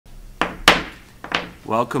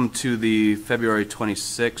Welcome to the February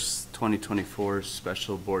 26th, 2024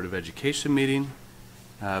 Special Board of Education meeting.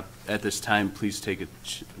 At this time, please take a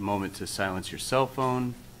moment to silence your cell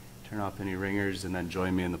phone, turn off any ringers, and then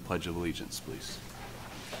join me in the Pledge of Allegiance, please.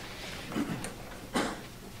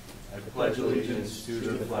 I pledge allegiance to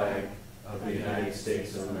the flag of the United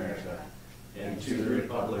States of America and to the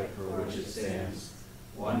republic for which it stands,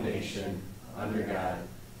 one nation, under God,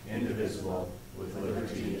 indivisible, with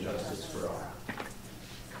liberty and justice for all.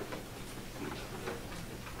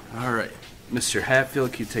 All right. Mr.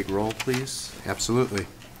 Hatfield, can you take roll, please? Absolutely.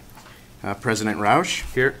 President Roush?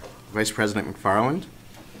 Here. Vice President McFarland?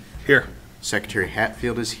 Here. Secretary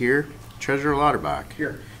Hatfield is here. Treasurer Lauterbach?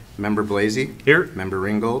 Here. Member Blasey? Here. Member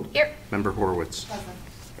Ringold? Here. Member Horowitz? Present.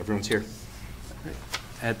 Everyone's here.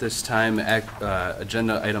 At this time,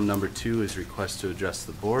 agenda item number 2 is request to address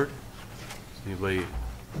the board. Does anybody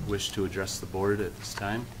wish to address the board at this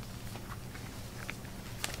time?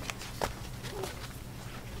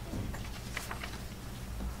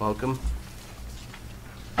 Welcome.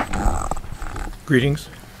 Greetings.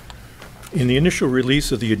 In the initial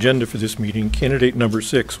release of the agenda for this meeting, candidate number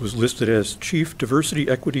 6 was listed as Chief Diversity,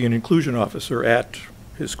 Equity, and Inclusion Officer at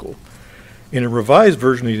his school. In a revised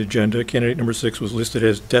version of the agenda, candidate number 6 was listed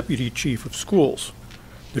as Deputy Chief of Schools.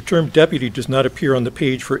 The term deputy does not appear on the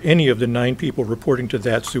page for any of the 9 people reporting to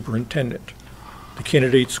that superintendent. The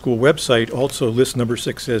candidate's school website also lists number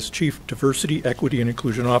 6 as Chief Diversity, Equity, and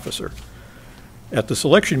Inclusion Officer. At the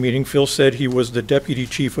selection meeting, Phil said he was the Deputy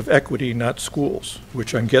Chief of Equity, not Schools,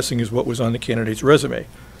 which I'm guessing is what was on the candidate's resume.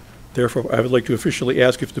 Therefore, I would like to officially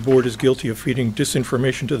ask if the board is guilty of feeding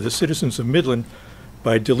disinformation to the citizens of Midland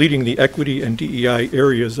by deleting the equity and DEI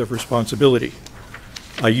areas of responsibility.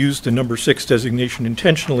 I used the number 6 designation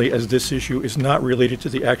intentionally, as this issue is not related to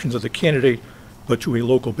the actions of the candidate, but to a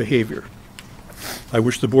local behavior. I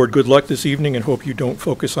wish the board good luck this evening and hope you don't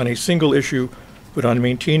focus on a single issue, but on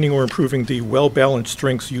maintaining or improving the well-balanced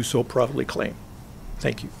strengths you so proudly claim.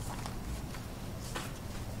 Thank you.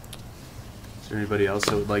 Is there anybody else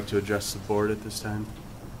that would like to address the board at this time?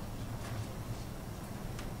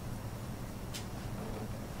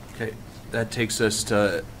 Okay, that takes us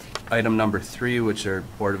to item number 3, which are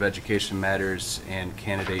Board of Education matters and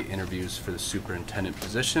candidate interviews for the superintendent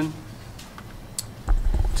position.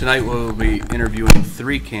 Tonight we'll be interviewing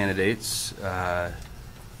 3 candidates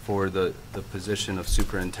for the position of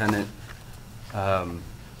superintendent.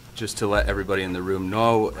 Just to let everybody in the room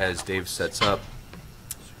know, as Dave sets up,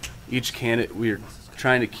 each candidate, we're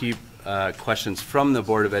trying to keep questions from the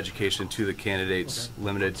Board of Education to the candidates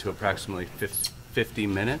limited to approximately 50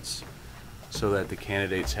 minutes, so that the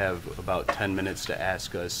candidates have about 10 minutes to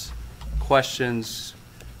ask us questions.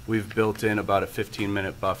 We've built in about a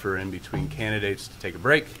 15-minute buffer in between candidates to take a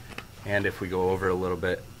break, and if we go over a little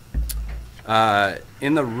bit.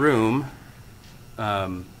 In the room,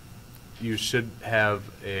 you should have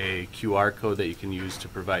a QR code that you can use to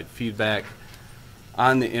provide feedback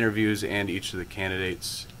on the interviews and each of the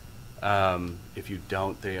candidates. If you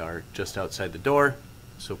don't, they are just outside the door,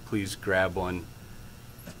 so please grab one.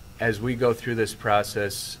 As we go through this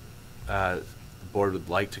process, the board would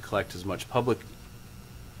like to collect as much public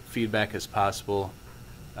feedback as possible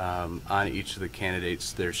on each of the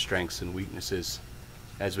candidates, their strengths and weaknesses,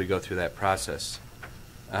 as we go through that process.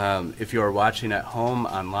 If you are watching at home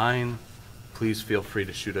online, please feel free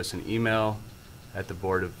to shoot us an email at the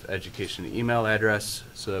Board of Education email address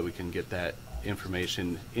so that we can get that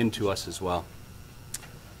information into us as well.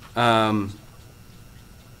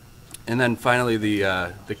 And then finally,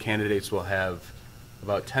 the candidates will have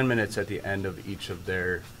about 10 minutes at the end of each of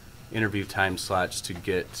their interview time slots to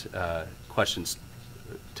get questions,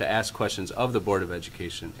 to ask questions of the Board of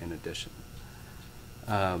Education in addition.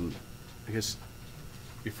 I guess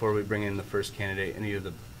before we bring in the first candidate, any of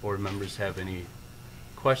the board members have any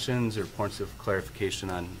questions or points of clarification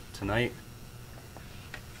on tonight?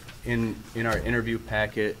 In our interview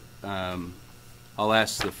packet, I'll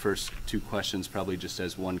ask the first 2 questions probably just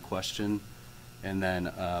as one question, and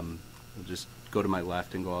then we'll just go to my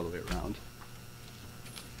left and go all the way around.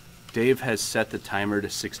 Dave has set the timer to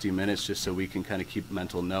 60 minutes just so we can kind of keep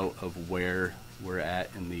mental note of where we're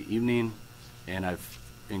at in the evening, and I've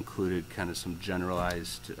included kind of some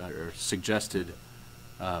generalized or suggested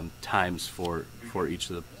times for each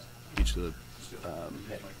of the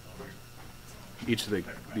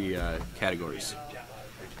categories.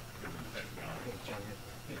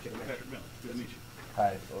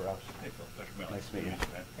 Hi, Phil Roush. Hey, Phil. Patrick Miller. Nice to meet you.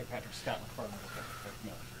 Hey, Patrick. Scott McFarland. Patrick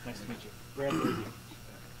Miller. Nice to meet you. Brad Levy.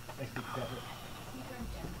 Nice to meet you, Patrick.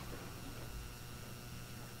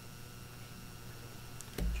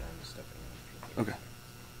 John is stepping in. Okay.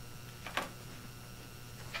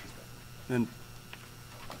 And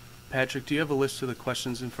Patrick, do you have a list of the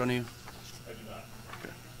questions in front of you? I do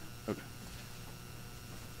not.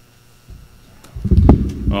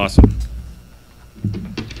 Okay. Awesome.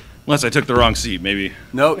 Unless I took the wrong seat, maybe.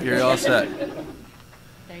 No, you're all set.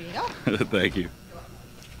 There you go. Thank you.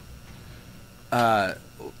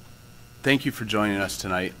 Thank you for joining us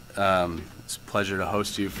tonight. It's a pleasure to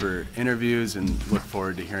host you for interviews and look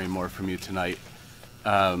forward to hearing more from you tonight.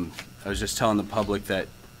 I was just telling the public that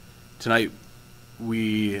tonight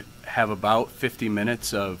we have about 50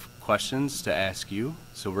 minutes of questions to ask you.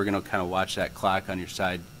 So we're going to kind of watch that clock on your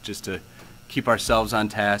side just to keep ourselves on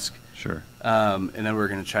task. Sure. And then we're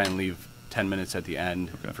going to try and leave 10 minutes at the end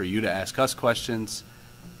for you to ask us questions.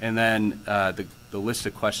 And then the list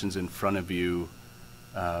of questions in front of you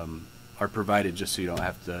are provided just so you don't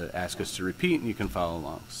have to ask us to repeat and you can follow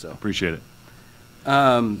along. So Appreciate it.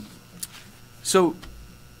 So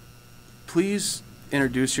please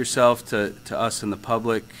introduce yourself to us and the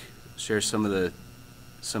public, share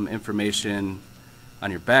some information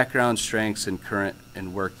on your background, strengths, and current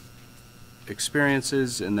and work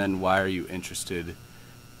experiences, and then why are you interested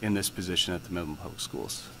in this position at the Midland Public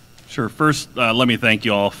Schools? Sure. First, let me thank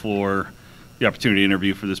you all for the opportunity to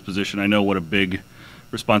interview for this position. I know what a big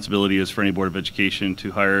responsibility is for any Board of Education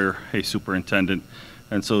to hire a superintendent,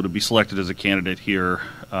 and so to be selected as a candidate here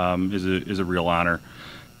is a real honor.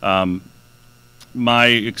 My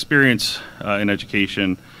experience in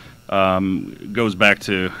education goes back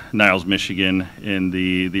to Niles, Michigan in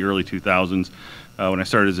the early 2000s when I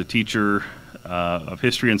started as a teacher of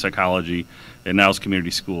history and psychology in Niles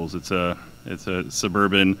Community Schools. It's a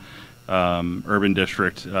suburban urban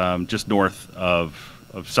district just north of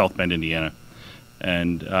South Bend, Indiana.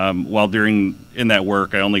 And while in that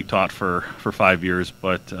work, I only taught for 5 years,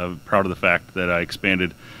 but proud of the fact that I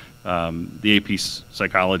expanded the AP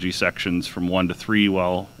psychology sections from 1 to 3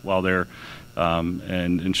 while there,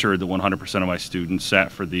 and ensured that 100% of my students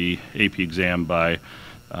sat for the AP exam by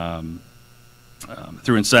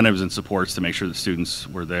through incentives and supports to make sure that students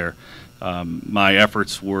were there. My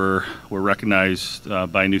efforts were recognized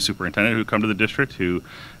by a new superintendent who come to the district who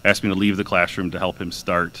asked me to leave the classroom to help him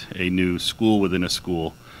start a new school within a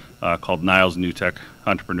school called Niles New Tech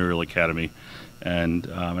Entrepreneurial Academy. And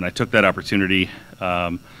I took that opportunity,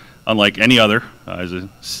 unlike any other, as a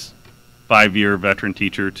 5-year veteran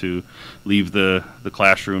teacher, to leave the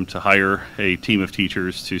classroom to hire a team of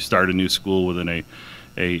teachers to start a new school within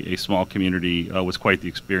a small community was quite the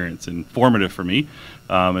experience and formative for me,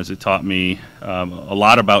 as it taught me a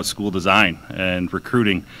lot about school design and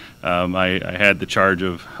recruiting. I had the charge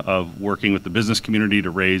of working with the business community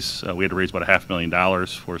to raise, we had to raise about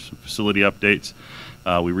 $500,000 for some facility updates.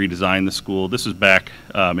 We redesigned the school. This was back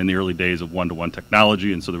in the early days of one-to-one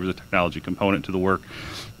technology, and so there was a technology component to the work.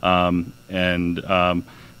 And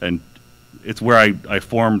it's where I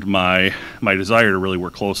formed my desire to really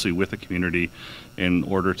work closely with the community in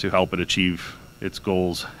order to help it achieve its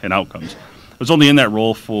goals and outcomes. I was only in that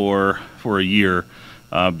role for a year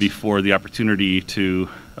before the opportunity to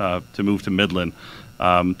move to Midland,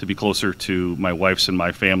 to be closer to my wife's and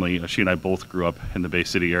my family. She and I both grew up in the Bay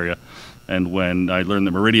City area. And when I learned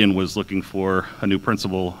that Meridian was looking for a new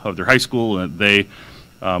principal of their high school, and they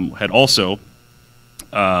had also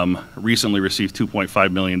recently received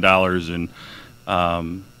 $2.5 million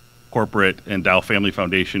in corporate and Dow Family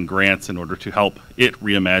Foundation grants in order to help it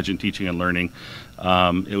reimagine teaching and learning,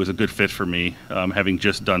 it was a good fit for me, having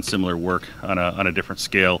just done similar work on a different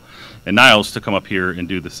scale in Niles, to come up here and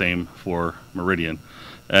do the same for Meridian.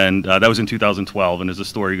 And that was in 2012, and as the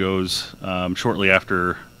story goes, shortly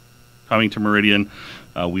after coming to Meridian,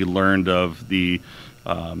 we learned of the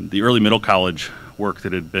early middle college work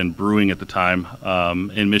that had been brewing at the time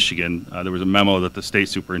in Michigan. There was a memo that the state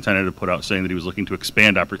superintendent had put out saying that he was looking to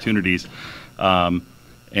expand opportunities, and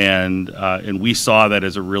we saw that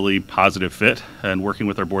as a really positive fit. And working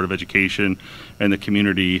with our Board of Education and the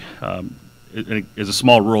community, as a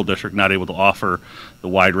small rural district not able to offer the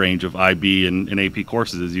wide range of IB and AP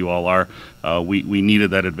courses as you all are, we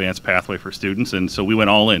needed that advanced pathway for students, and so we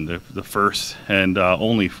went all in, the first and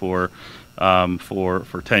only for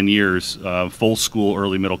 10 years, full school,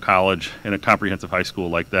 early middle college, and a comprehensive high school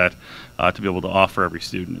like that, to be able to offer every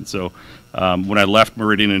student. And so when I left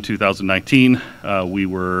Meridian in 2019, we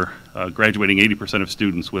were graduating 80% of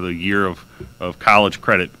students with a year of college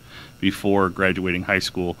credit before graduating high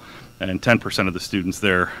school, and 10% of the students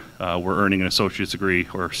there were earning an associate's degree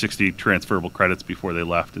or 60 transferable credits before they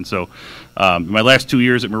left. And so in my last 2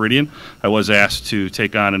 years at Meridian, I was asked to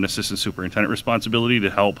take on an assistant superintendent responsibility to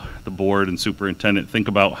help the board and superintendent think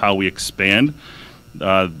about how we expand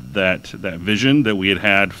that vision that we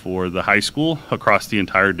had for the high school across the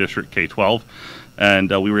entire district K-12.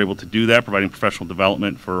 And we were able to do that, providing professional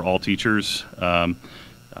development for all teachers,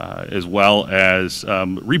 as well as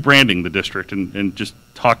rebranding the district and just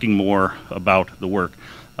talking more about the work.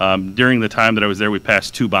 During the time that I was there, we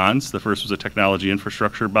passed 2 bonds. The first was a technology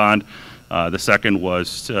infrastructure bond. The second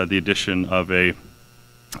was the addition of a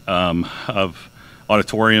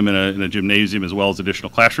auditorium and a gymnasium, as well as additional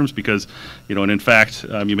classrooms, because, you know, and in fact,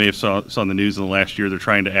 you may have saw in the news in the last year, they're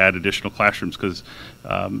trying to add additional classrooms because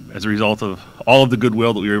as a result of all of the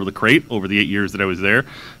goodwill that we were able to create over the 8 years that I was there,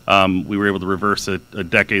 we were able to reverse a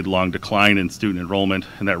decade-long decline in student enrollment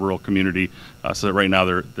in that rural community, so that right now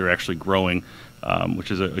they're actually growing, which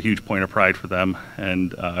is a huge point of pride for them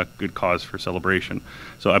and a good cause for celebration.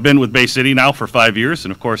 So I've been with Bay City now for 5 years,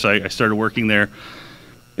 and of course I started working there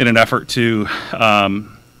in an effort to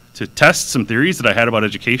test some theories that I had about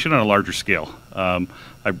education on a larger scale.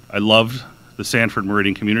 I loved the Sanford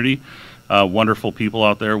Meridian community, wonderful people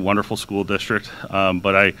out there, wonderful school district,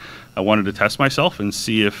 but I wanted to test myself and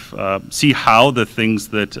see how the things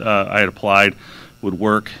that I had applied would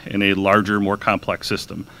work in a larger, more complex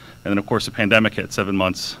system. And then, of course, the pandemic hit 7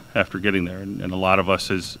 months after getting there, and a lot of us,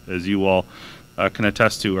 as you all can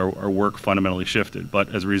attest to, our work fundamentally shifted.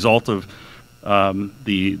 But as a result of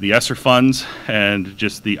the ESSER funds and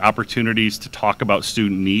just the opportunities to talk about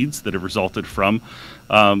student needs that have resulted from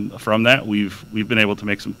that, we've been able to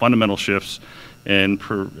make some fundamental shifts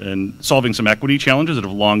in solving some equity challenges that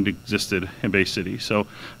have long existed in Bay City. So,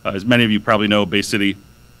 as many of you probably know, Bay City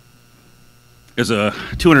is a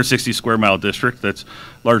 260 square mile district that's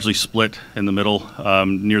largely split in the middle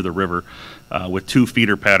near the river, with 2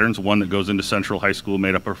 feeder patterns, one that goes into Central High School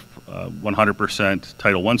made up of 100%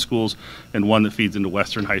 Title I schools, and one that feeds into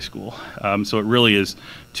Western High School. So it really is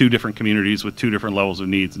 2 different communities with 2 different levels of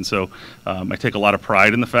needs. And so I take a lot of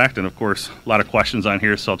pride in the fact, and of course a lot of questions on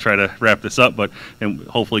here, so I'll try to wrap this up, and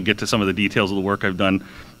hopefully get to some of the details of the work I've done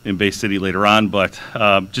in Bay City later on, but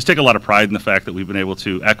just take a lot of pride in the fact that we've been able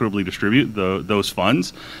to equitably distribute those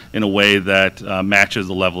funds in a way that matches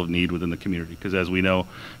the level of need within the community. Because as we know,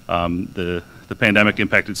 the pandemic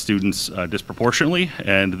impacted students disproportionately,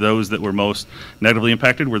 and those that were most negatively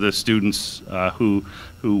impacted were the students who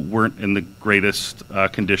weren't in the greatest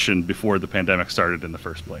condition before the pandemic started in the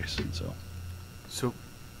first place. And So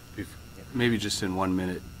maybe just in 1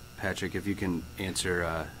 minute, Patrick, if you can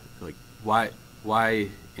answer like why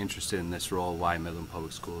interested in this role? Why Midland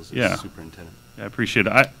Public Schools as superintendent? Yeah, I appreciate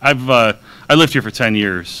it. I lived here for 10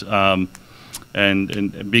 years,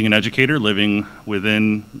 and being an educator, living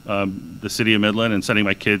within the city of Midland and sending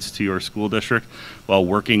my kids to your school district while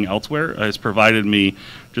working elsewhere has provided me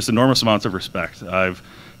just enormous amounts of respect. I've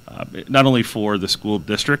not only for the school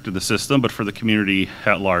district and the system, but for the community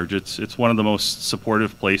at large. It's one of the most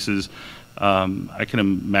supportive places I can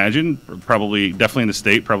imagine, definitely in the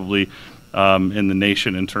state, probably in the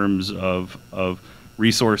nation, in terms of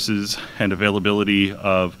resources and availability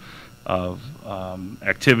of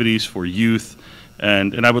activities for youth,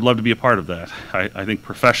 and I would love to be a part of that. I think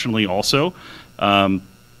professionally also,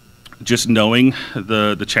 just knowing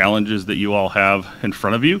the challenges that you all have in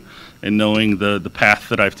front of you, and knowing the path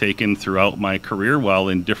that I've taken throughout my career while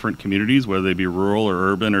in different communities, whether they be rural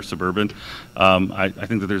or urban or suburban, I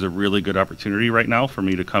think that there's a really good opportunity right now for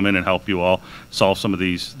me to come in and help you all solve some of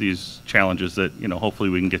these challenges that, you know, hopefully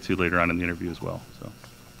we can get to later on in the interview as well. So.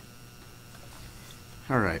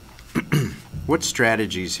 All right. What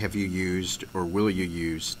strategies have you used or will you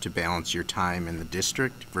use to balance your time in the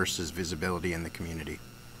district versus visibility in the community?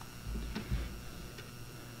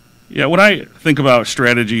 Yeah, when I think about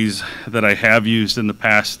strategies that I have used in the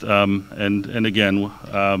past, and again,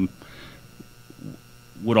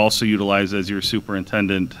 would also utilize as your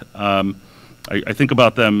superintendent, I think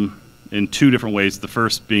about them in 2 different ways. The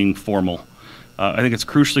first being formal. I think it's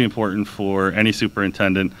crucially important for any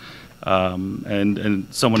superintendent and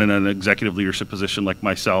someone in an executive leadership position like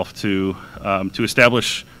myself to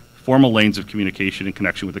establish formal lanes of communication and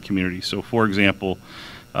connection with the community. So, for example,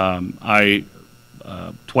 I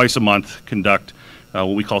twice a month conduct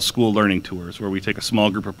what we call school learning tours, where we take a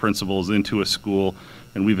small group of principals into a school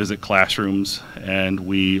and we visit classrooms and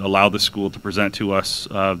we allow the school to present to us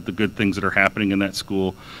the good things that are happening in that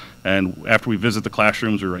school. And after we visit the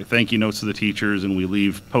classrooms, we write thank you notes to the teachers, and we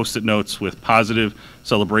leave post-it notes with positive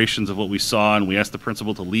celebrations of what we saw, and we ask the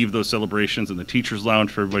principal to leave those celebrations in the teacher's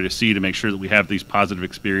lounge for everybody to see, to make sure that we have these positive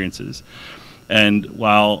experiences. And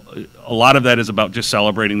while a lot of that is about just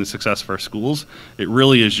celebrating the success of our schools, it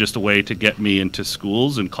really is just a way to get me into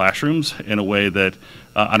schools and classrooms in a way that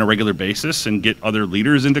on a regular basis, and get other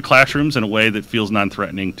leaders into classrooms in a way that feels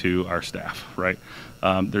non-threatening to our staff, right?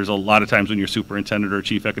 There's a lot of times when your superintendent or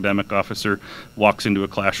chief academic officer walks into a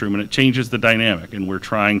classroom and it changes the dynamic, and we're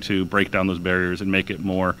trying to break down those barriers and make it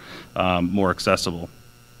more accessible.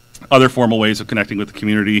 Other formal ways of connecting with the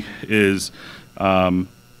community is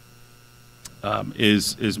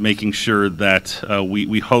making sure that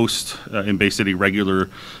we host in Bay City regular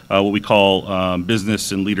what we call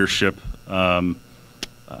business and leadership.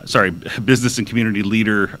 Business and community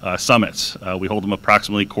leader summits. We hold them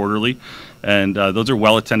approximately quarterly, and those are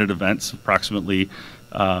well-attended events, approximately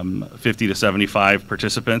 50 to 75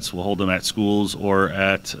 participants. We'll hold them at schools or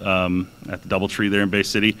at the Doubletree there in Bay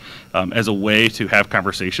City as a way to have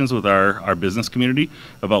conversations with our business community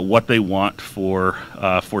about what they want for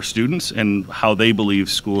students and how they believe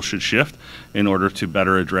schools should shift in order to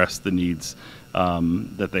better address the needs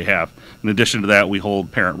that they have. In addition to that, we hold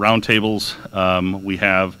parent roundtables. We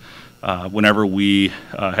have, whenever we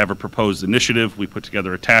have a proposed initiative, we put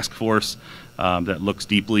together a task force that looks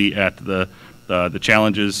deeply at the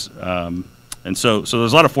challenges. And so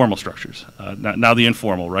there's a lot of formal structures. Now the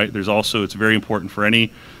informal, right? There's also, it's very important for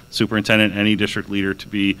any superintendent, any district leader to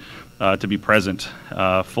be present,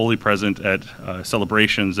 fully present at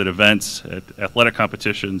celebrations, at events, at athletic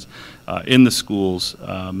competitions, in the schools.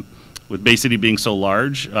 With Bay City being so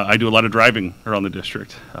large, I do a lot of driving around the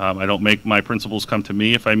district. I don't make my principals come to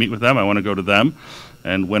me if I meet with them. I want to go to them.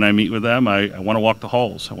 And when I meet with them, I want to walk the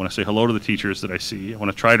halls. I want to say hello to the teachers that I see. I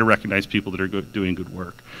want to try to recognize people that are doing good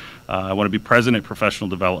work. I want to be present at professional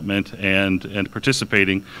development and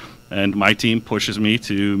participating. And my team pushes me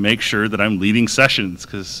to make sure that I'm leading sessions,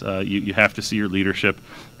 because you have to see your leadership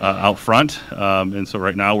out front. And so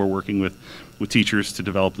right now we're working with teachers to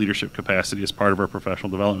develop leadership capacity as part of our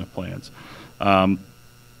professional development plans.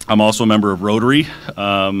 I'm also a member of Rotary.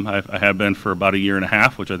 I have been for about 1.5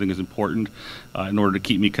 years, which I think is important in order to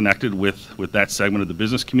keep me connected with that segment of the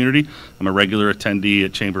business community. I'm a regular attendee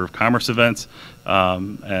at Chamber of Commerce events,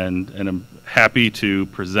 and I'm happy to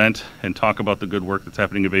present and talk about the good work that's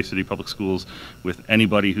happening at Bay City Public Schools with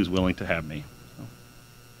anybody who's willing to have me.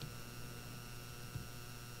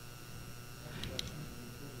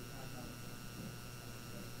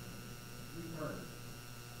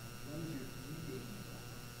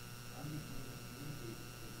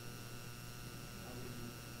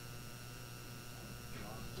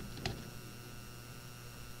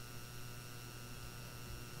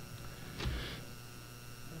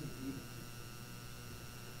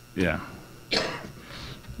 Yeah.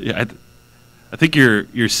 I think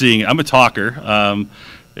you're seeing. I'm a talker.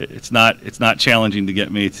 It's not challenging to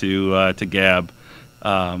get me to gab,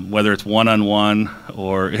 whether it's one-on-one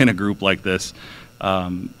or in a group like this.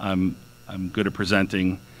 I'm good at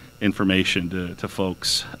presenting information to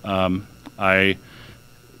folks. The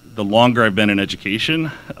longer I've been in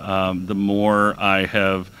education, the more I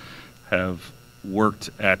have worked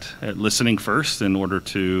at listening first in order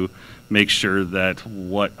to make sure that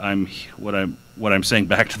what I'm saying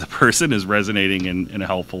back to the person is resonating in a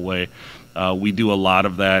helpful way. We do a lot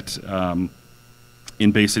of that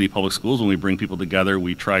in Bay City Public Schools. When we bring people together,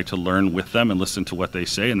 we try to learn with them and listen to what they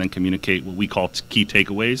say, and then communicate what we call key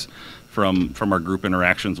takeaways from our group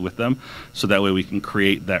interactions with them, so that way we can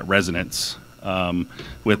create that resonance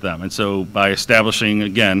with them. And so by establishing,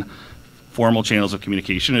 again, formal channels of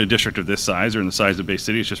communication in a district of this size or in the size of Bay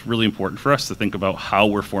City, it's just really important for us to think about how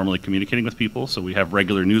we're formally communicating with people. So we have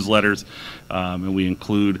regular newsletters, and we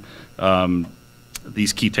include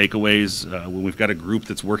these key takeaways. When we've got a group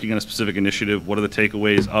that's working on a specific initiative, what are the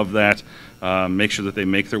takeaways of that? Make sure that they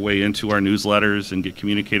make their way into our newsletters and get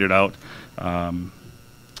communicated out.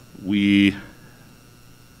 We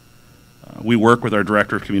work with our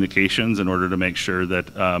director of communications in order to make sure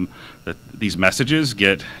that that these messages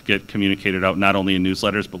get communicated out, not only in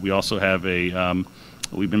newsletters, but we also have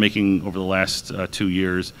we've been making over the last 2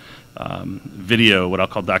 years video, what I'll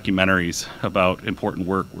call documentaries about important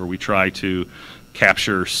work, where we try to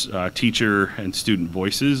capture teacher and student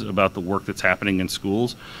voices about the work that's happening in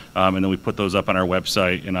schools, and then we put those up on our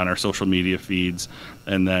website and on our social media feeds,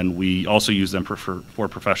 and then we also use them for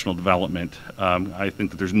professional development. I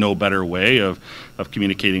think that there's no better way of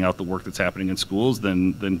communicating out the work that's happening in schools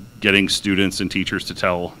than getting students and teachers to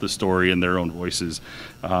tell the story in their own voices,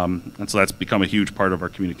 and so that's become a huge part of our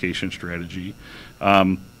communication strategy.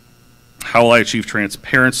 How will I achieve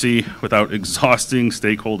transparency without exhausting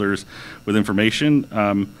stakeholders with information?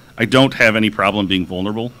 I don't have any problem being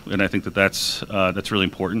vulnerable, and I think that that's really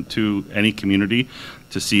important to any community,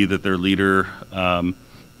 to see that their leader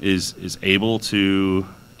is able to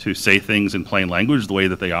say things in plain language the way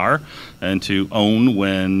that they are, and to own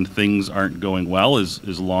when things aren't going well,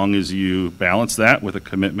 as long as you balance that with a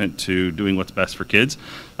commitment to doing what's best for kids.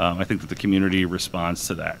 I think that the community responds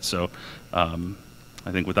to that. So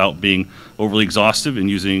I think without being overly exhaustive and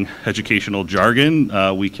using educational jargon,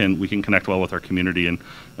 we can connect well with our community and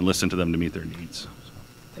listen to them to meet their needs.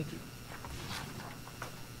 Thank you.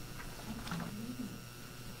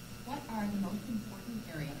 What are the most important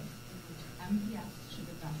areas in which MPS should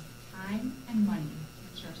invest time and money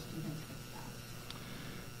to ensure student success?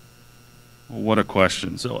 What a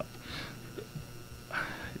question. So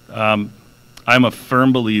I'm a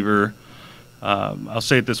firm believer. I'll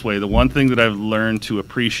say it this way. The one thing that I've learned to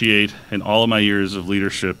appreciate in all of my years of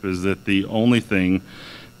leadership is that the only thing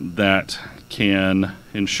that can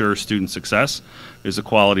ensure student success is the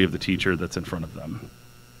quality of the teacher that's in front of them.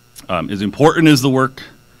 As important as the work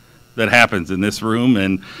that happens in this room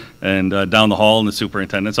and down the hall in the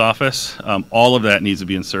superintendent's office, all of that needs to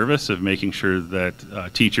be in service of making sure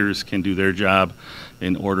that teachers can do their job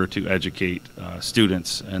in order to educate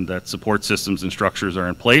students, and that support systems and structures are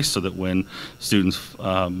in place so that when students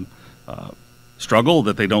struggle,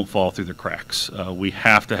 that they don't fall through the cracks. We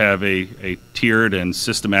have to have a tiered and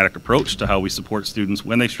systematic approach to how we support students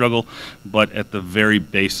when they struggle, but at the very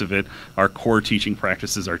base of it, our core teaching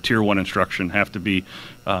practices, our tier 1 instruction have to be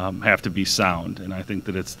sound. And I think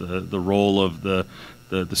that it's the role of the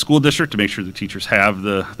school district to make sure the teachers have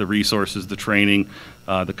the resources, the training,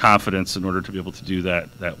 the confidence in order to be able to do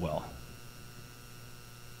that well.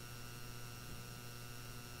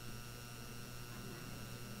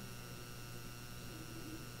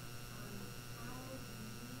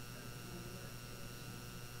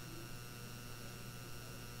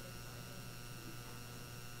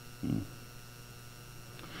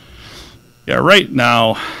 Yeah, right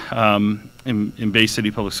now, in Bay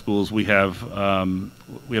City Public Schools, we have an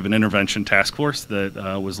intervention task force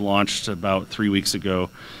that was launched about 3 weeks ago.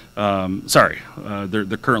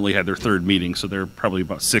 They currently had their third meeting, so they're probably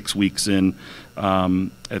about 6 weeks in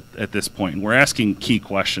at this point. And we're asking key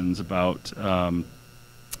questions about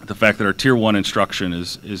the fact that our Tier 1 instruction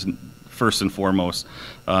is first and foremost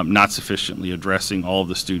not sufficiently addressing all of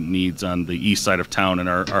the student needs on the east side of town in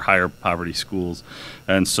our higher poverty schools.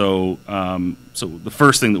 And so the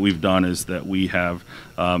first thing that we've done is that we have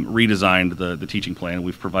redesigned the teaching plan.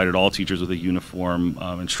 We've provided all teachers with a uniform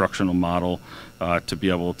instructional model to be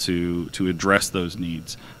able to address those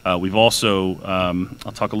needs. We've also,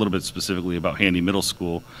 I'll talk a little bit specifically about Handy Middle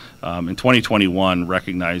School. In 2021,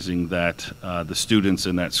 recognizing that the students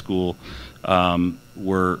in that school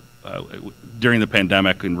were during the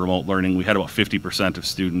pandemic and remote learning, we had about 50% of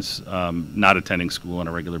students not attending school on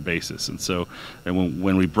a regular basis. And so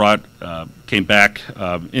when we came back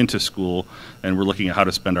into school and we're looking at how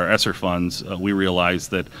to spend our ESSER funds, we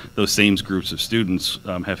realized that those same groups of students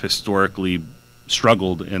have historically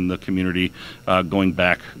struggled in the community going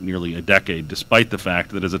back nearly a decade, despite the fact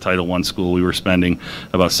that as a Title I school we were spending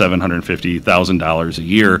about $750,000 a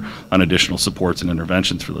year on additional supports and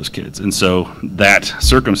interventions for those kids. And so that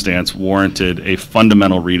circumstance warranted a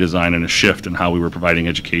fundamental redesign and a shift in how we were providing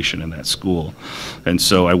education in that school. And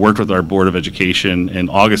so I worked with our Board of Education in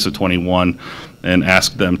August of 21 and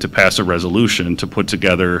asked them to pass a resolution to put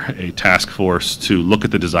together a task force to look at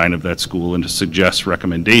the design of that school and to suggest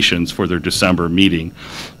recommendations for their December meeting.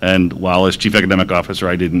 And while as Chief Academic Officer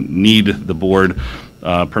I didn't need the board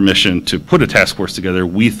permission to put a task force together,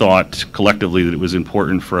 we thought collectively that it was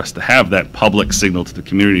important for us to have that public signal to the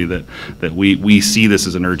community that we see this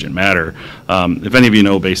as an urgent matter. If any of you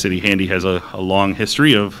know, Bay City Handy has a long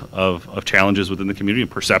history of challenges within the community and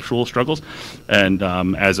perceptual struggles. And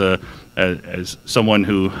as someone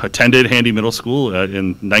who attended Handy Middle School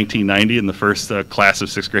in 1990 and the first class of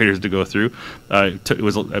sixth graders to go through,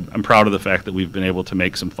 I'm proud of the fact that we've been able to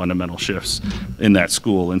make some fundamental shifts in that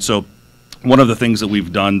school. And so one of the things that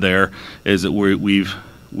we've done there is that we've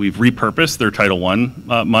repurposed their Title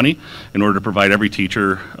I money in order to provide every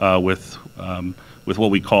teacher with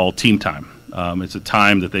what we call team time. It's a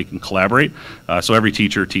time that they can collaborate. So every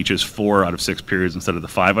teacher teaches 4 out of 6 periods instead of the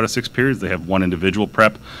 5 out of 6 periods. They have 1 individual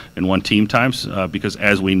prep and 1 team times because,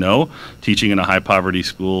 as we know, teaching in a high poverty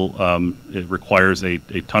school, it requires a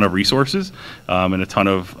ton of resources and a ton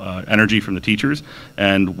of energy from the teachers.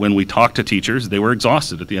 And when we talk to teachers, they were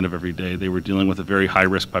exhausted at the end of every day. They were dealing with a very high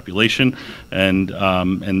risk population, and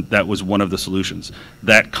that was one of the solutions.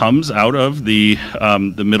 That comes out of the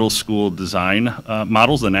middle school design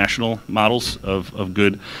models, the national models of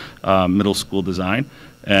good middle school design,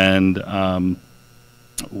 and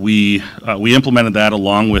we implemented that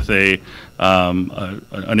along with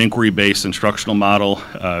an inquiry-based instructional model,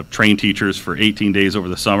 trained teachers for 18 days over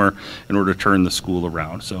the summer in order to turn the school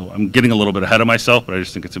around. So I'm getting a little bit ahead of myself, but I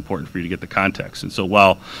just think it's important for you to get the context. And so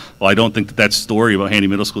while I don't think that story about Handy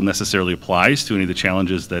Middle School necessarily applies to any of the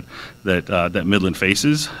challenges that Midland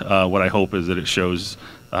faces, what I hope is that it shows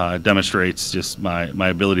demonstrates just my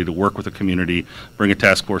ability to work with the community, bring a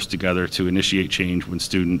task force together to initiate change when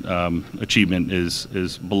student achievement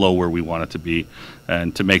is below where we want it to be,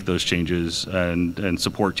 and to make those changes and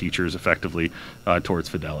support teachers effectively towards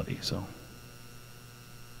fidelity. So.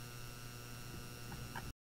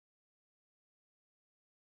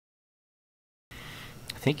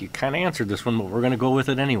 I think you kind of answered this one, but we're going to go with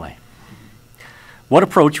it anyway. What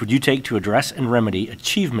approach would you take to address and remedy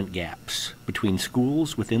achievement gaps between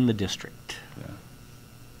schools within the district?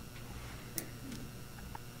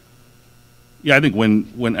 Yeah, I think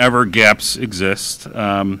whenever gaps exist,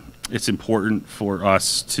 it's important for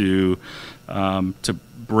us to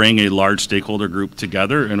bring a large stakeholder group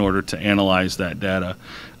together in order to analyze that data.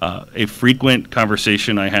 A frequent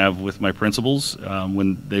conversation I have with my principals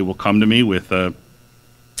when they will come to me with a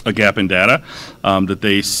gap in data that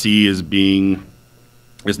they see as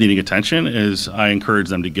needing attention is I encourage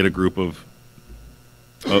them to get a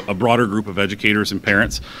broader group of educators and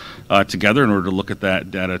parents together in order to look at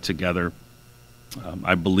that data together.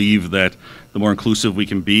 I believe that the more inclusive we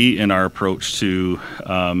can be in our approach to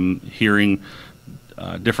hearing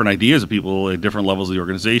different ideas of people at different levels of the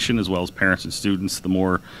organization, as well as parents and students, the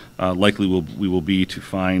more likely we will be to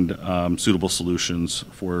find suitable solutions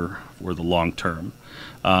for the long term.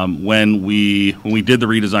 When we did the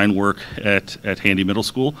redesign work at Handy Middle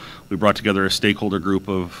School, we brought together a stakeholder group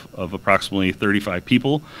of approximately 35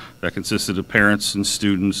 people that consisted of parents and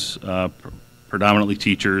students, predominantly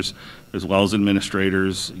teachers, as well as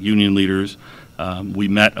administrators, union leaders. We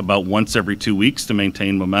met about once every 2 weeks to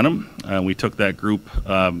maintain momentum. We took that group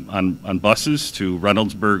on buses to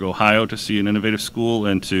Reynoldsburg, Ohio, to see an innovative school,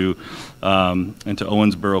 and to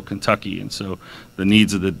Owensboro, Kentucky. And so the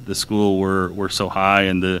needs of the school were so high,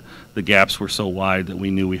 and the gaps were so wide that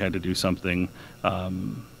we knew we had to do something there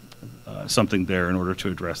in order to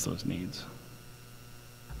address those needs.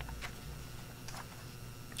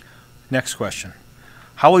 Next question.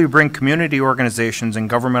 How will you bring community organizations and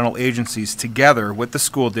governmental agencies together with the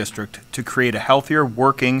school district to create a healthier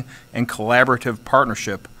working and collaborative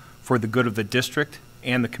partnership for the good of the district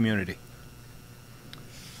and the community?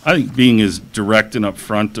 I think being as direct and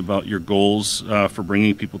upfront about your goals for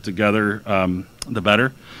bringing people together, the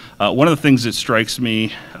better. One of the things that strikes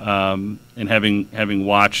me in having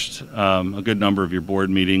watched a good number of your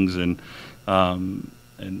board meetings and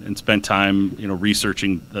spent time,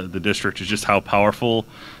 researching the district is just how powerful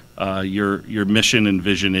your mission and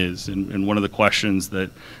vision is. And one of the questions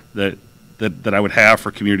that I would have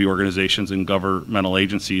for community organizations and governmental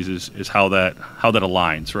agencies is how that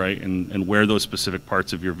aligns, right? And where those specific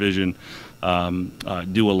parts of your vision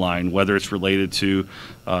do align, whether it's related to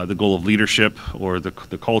the goal of leadership or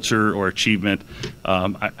the culture or achievement.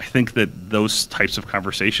 I think that those types of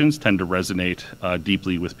conversations tend to resonate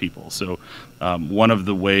deeply with people. So one of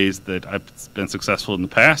the ways that I've been successful in the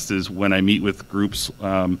past is when I meet with groups,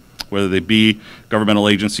 whether they be governmental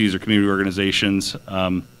agencies or community organizations,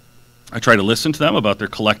 I try to listen to them about their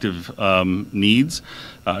collective needs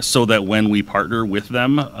so that when we partner with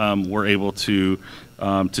them, we're able to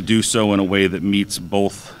do so in a way that meets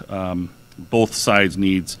both sides'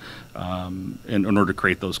 needs in order to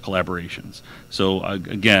create those collaborations. So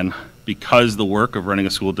again, because the work of running a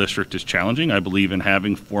school district is challenging, I believe in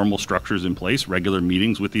having formal structures in place, regular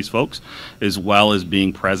meetings with these folks, as well as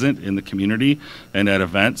being present in the community and at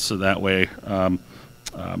events, so that way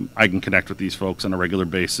I can connect with these folks on a regular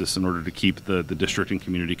basis in order to keep the district and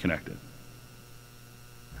community connected.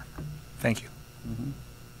 Thank you.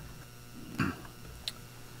 Mm-hmm.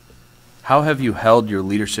 How have you held your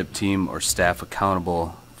leadership team or staff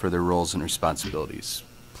accountable for their roles and responsibilities?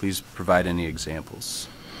 Please provide any examples.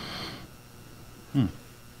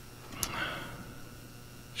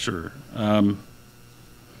 Sure.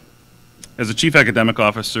 As a chief academic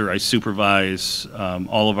officer, I supervise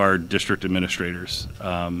all of our district administrators.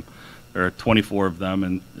 There are 24 of them,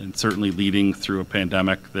 and certainly leading through a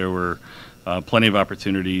pandemic, there were plenty of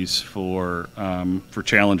opportunities for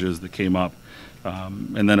challenges that came up.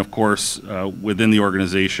 And then, of course, within the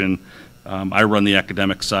organization, I run the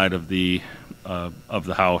academic side of the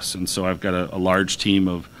house, and so I've got a large team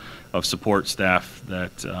of support staff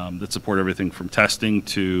that support everything from testing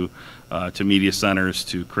to media centers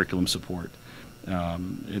to curriculum support.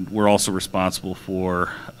 And we're also responsible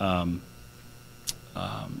for the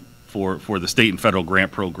state and federal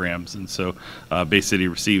grant programs, and so Bay City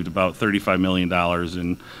received about $35 million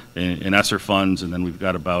in ESSER funds, and then we've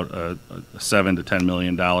got about a $7 to $10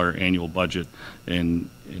 million annual budget in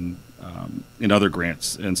other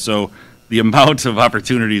grants. And so the amount of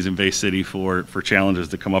opportunities in Bay City for challenges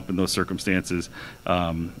that come up in those circumstances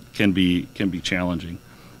can be challenging.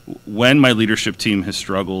 When my leadership team has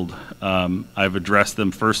struggled, I've addressed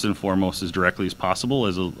them first and foremost as directly as possible.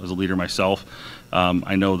 As a leader myself,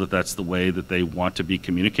 I know that that's the way that they want to be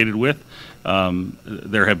communicated with.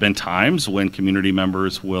 There have been times when community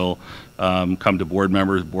members will come to board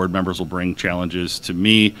members will bring challenges to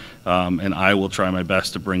me, and I will try my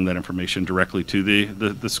best to bring that information directly to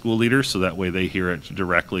the school leaders, so that way they hear it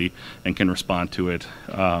directly and can respond to it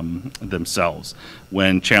themselves.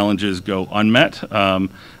 When challenges go unmet,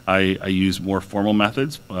 I use more formal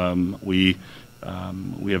methods. We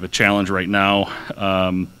have a challenge right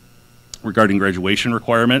now regarding graduation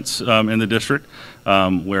requirements in the district,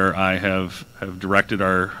 where I have directed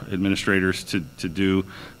our administrators to do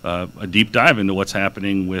a deep dive into what's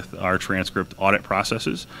happening with our transcript audit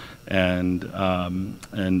processes, and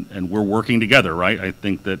we're working together, right? I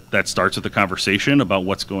think that starts with the conversation about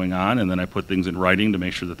what's going on, and then I put things in writing to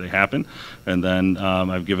make sure that they happen, and then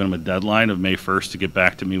I've given them a deadline of May 1st to get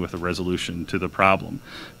back to me with a resolution to the problem.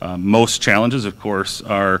 Most challenges, of course,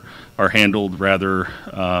 are handled rather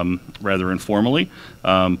informally,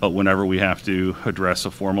 but whenever we have to address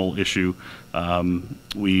a formal issue,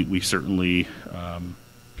 we certainly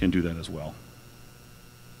can do that as well.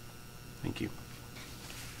 Thank you.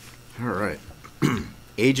 All right.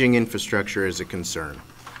 Aging infrastructure is a concern.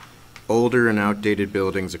 Older and outdated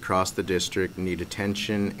buildings across the district need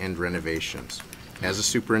attention and renovations. As a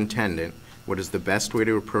superintendent, what is the best way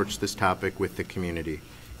to approach this topic with the community?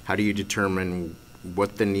 How do you determine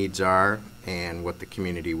what the needs are and what the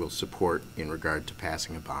community will support in regard to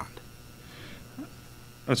passing a bond?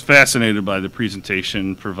 I was fascinated by the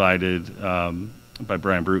presentation provided by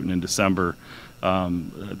Brian Bruton in December.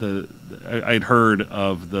 I'd heard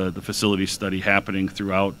of the facility study happening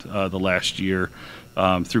throughout the last year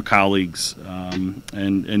through colleagues,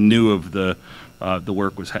 and knew of the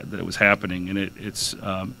work that was happening, and it's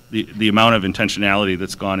the amount of intentionality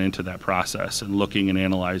that's gone into that process and looking and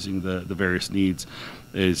analyzing the various needs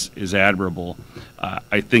is admirable.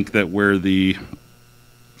 I think that where the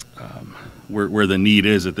need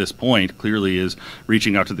is at this point clearly is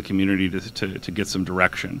reaching out to the community to get some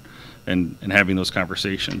direction and having those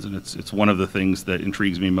conversations. And it's one of the things that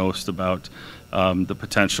intrigues me most about the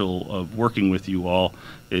potential of working with you all,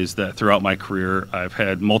 is that throughout my career I've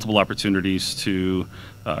had multiple opportunities to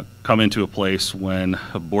come into a place when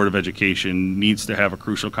a Board of Education needs to have a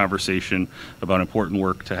crucial conversation about important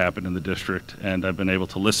work to happen in the district, and I've been able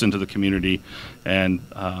to listen to the community and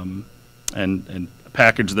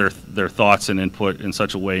package their thoughts and input in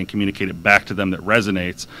such a way and communicate it back to them that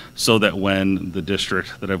resonates, so that when the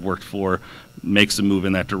district that I've worked for makes a move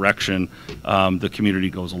in that direction, the community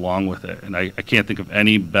goes along with it. And I can't think of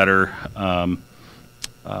any better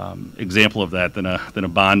example of that than a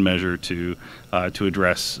bond measure to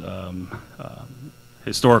address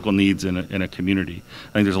historical needs in a community.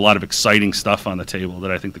 I think there's a lot of exciting stuff on the table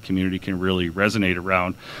that I think the community can really resonate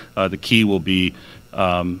around. The key will be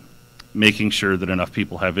making sure that enough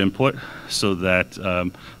people have input, so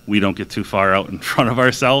that we don't get too far out in front of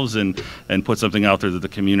ourselves and put something out there that the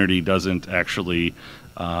community doesn't actually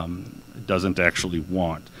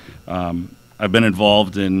want. I've been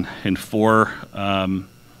involved in 4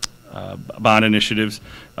 bond initiatives,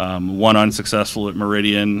 one unsuccessful at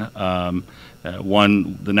Meridian,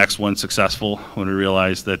 the next one successful when we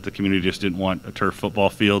realized that the community just didn't want a turf football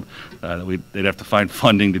field. They'd have to find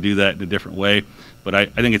funding to do that in a different way. But I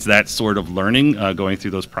think it's that sort of learning, going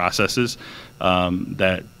through those processes,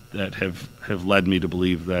 that have led me to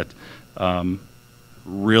believe that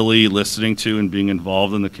really listening to and being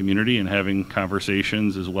involved in the community and having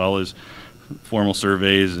conversations, as well as formal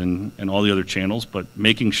surveys and all the other channels, but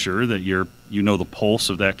making sure that you know the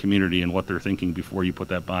pulse of that community and what they're thinking before you put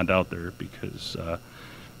that bond out there, because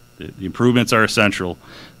the improvements are essential.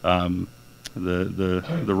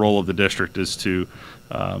 the role of the district is to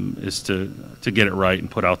get it right and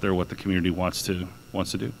put out there what the community wants to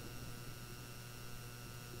do.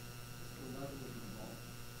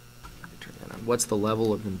 What's the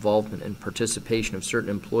level of involvement and participation of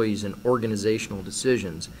certain employees in organizational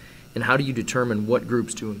decisions, and how do you determine what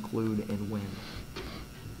groups to include and when?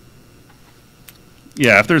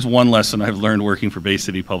 Yeah, if there's one lesson I've learned working for Bay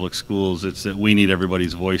City Public Schools, it's that we need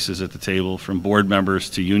everybody's voices at the table, from board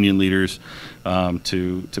members to union leaders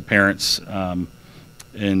to parents.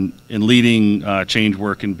 In leading change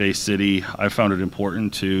work in Bay City, I found it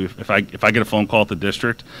important to, if I get a phone call at the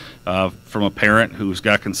district from a parent who's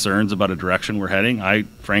got concerns about a direction we're heading, I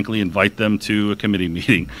frankly invite them to a committee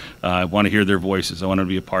meeting. I want to hear their voices. I want to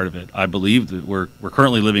be a part of it. I believe that we're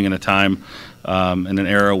currently living in a time, in an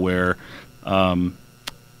era where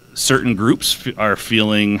certain groups are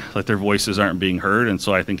feeling like their voices aren't being heard, and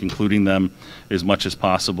so I think including them as much as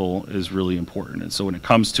possible is really important. And so when it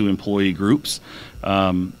comes to employee groups,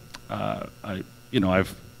 I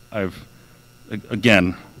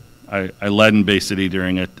led in Bay City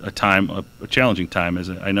during a challenging time, as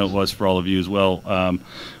I know it was for all of you as well,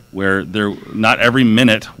 where not every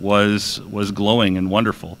minute was glowing and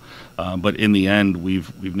wonderful, but in the end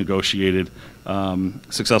we've negotiated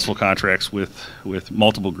successful contracts with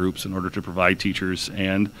multiple groups in order to provide teachers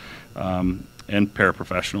and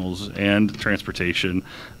paraprofessionals and transportation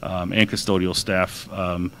and custodial staff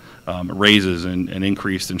raises and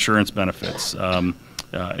increased insurance benefits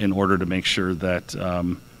in order to make sure that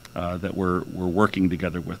that we're working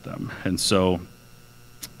together with them. And so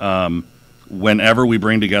whenever we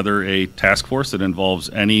bring together a task force that involves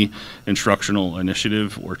any instructional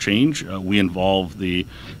initiative or change, we involve the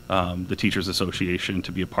Teachers Association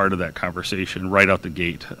to be a part of that conversation right out the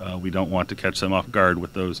gate. We don't want to catch them off guard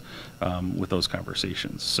with those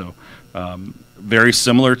conversations. So very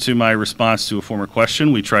similar to my response to a former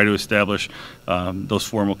question, we try to establish those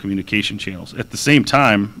formal communication channels. At the same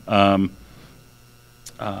time, I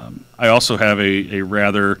also have a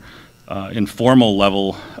rather informal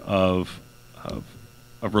level of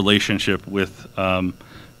relationship with the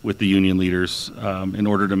union leaders in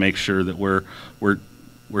order to make sure that we're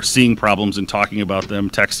seeing problems and talking about them,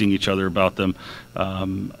 texting each other about them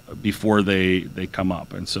before they come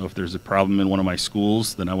up. And so if there's a problem in one of my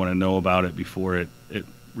schools, then I want to know about it before it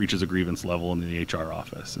reaches a grievance level in the HR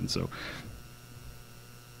office. And so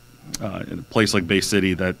in a place like Bay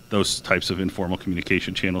City, those types of informal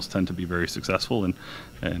communication channels tend to be very successful,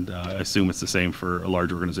 and I assume it's the same for a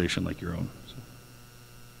large organization like your own. So.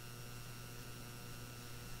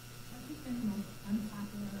 What has been the most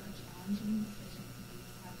unpopular or challenging decision you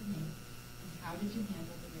have to make, and how did you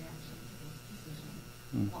handle the reaction to this decision?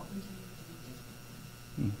 What would you do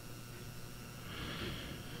differently?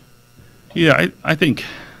 Yeah, I think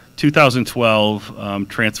 2012,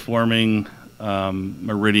 transforming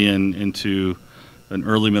Meridian into an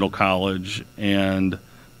early middle college and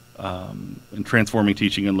transforming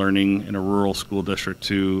teaching and learning in a rural school district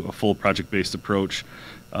to a full project-based approach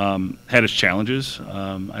had its challenges.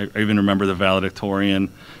 I even remember the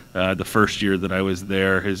valedictorian, the first year that I was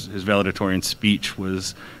there, his valedictorian speech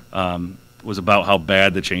was about how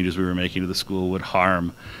bad the changes we were making to the school would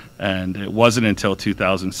harm. And it wasn't until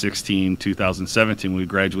 2016, 2017, when we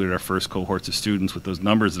graduated our first cohorts of students with those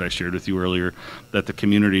numbers that I shared with you earlier, that the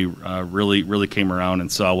community really came around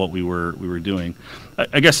and saw what we were doing.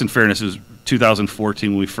 I guess in fairness, it was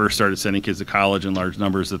 2014 when we first started sending kids to college in large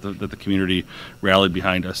numbers that the community rallied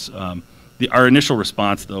behind us. Our initial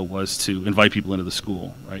response, though, was to invite people into the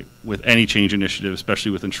school, right? With any change initiative,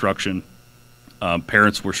 especially with instruction.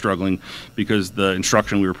 Parents were struggling because the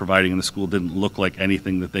instruction we were providing in the school didn't look like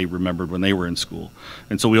anything that they remembered when they were in school.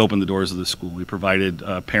 And so we opened the doors of the school. We provided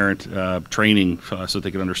parent training so they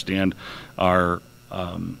could understand our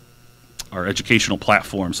educational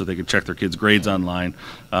platform so they could check their kids' grades online.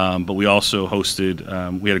 But we also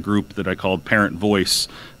hosted, we had a group that I called Parent Voice.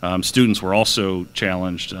 Students were also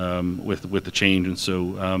challenged with the change, and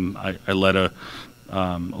so I led a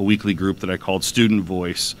weekly group that I called Student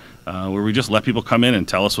Voice, where we just let people come in and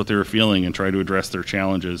tell us what they were feeling and try to address their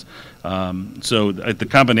challenges. So the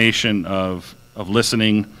combination of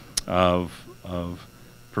listening, of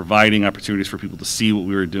providing opportunities for people to see what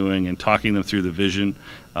we were doing and talking them through the vision.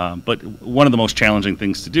 But one of the most challenging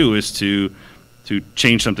things to do is to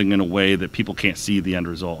change something in a way that people can't see the end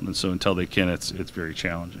result. And so until they can, it's very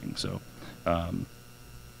challenging. So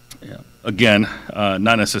yeah. Again,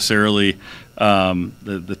 not necessarily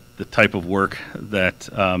the type of work that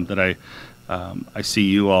I see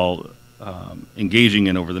you all engaging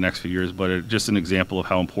in over the next few years, but just an example of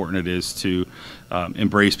how important it is to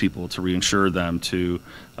embrace people, to reinsure them, to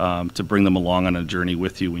bring them along on a journey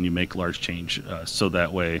with you when you make large change, so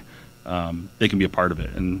that way they can be a part of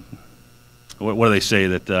it. And what do they say,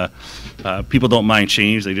 that people don't mind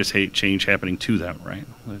change, they just hate change happening to them, right?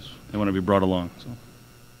 They want to be brought along. So.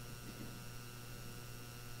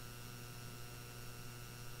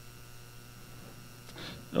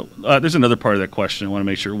 There's another part of that question I want to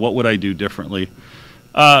make sure. What would I do differently?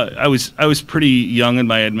 I was pretty young in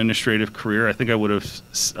my administrative career. I think I would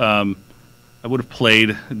have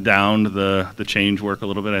played down the change work a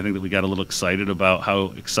little bit. I think that we got a little excited about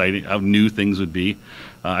how new things would be.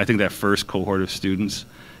 I think that first cohort of students,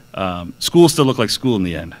 school still looked like school in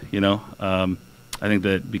the end. You know, I think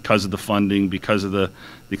that because of the funding, because of the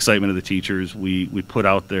excitement of the teachers, we put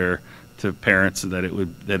out there to parents that it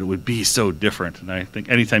would be so different. And I think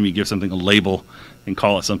anytime you give something a label and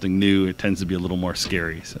call it something new, it tends to be a little more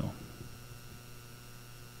scary. So.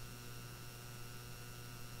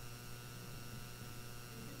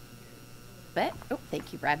 Oh,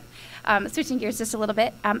 thank you, Brad. Switching gears just a little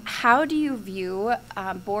bit, how do you view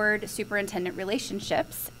board superintendent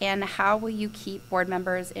relationships, and how will you keep board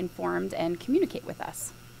members informed and communicate with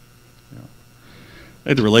us? I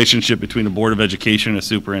think the relationship between the Board of Education and a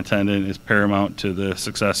superintendent is paramount to the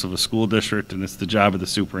success of a school district, and it's the job of the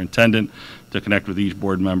superintendent to connect with each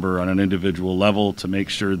board member on an individual level to make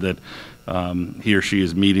sure that he or she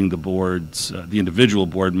is meeting the board's, the individual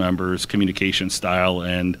board members' communication style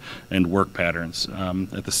and work patterns.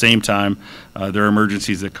 At the same time, there are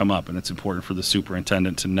emergencies that come up, and it's important for the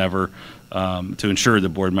superintendent to never, to ensure that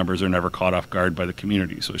board members are never caught off guard by the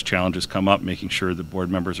community. So as challenges come up, making sure that board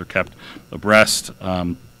members are kept abreast.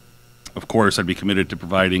 Of course, I'd be committed to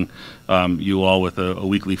providing you all with a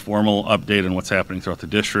weekly formal update on what's happening throughout the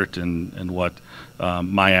district and what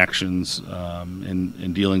my actions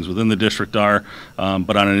in dealings within the district are.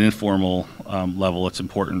 But on an informal level, it's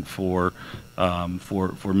important for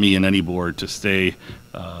me and any board to stay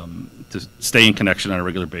in connection on a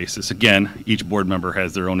regular basis. Again, each board member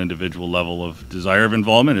has their own individual level of desire of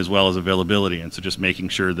involvement as well as availability, and so just making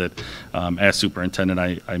sure that as superintendent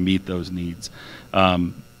I meet those needs.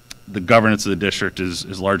 The governance of the district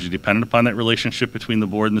is largely dependent upon that relationship between the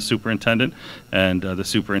board and the superintendent, and the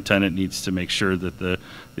superintendent needs to make sure that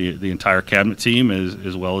the entire cabinet team,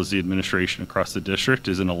 as well as the administration across the district,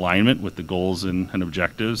 is in alignment with the goals and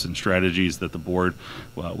objectives and strategies that the board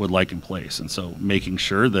would like in place. And so making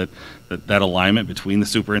sure that alignment between the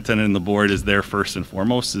superintendent and the board is there first and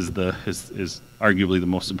foremost is arguably the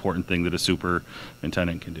most important thing that a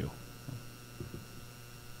superintendent can do.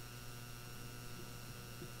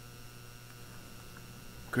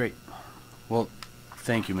 Great. Well,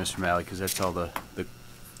 thank you, Mr. Malley, because that's all the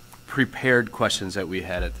prepared questions that we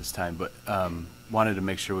had at this time. But wanted to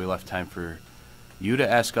make sure we left time for you to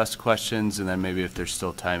ask us questions, and then maybe if there's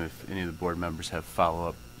still time, if any of the board members have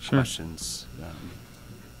follow-up questions,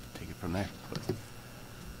 take it from there. But.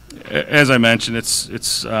 As I mentioned,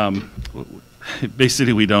 it's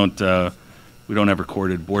basically we don't have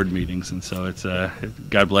recorded board meetings, and so it's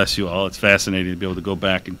God bless you all. It's fascinating to be able to go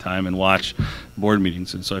back in time and watch board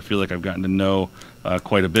meetings, and so I feel like I've gotten to know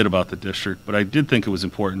quite a bit about the district. But I did think it was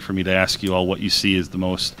important for me to ask you all what you see as the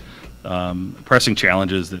most pressing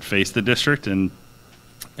challenges that face the district, and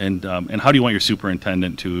how do you want your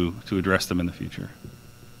superintendent to address them in the future?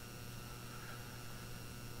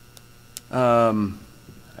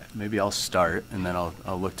 Maybe I'll start, and then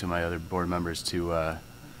I'll look to my other board members to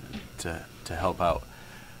help out.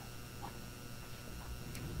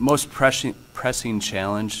 Most pressing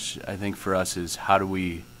challenge, I think, for us is how do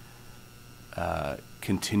we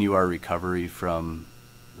continue our recovery from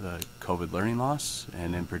the COVID learning loss,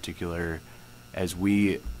 and in particular, as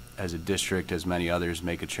we, as a district, as many others,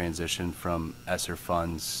 make a transition from ESSER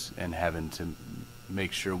funds and having to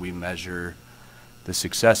make sure we measure the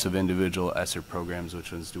success of individual ESSER programs.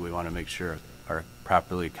 Which ones do we want to make sure are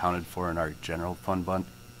properly accounted for in our general fund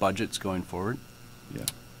budgets going forward?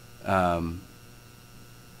 Yeah.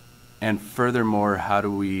 And furthermore, how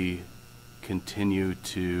do we continue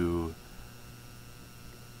to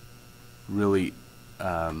really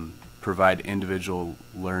provide individual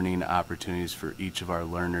learning opportunities for each of our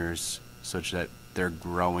learners such that they're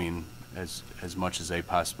growing as much as they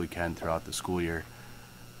possibly can throughout the school year,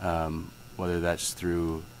 whether that's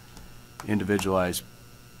through individualized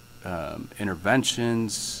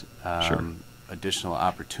interventions, Sure. additional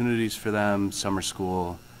opportunities for them, summer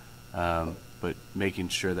school, but making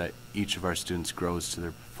sure that each of our students grows to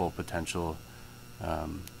their full potential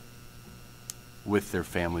with their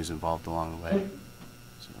families involved along the way.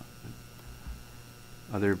 So,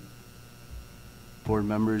 other board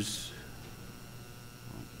members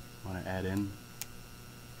want to add in?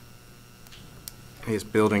 I guess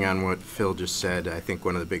building on what Phil just said, I think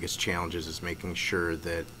one of the biggest challenges is making sure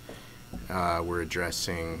that we're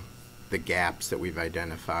addressing the gaps that we've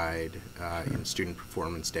identified in student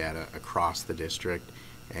performance data across the district,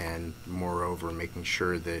 and moreover making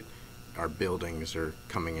sure that our buildings are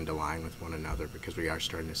coming into line with one another, because we are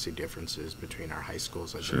starting to see differences between our high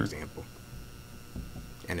schools as an example.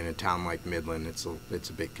 And in a town like Midland, it's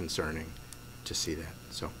a bit concerning to see that.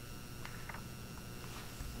 So.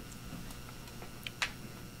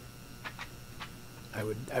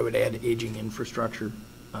 I would add aging infrastructure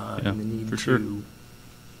and the need to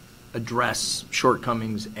address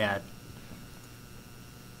shortcomings at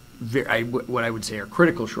what I would say are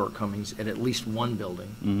critical shortcomings at least one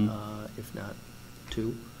building, if not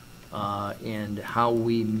two, and how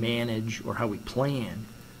we manage or how we plan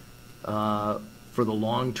for the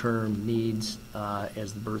long-term needs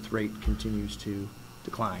as the birth rate continues to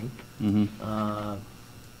decline,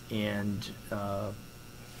 and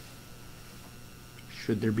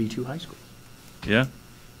should there be two high schools? Yeah.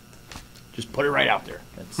 Just put it right out there.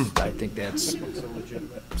 I think that's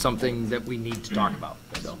something that we need to talk about.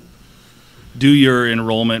 So. Do your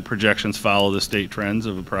enrollment projections follow the state trends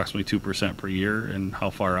of approximately 2% per year, and how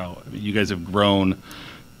far out? I mean, you guys have grown.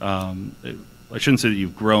 I shouldn't say that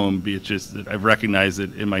you've grown, but it's just that I've recognized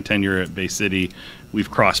that in my tenure at Bay City, we've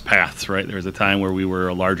crossed paths, right? There was a time where we were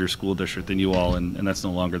a larger school district than you all, and that's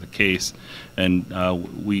no longer the case. And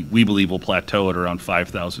we believe we'll plateau at around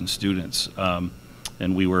 5,000 students.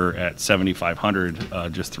 And we were at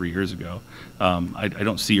 7,500 just 3 years ago. I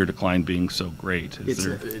don't see your decline being so great.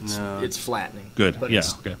 It's flattening. Good. But Yeah.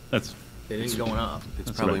 Okay. It ain't going up.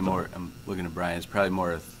 It's probably more. I'm looking at Brian. It's probably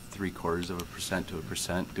more a 0.75% to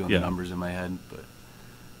 1%. Doing the numbers in my head, but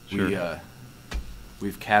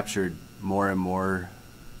we've captured more and more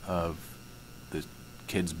of the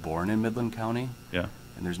kids born in Midland County. Yeah.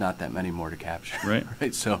 And there's not that many more to capture. Right.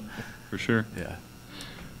 Right. So. For sure. Yeah.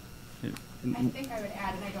 I think I would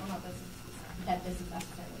add, and I don't know that this is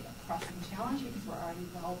necessarily a pressing challenge because we're already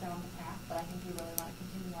well down the path, but I think we really want to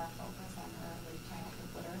continue our focus on early childhood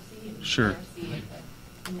literacy and literacy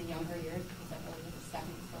in the younger years, because that really is a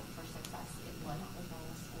stepping stone for success in life as well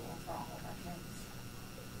as school for all of our kids.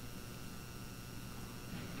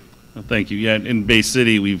 Well, thank you. Yeah, in Bay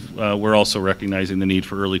City, we're also recognizing the need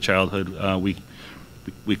for early childhood.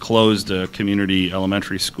 We closed a community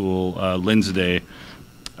elementary school, Linsday,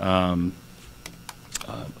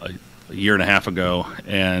 a year and a half ago,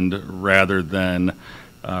 and rather than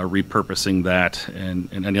repurposing that and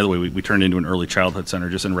the other way, we turned it into an early childhood center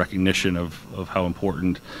just in recognition of how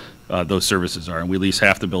important those services are. And we lease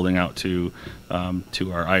half the building out to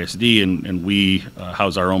our ISD, and we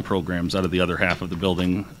house our own programs out of the other half of the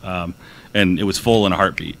building. And it was full in a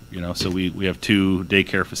heartbeat, so we have 2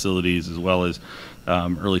 daycare facilities as well as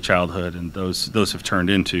early childhood, and those have turned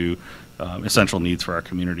into essential needs for our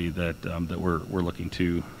community that we're looking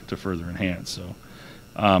to further enhance. So,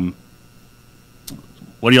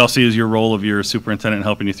 what do y'all see as your role of your superintendent in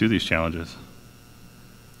helping you through these challenges?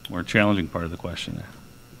 More challenging part of the question there.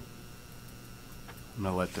 I'm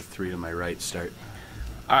gonna let the 3 to my right start.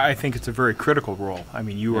 I think it's a very critical role. I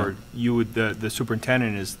mean, the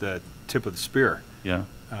superintendent is the tip of the spear. Yeah.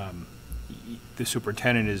 The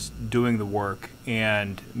superintendent is doing the work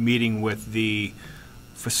and meeting with the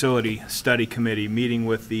facility study committee, meeting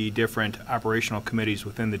with the different operational committees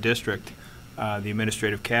within the district, the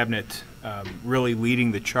administrative cabinet, really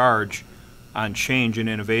leading the charge on change and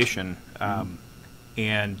innovation,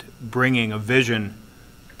 and bringing a vision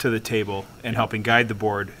to the table and helping guide the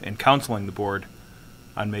board and counseling the board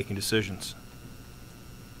on making decisions.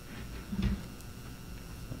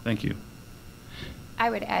 Thank you. I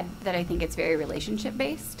would add that I think it's very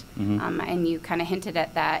relationship-based, and you kind of hinted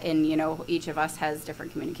at that in, each of us has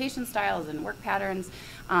different communication styles and work patterns,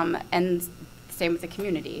 and same with the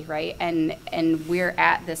community, right? And we're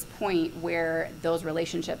at this point where those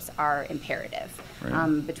relationships are imperative,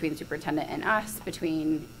 between the superintendent and us,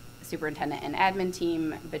 between superintendent and admin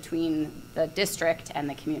team, between the district and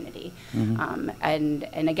the community. And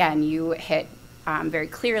again, you hit very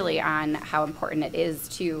clearly on how important it is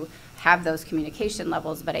to have those communication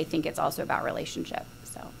levels, but I think it's also about relationship.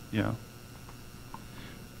 So yeah,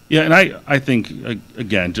 and I think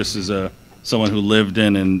again, just as someone who lived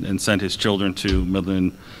in and sent his children to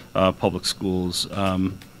Midland public schools,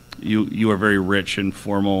 you are very rich in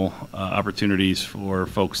formal opportunities for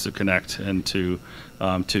folks to connect and to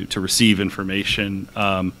receive information,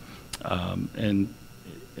 and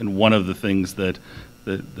one of the things that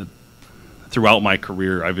throughout my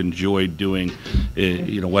career, I've enjoyed doing,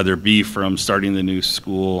 whether it be from starting the new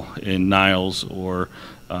school in Niles or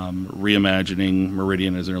reimagining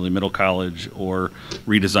Meridian as an early middle college or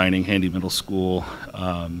redesigning Handy Middle School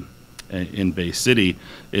in Bay City,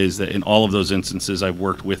 is that in all of those instances I've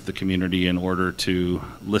worked with the community in order to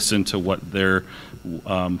listen to what their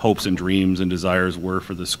hopes and dreams and desires were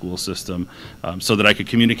for the school system, so that I could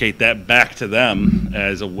communicate that back to them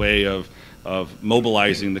as a way of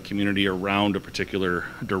mobilizing the community around a particular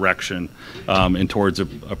direction and towards a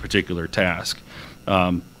particular task.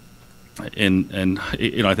 And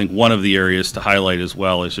I think one of the areas to highlight as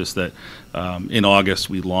well is just that in August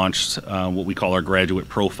we launched what we call our graduate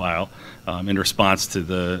profile in response to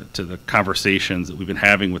the conversations that we've been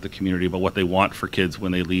having with the community about what they want for kids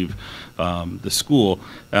when they leave the school.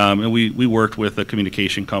 And we worked with a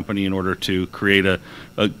communication company in order to create a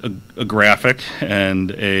graphic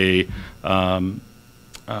and a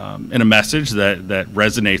message that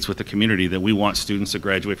resonates with the community, that we want students to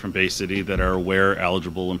graduate from Bay City that are aware,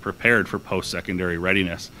 eligible, and prepared for post-secondary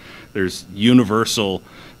readiness. There's universal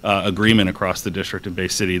agreement across the district in Bay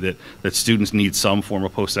City that students need some form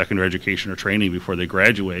of post-secondary education or training before they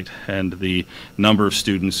graduate, and the number of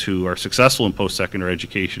students who are successful in post-secondary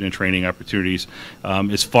education and training opportunities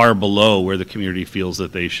is far below where the community feels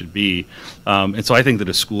that they should be. And so I think that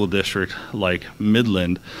a school district like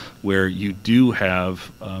Midland, where you do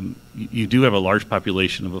have a large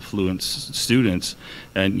population of affluent students,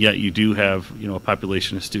 and yet you do have a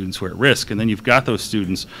population of students who are at risk, and then you've got those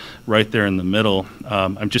students right there in the middle.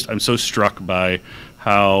 I'm so struck by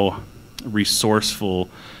how resourceful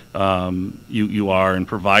you are in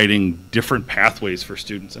providing different pathways for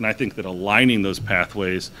students, and I think that aligning those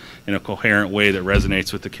pathways in a coherent way that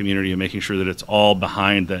resonates with the community and making sure that it's all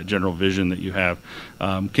behind that general vision that you have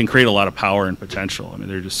can create a lot of power and potential. I mean,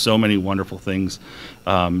 there are just so many wonderful things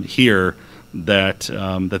here that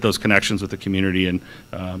those connections with the community, and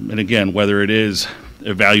again, whether it is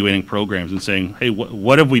evaluating programs and saying, hey,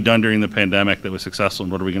 what have we done during the pandemic that was successful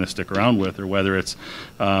and what are we going to stick around with, or whether it's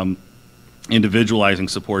individualizing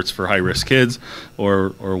supports for high-risk kids, or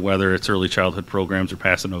whether it's early childhood programs or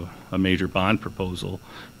passing a major bond proposal.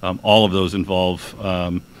 All of those involve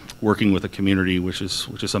working with the community, which is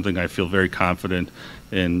something I feel very confident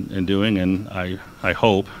in doing, and I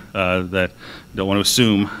hope that, don't want to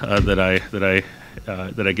assume that I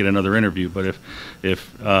get another interview, but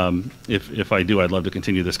if I do, I'd love to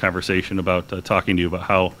continue this conversation about talking to you about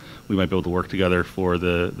how we might be able to work together for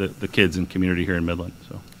the kids and community here in Midland.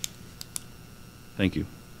 So. Thank you.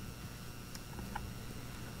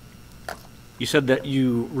 You said that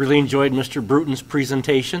you really enjoyed Mr. Bruton's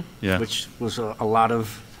presentation, yeah, which was a lot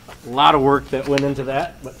of work that went into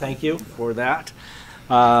that, but thank you for that.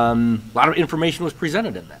 A lot of information was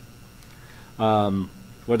presented in that.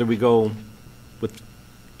 Whether we go with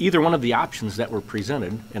either one of the options that were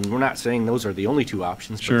presented, and we're not saying those are the only two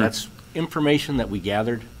options, sure, but that's information that we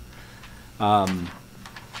gathered.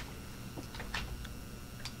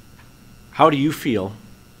 How do you feel?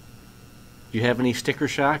 Do you have any sticker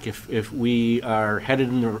shock if we are headed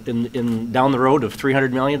down the road of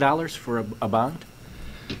 $300 million for a bond?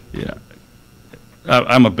 Yeah,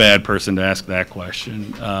 I'm a bad person to ask that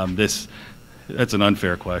question. That's an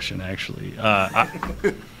unfair question, actually.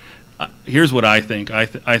 Here's what I think. I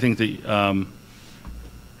think that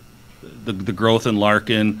the growth in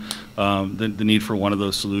Larkin, the need for one of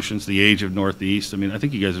those solutions, the age of Northeast. I mean, I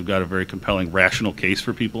think you guys have got a very compelling, rational case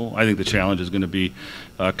for people. I think the challenge is going to be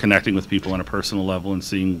connecting with people on a personal level and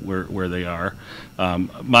seeing where they are.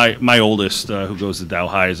 My oldest, who goes to Dow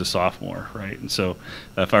High, is a sophomore, right? And so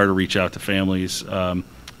if I were to reach out to families, a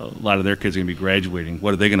lot of their kids are going to be graduating.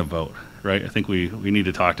 What are they going to vote? Right? I think we need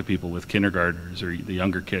to talk to people with kindergartners or the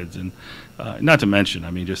younger kids, and not to mention,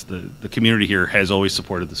 I mean, just the community here has always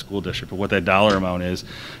supported the school district, but what that dollar amount is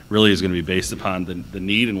really is going to be based upon the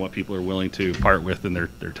need and what people are willing to part with in their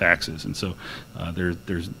taxes. And so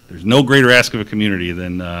there's no greater ask of a community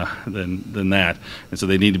than that, and so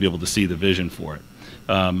they need to be able to see the vision for it.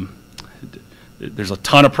 There's a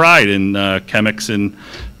ton of pride in Chemix and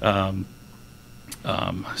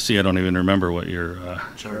see, I don't even remember what your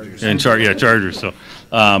Chargers. And Chargers. So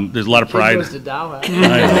there's a lot of pride. Kid goes to Dow,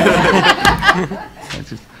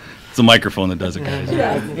 It's a microphone that does it, guys.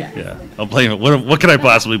 Yeah. I'll blame it. What can I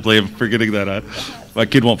possibly blame for getting that on? My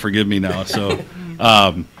kid won't forgive me now. So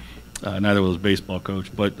neither will his baseball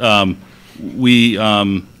coach. But there's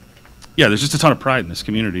just a ton of pride in this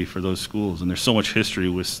community for those schools, and there's so much history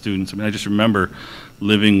with students. I mean, I just remember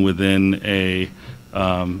living within a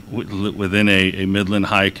Midland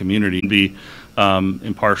High community.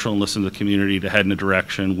 impartial and listen to the community to head in a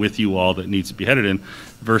direction with you all that needs to be headed in,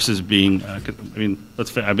 versus being, I mean,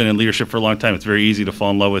 I've been in leadership for a long time. It's very easy to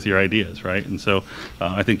fall in love with your ideas, right? And so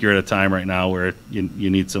I think you're at a time right now where you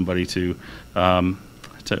need somebody to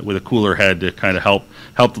with a cooler head to kind of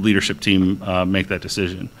help the leadership team make that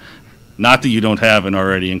decision. Not that you don't have an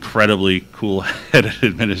already incredibly cool-headed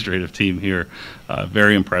administrative team here,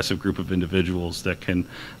 very impressive group of individuals that can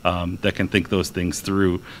think those things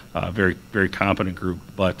through, very very competent group.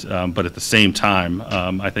 But at the same time,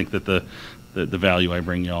 I think that the value I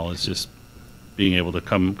bring y'all is just being able to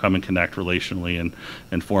come and connect relationally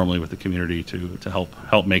and formally with the community to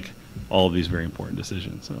help make all of these very important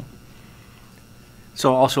decisions.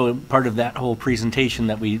 So also part of that whole presentation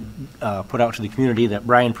that we put out to the community that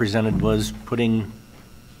Brian presented was putting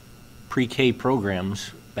pre-K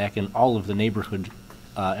programs back in all of the neighborhood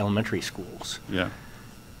elementary schools. Yeah.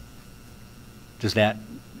 Does that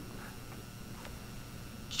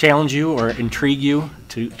challenge you or intrigue you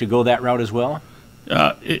to go that route as well?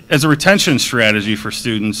 As a retention strategy for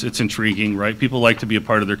students, it's intriguing, right? People like to be a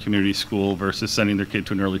part of their community school versus sending their kid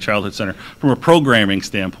to an early childhood center. From a programming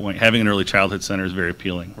standpoint, having an early childhood center is very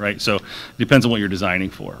appealing, right? So it depends on what you're designing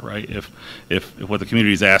for, right? If what the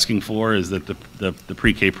community is asking for is that the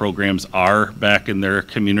pre-K programs are back in their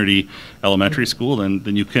community elementary school,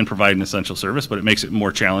 then you can provide an essential service, but it makes it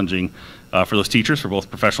more challenging for those teachers for both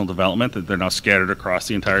professional development, that they're now scattered across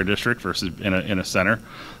the entire district versus in a center.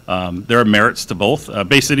 There are merits to both.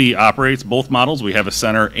 Bay City operates both models. We have a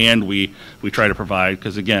center and we try to provide,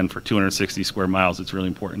 because again, for 260 square miles, it's really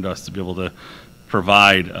important to us to be able to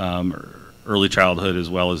provide early childhood as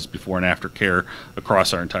well as before and after care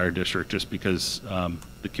across our entire district, just because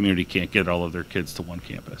the community can't get all of their kids to one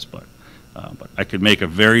campus. But I could make a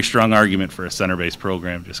very strong argument for a center-based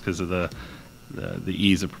program just because of the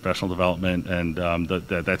ease of professional development and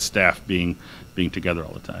that staff being together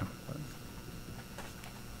all the time.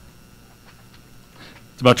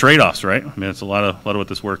 It's about trade-offs, right? I mean, it's a lot of what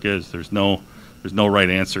this work is. There's no right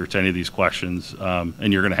answer to any of these questions,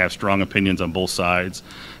 and you're going to have strong opinions on both sides.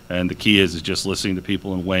 And the key is just listening to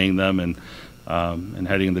people and weighing them and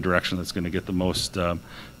heading in the direction that's going to get the most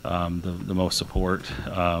support,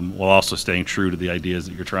 while also staying true to the ideas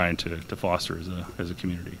that you're trying to foster as a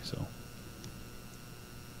community. So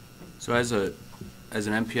as an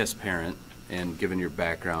MPS parent, and given your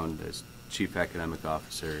background as Chief Academic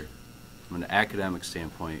Officer, from an academic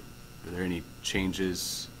standpoint, are there any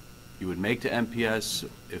changes you would make to MPS?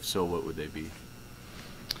 If so, what would they be?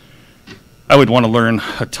 I would want to learn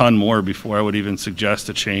a ton more before I would even suggest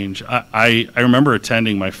a change. I remember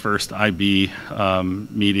attending my first IB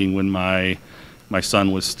meeting when my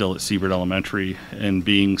son was still at Seabird Elementary and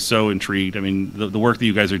being so intrigued. I mean, the work that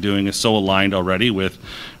you guys are doing is so aligned already with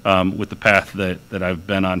the path that I've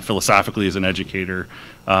been on philosophically as an educator.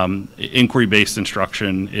 Inquiry-based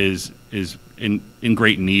instruction is in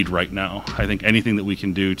great need right now. I think anything that we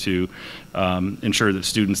can do to ensure that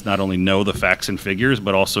students not only know the facts and figures,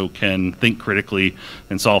 but also can think critically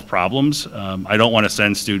and solve problems. I don't want to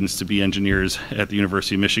send students to be engineers at the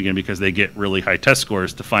University of Michigan because they get really high test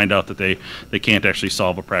scores to find out that they can't actually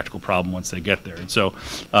solve a practical problem once they get there. And so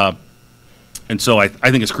I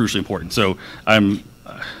think it's crucially important. So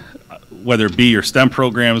whether it be your STEM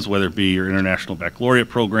programs, whether it be your International Baccalaureate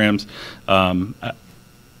programs,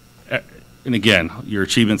 and again, your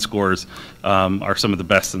achievement scores are some of the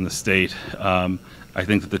best in the state. I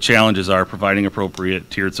think that the challenges are providing appropriate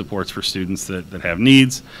tiered supports for students that have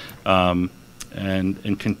needs, and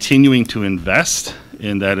continuing to invest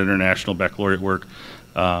in that International Baccalaureate work.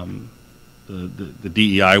 The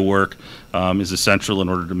DEI work is essential in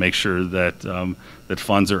order to make sure that that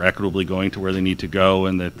funds are equitably going to where they need to go,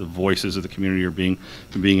 and that the voices of the community are being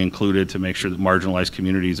included to make sure that marginalized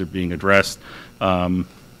communities are being addressed. Yeah,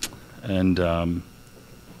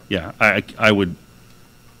 I would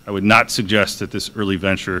not suggest that this early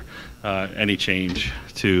venture any change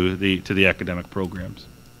to the academic programs.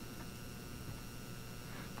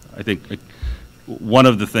 I think one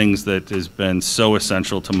of the things that has been so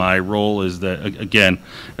essential to my role is that, again,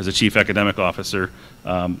 as a Chief Academic Officer,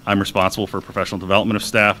 I'm responsible for professional development of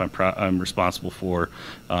staff. I'm responsible for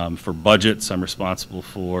budgets. I'm responsible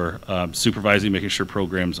for supervising, making sure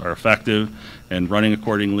programs are effective and running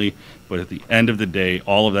accordingly. But at the end of the day,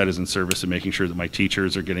 all of that is in service of making sure that my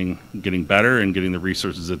teachers are getting better and getting the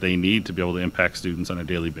resources that they need to be able to impact students on a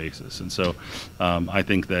daily basis. And so I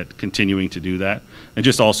think that continuing to do that, and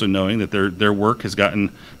just also knowing that their work has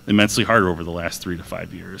gotten immensely harder over the last 3 to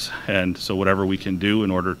 5 years. And so whatever we can do in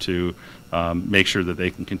order to make sure that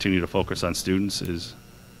they can continue to focus on students is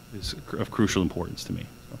of crucial importance to me.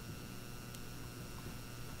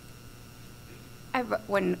 I have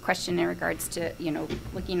one question in regards to,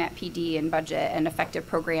 looking at PD and budget and effective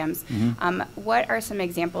programs. What are some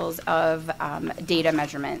examples of data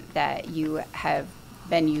measurement that you have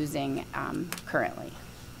been using currently?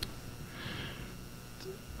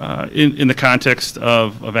 In the context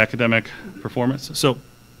of academic performance. So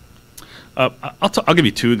I'll give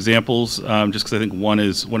you two examples, just because I think one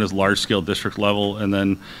is large scale district level, and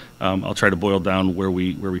then I'll try to boil down where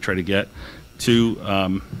we try to get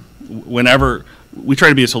to. Whenever we try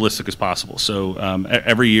to be as holistic as possible. So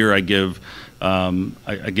every year I give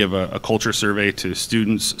a culture survey to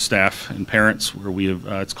students, staff, and parents where we have,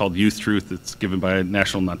 it's called Youth Truth. It's given by a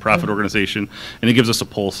national nonprofit organization, and it gives us a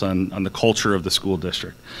pulse on the culture of the school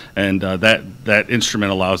district. And that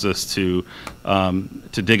instrument allows us to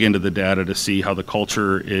dig into the data to see how the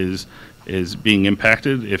culture is being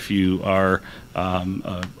impacted. If you are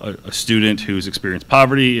a student who's experienced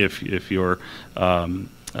poverty, if you're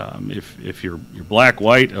if you're black,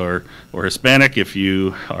 white, or Hispanic, if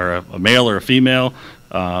you are a male or a female,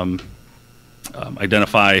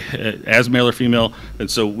 identify as male or female, and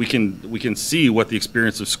so we can see what the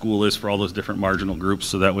experience of school is for all those different marginal groups.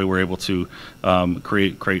 So that way we're able to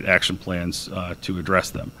create action plans to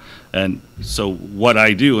address them. And so what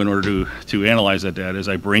I do in order to analyze that data is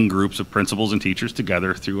I bring groups of principals and teachers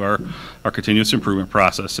together through our continuous improvement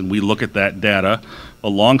process, and we look at that data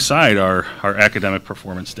alongside our academic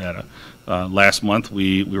performance data. Last month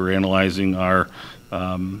we were analyzing our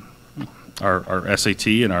SAT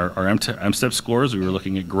and our MSTEP scores. We were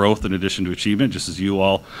looking at growth in addition to achievement, just as you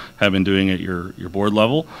all have been doing at your board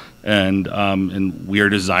level, and we are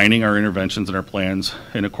designing our interventions and our plans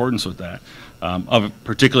in accordance with that. Of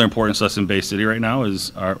particular importance to us in Bay City right now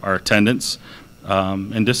is our attendance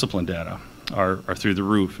and discipline data are through the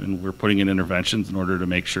roof, and we're putting in interventions in order to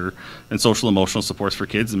make sure, and social emotional supports for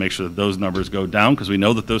kids, and make sure that those numbers go down, because we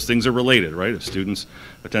know that those things are related, right? If students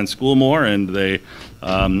attend school more and they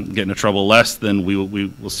get into trouble less, then we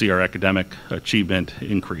will see our academic achievement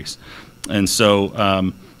increase. And so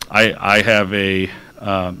I have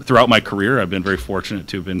throughout my career, I've been very fortunate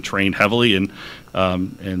to have been trained heavily in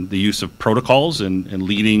the use of protocols and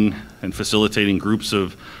leading and facilitating groups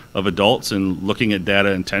of adults and looking at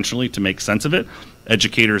data intentionally to make sense of it.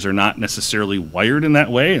 Educators are not necessarily wired in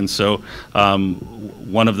that way, and so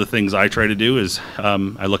one of the things I try to do is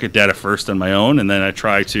I look at data first on my own, and then I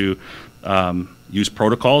try to use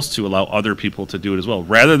protocols to allow other people to do it as well.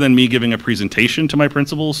 Rather than me giving a presentation to my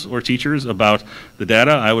principals or teachers about the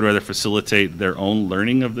data, I would rather facilitate their own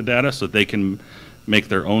learning of the data so that they can make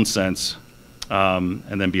their own sense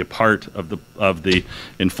and then be a part of the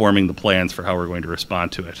informing the plans for how we're going to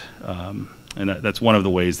respond to it. And that's one of the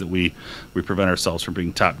ways that we prevent ourselves from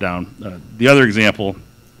being top down. The other example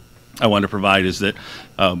I want to provide is that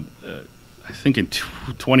I think in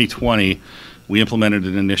 2020, we implemented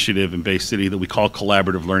an initiative in Bay City that we call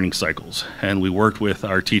collaborative learning cycles, and we worked with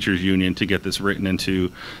our teachers union to get this written into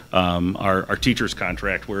our teachers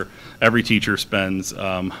contract, where every teacher spends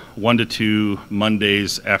 1 to 2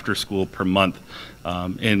 Mondays after school per month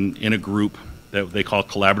in a group that they call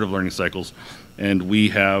collaborative learning cycles, and we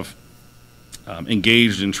have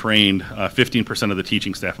engaged and trained 15% of the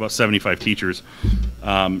teaching staff, about 75 teachers,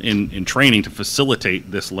 in training to facilitate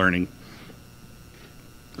this learning.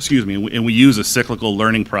 Excuse me, and we use a cyclical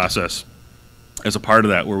learning process as a part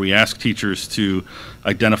of that, where we ask teachers to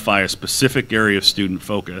identify a specific area of student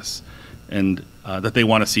focus and that they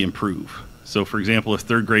want to see improve. So for example, if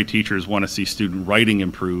third grade teachers want to see student writing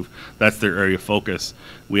improve, that's their area of focus.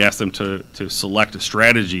 We ask them to select a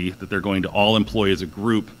strategy that they're going to all employ as a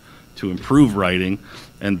group to improve writing,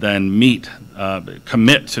 and then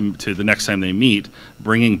commit to the next time they meet,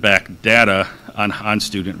 bringing back data on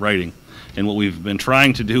student writing. And what we've been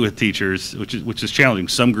trying to do with teachers, which is challenging,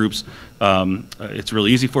 some groups it's really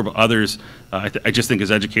easy for, but others, I just think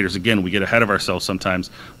as educators, again, we get ahead of ourselves sometimes,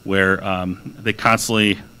 where they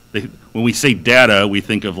constantly, when we say data, we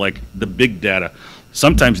think of like the big data.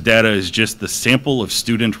 Sometimes data is just the sample of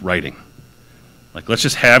student writing. Like, let's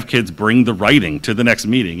just have kids bring the writing to the next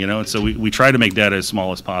meeting, and so we try to make data as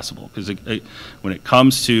small as possible, because when it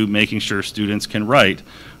comes to making sure students can write,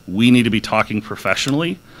 we need to be talking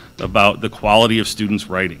professionally about the quality of students'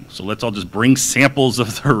 writing. So let's all just bring samples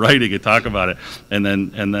of their writing and talk about it.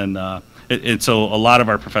 And so a lot of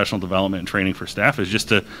our professional development and training for staff is just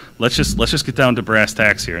to let's just get down to brass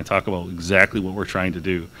tacks here and talk about exactly what we're trying to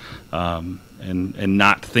do, and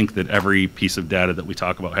not think that every piece of data that we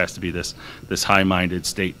talk about has to be this high-minded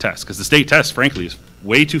state test, because the state test, frankly, is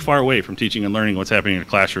way too far away from teaching and learning what's happening in a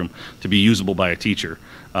classroom to be usable by a teacher.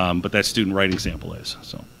 But that student writing sample is.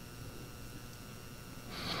 So.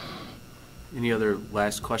 Any other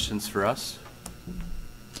last questions for us?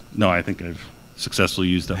 no, I think I've successfully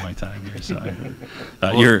used up my time here. So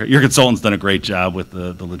your consultant's done a great job with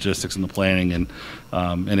the logistics and the planning,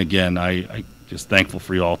 and again, I just thankful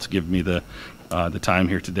for you all to give me the time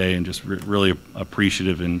here today, and just really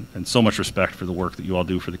appreciative and so much respect for the work that you all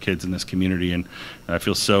do for the kids in this community, and I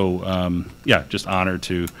feel so just honored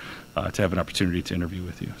to have an opportunity to interview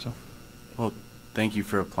with you. So, well, thank you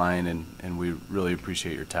for applying, and we really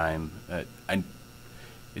appreciate your time.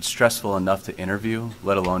 It's stressful enough to interview,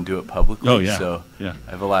 let alone do it publicly. Oh, yeah. So Yeah.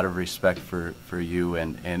 I have a lot of respect for you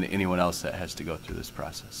and anyone else that has to go through this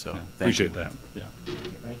process. So thank appreciate you. that. Yeah.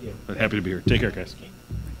 Thank you. But happy to be here. Take care, guys.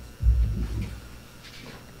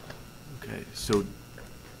 Okay, so I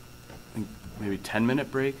think maybe 10-minute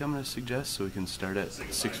break I'm going to suggest, so we can start at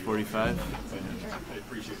 6:45. I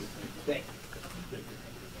appreciate it. Thank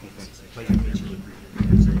Thank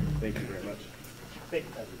you very much. you.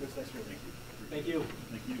 Thank you.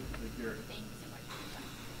 Thank you. Take care.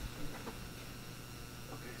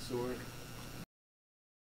 Okay, so we're...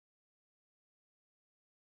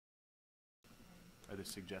 Are the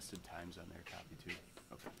suggested times on their copy too?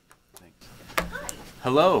 Okay, thanks.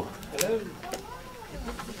 Hello. Hello.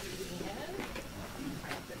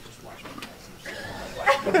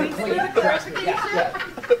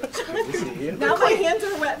 Now my hands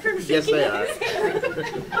are wet from shaking. Yes, they are.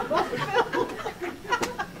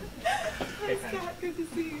 Scott, good to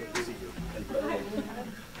see you.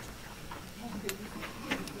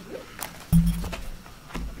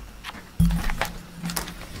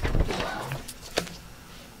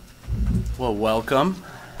 Well, welcome.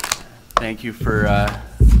 Thank you for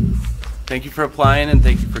applying, and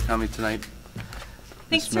thank you for coming tonight.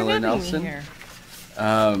 Thanks Ms. for Miller having Nelson. me here.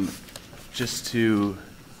 Just to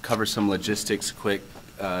cover some logistics quick,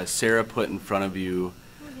 Sarah put in front of you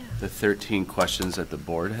the 13 questions that the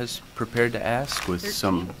board has prepared to ask with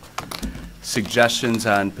some suggestions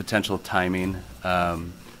on potential timing.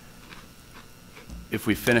 If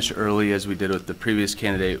we finish early, as we did with the previous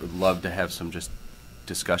candidate, would love to have some just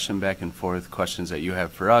discussion back and forth, questions that you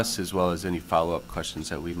have for us, as well as any follow-up questions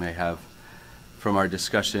that we may have from our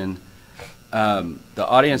discussion. The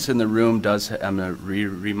audience in the room does, I'm going to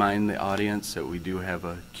remind the audience that we do have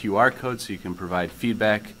a QR code, so you can provide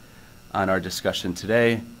feedback on our discussion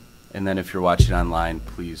today. And then if you're watching online,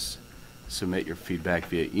 please submit your feedback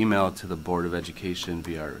via email to the Board of Education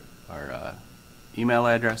via our email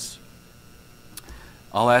address.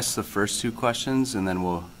 I'll ask the first two questions, and then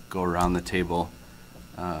we'll go around the table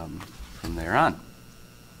from there on.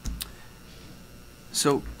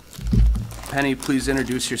 So, Penny, please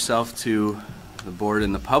introduce yourself to the board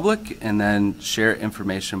and the public, and then share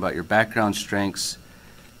information about your background, strengths,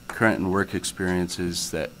 current and work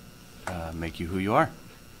experiences that make you who you are.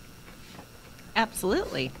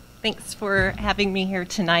 Absolutely. Thanks for having me here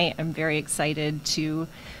tonight. I'm very excited to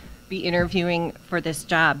be interviewing for this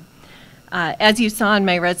job. As you saw in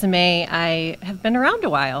my resume, I have been around a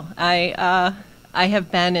while. I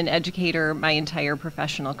have been an educator my entire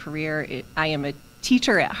professional career. I am a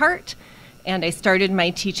teacher at heart, and I started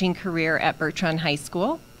my teaching career at Bertrand High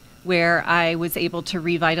School, where I was able to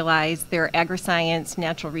revitalize their agri-science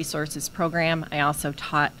natural resources program. I also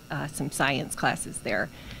taught some science classes there.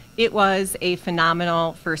 It was a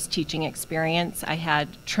phenomenal first teaching experience. I had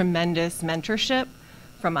tremendous mentorship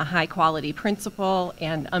from a high-quality principal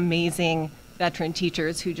and amazing veteran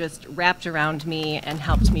teachers who just wrapped around me and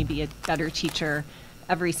helped me be a better teacher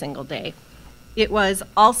every single day. It was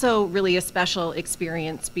also really a special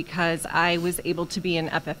experience because I was able to be an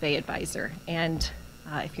FFA advisor. And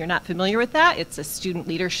if you're not familiar with that, it's a student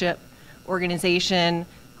leadership organization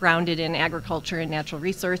grounded in agriculture and natural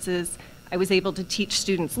resources. I was able to teach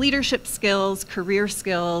students leadership skills, career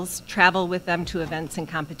skills, travel with them to events and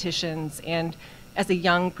competitions, and as a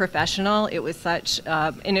young professional, it was such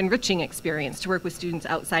an enriching experience to work with students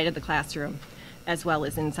outside of the classroom as well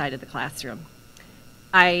as inside of the classroom.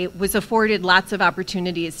 I was afforded lots of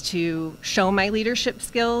opportunities to show my leadership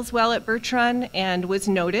skills while at Bertrand, and was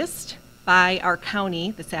noticed by our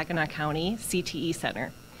county, the Saginaw County CTE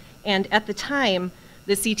Center. And at the time,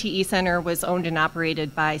 the CTE Center was owned and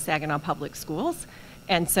operated by Saginaw Public Schools,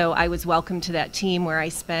 and so I was welcomed to that team where I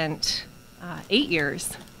spent 8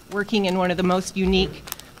 years working in one of the most unique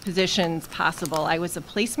positions possible. I was a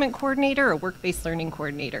placement coordinator, a work-based learning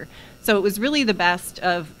coordinator. So it was really the best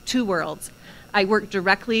of two worlds. I worked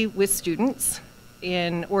directly with students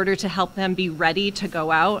in order to help them be ready to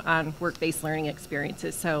go out on work-based learning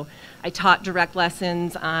experiences. So I taught direct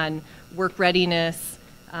lessons on work readiness,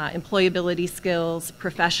 employability skills,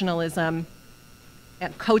 professionalism.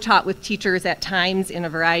 co-taught with teachers at times in a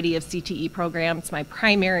variety of CTE programs. My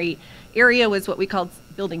primary area was what we called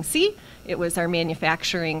Building C. It was our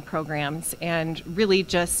manufacturing programs, and really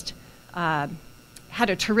just had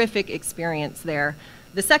a terrific experience there.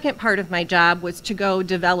 The second part of my job was to go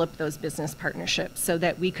develop those business partnerships so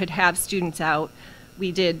that we could have students out.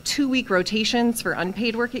 We did 2-week rotations for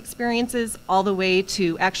unpaid work experiences all the way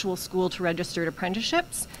to actual school to registered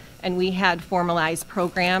apprenticeships, and we had formalized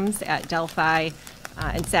programs at Delphi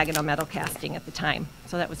and Saginaw Metal Casting at the time.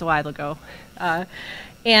 So that was a while ago.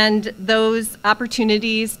 And those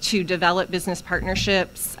opportunities to develop business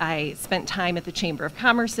partnerships, I spent time at the Chamber of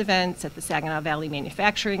Commerce events, at the Saginaw Valley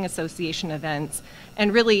Manufacturing Association events,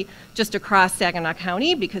 and really just across Saginaw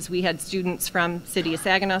County, because we had students from City of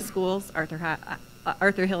Saginaw schools,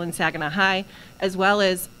 Arthur Hill and Saginaw High, as well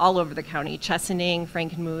as all over the county, Chesaning,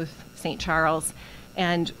 Frankenmuth, St. Charles,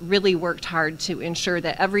 and really worked hard to ensure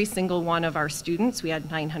that every single one of our students, we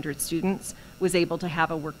had 900 students, was able to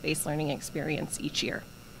have a work-based learning experience each year.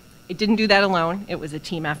 I didn't do that alone. It was a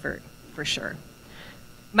team effort, for sure.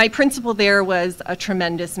 My principal there was a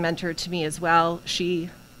tremendous mentor to me as well. She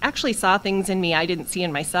actually saw things in me I didn't see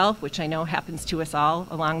in myself, which I know happens to us all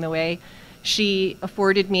along the way. She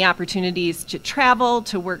afforded me opportunities to travel,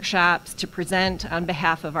 to workshops, to present on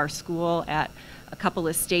behalf of our school at a couple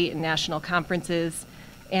of state and national conferences,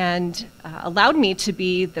 and allowed me to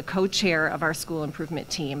be the co-chair of our school improvement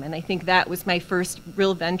team. And I think that was my first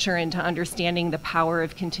real venture into understanding the power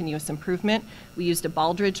of continuous improvement. We used a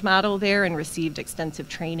Baldrige model there and received extensive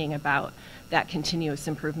training about that continuous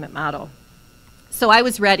improvement model. So I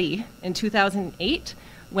was ready in 2008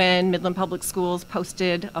 when Midland Public Schools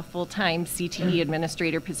posted a full-time CTE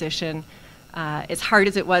administrator position. As hard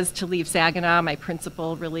as it was to leave Saginaw, my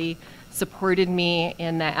principal really supported me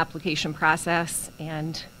in that application process,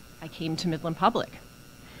 and I came to Midland Public.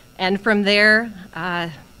 And from there,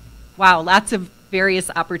 wow, lots of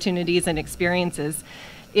various opportunities and experiences.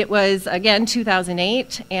 It was, again,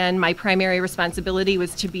 2008, and my primary responsibility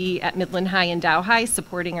was to be at Midland High and Dow High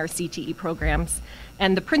supporting our CTE programs.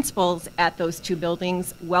 And the principals at those two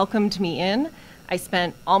buildings welcomed me in. I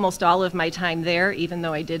spent almost all of my time there, even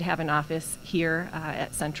though I did have an office here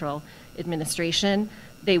at Central Administration.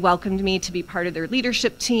 They welcomed me to be part of their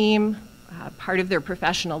leadership team, part of their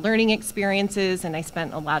professional learning experiences, and I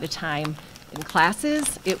spent a lot of time in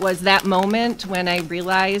classes. It was that moment when I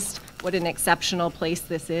realized what an exceptional place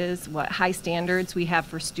this is, what high standards we have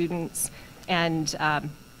for students, and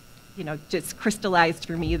just crystallized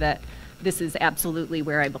for me that this is absolutely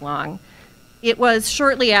where I belong. It was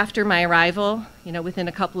shortly after my arrival, within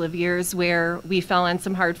a couple of years, where we fell on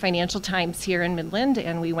some hard financial times here in Midland,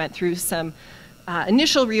 and we went through some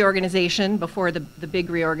initial reorganization before the big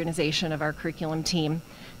reorganization of our curriculum team.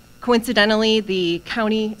 Coincidentally, the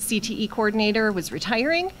county CTE coordinator was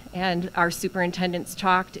retiring, and our superintendents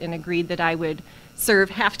talked and agreed that I would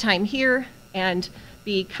serve half-time here and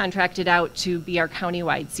be contracted out to be our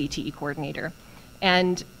countywide CTE coordinator.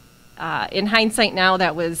 And in hindsight now,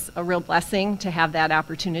 that was a real blessing to have that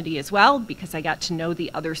opportunity as well, because I got to know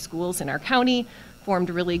the other schools in our county,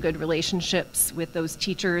 formed really good relationships with those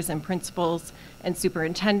teachers and principals and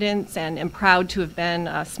superintendents, and am proud to have been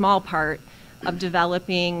a small part of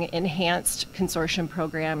developing enhanced consortium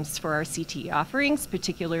programs for our CTE offerings,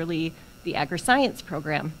 particularly the agri-science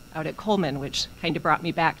program out at Coleman, which kind of brought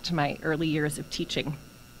me back to my early years of teaching.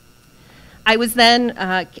 I was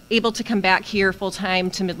then able to come back here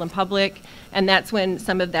full-time to Midland Public, and that's when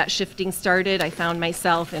some of that shifting started. I found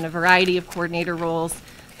myself in a variety of coordinator roles.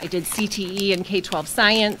 I did CTE and K-12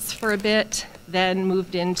 science for a bit, then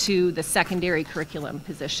moved into the secondary curriculum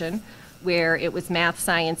position, where it was math,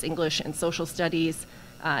 science, English, and social studies,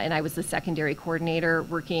 and I was the secondary coordinator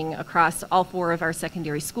working across all 4 of our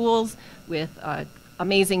secondary schools with an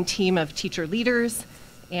amazing team of teacher leaders,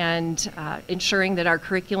 and ensuring that our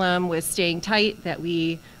curriculum was staying tight, that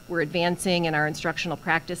we were advancing in our instructional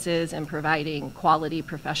practices and providing quality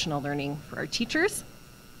professional learning for our teachers.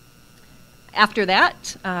 After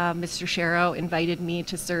that, Mr. Sharrow invited me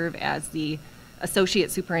to serve as the Associate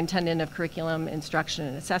Superintendent of Curriculum, Instruction,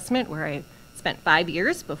 and Assessment, where I spent 5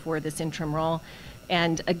 years before this interim role.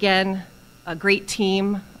 And again, a great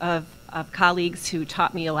team of colleagues who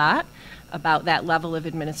taught me a lot about that level of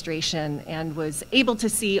administration, and was able to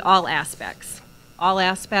see all aspects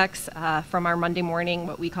from our Monday morning,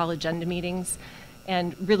 what we call agenda meetings,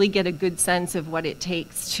 and really get a good sense of what it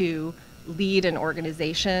takes to lead an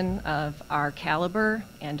organization of our caliber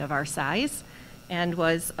and of our size, and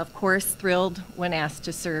was, of course, thrilled when asked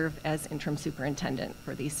to serve as interim superintendent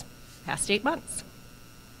for these past 8 months.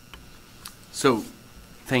 So,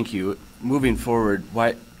 thank you. Moving forward,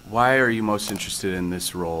 why are you most interested in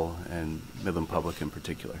this role and Midland Public in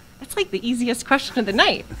particular? That's like the easiest question of the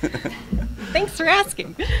night. Thanks for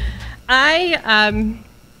asking. I,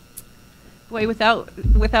 boy,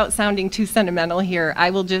 without sounding too sentimental here, I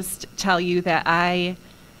will just tell you that I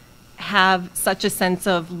have such a sense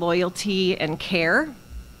of loyalty and care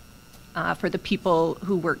for the people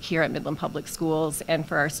who work here at Midland Public Schools and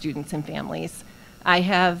for our students and families. I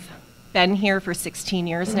have been here for 16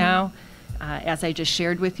 years now. As I just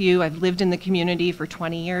shared with you, I've lived in the community for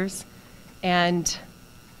 20 years, and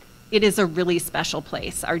it is a really special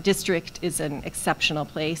place. Our district is an exceptional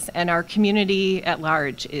place, and our community at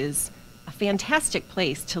large is a fantastic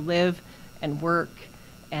place to live and work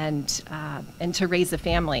and to raise a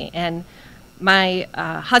family. And my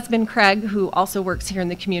husband, Craig, who also works here in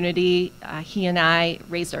the community, he and I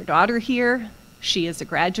raised our daughter here. She is a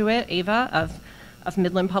graduate, Ava, of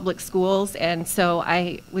Midland Public Schools, and so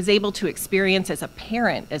I was able to experience as a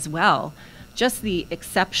parent as well just the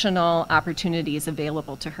exceptional opportunities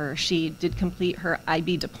available to her. She did complete her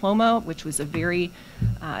IB diploma, which was a very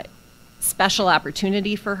special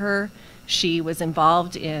opportunity for her. She was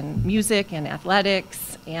involved in music and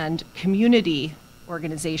athletics and community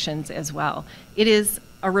organizations as well. It is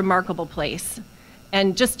a remarkable place.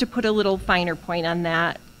 And just to put a little finer point on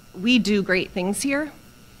that, we do great things here.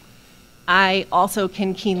 I also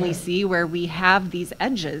can keenly see where we have these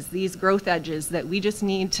edges, these growth edges that we just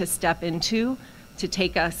need to step into to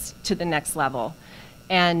take us to the next level.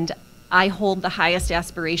 And I hold the highest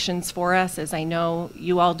aspirations for us, as I know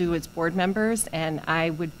you all do as board members, and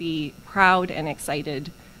I would be proud and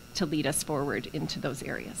excited to lead us forward into those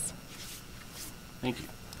areas. Thank you.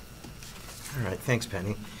 All right, thanks,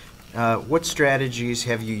 Penny. What strategies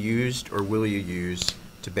have you used or will you use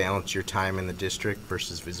to balance your time in the district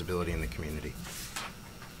versus visibility in the community?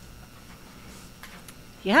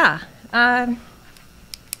 Yeah.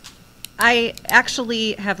 I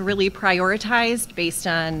actually have really prioritized based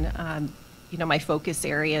on my focus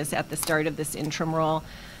areas at the start of this interim role.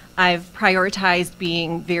 I've prioritized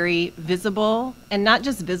being very visible, and not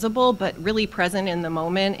just visible, but really present in the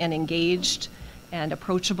moment and engaged and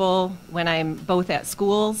approachable when I'm both at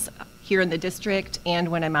schools here in the district and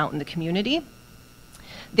when I'm out in the community.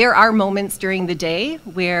 There are moments during the day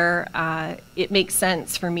where it makes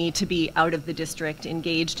sense for me to be out of the district,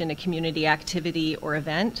 engaged in a community activity or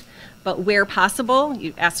event. But where possible,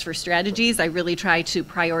 you asked for strategies, I really try to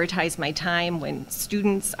prioritize my time when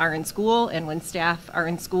students are in school and when staff are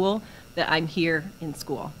in school, that I'm here in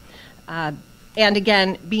school. And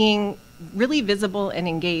again, being really visible and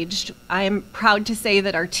engaged, I am proud to say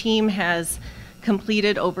that our team has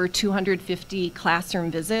completed over 250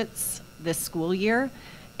 classroom visits this school year.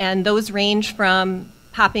 And those range from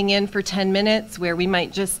popping in for 10 minutes where we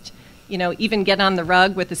might just, even get on the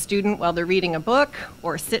rug with a student while they're reading a book,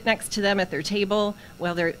 or sit next to them at their table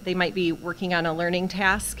while they might be working on a learning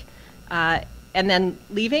task, and then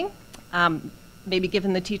leaving, maybe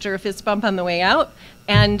giving the teacher a fist bump on the way out.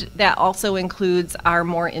 And that also includes our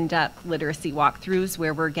more in-depth literacy walkthroughs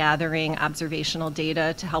where we're gathering observational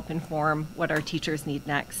data to help inform what our teachers need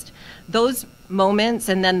next. Those moments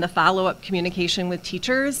and then the follow-up communication with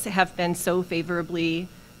teachers have been so favorably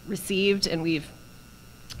received, and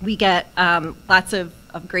we get lots of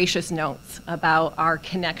gracious notes about our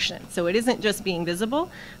connection. So it isn't just being visible,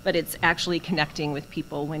 but it's actually connecting with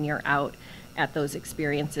people when you're out at those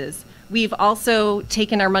experiences. We've also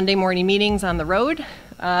taken our Monday morning meetings on the road.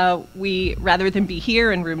 Rather than be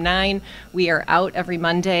here in room 9, we are out every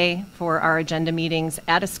Monday for our agenda meetings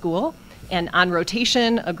at a school. And on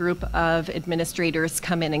rotation, a group of administrators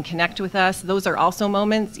come in and connect with us. Those are also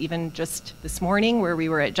moments, even just this morning where we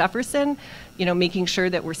were at Jefferson, making sure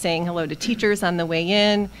that we're saying hello to teachers on the way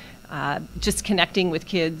in, just connecting with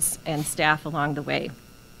kids and staff along the way.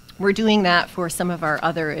 We're doing that for some of our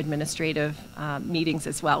other administrative meetings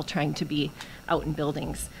as well, trying to be out in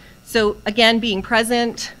buildings. So again, being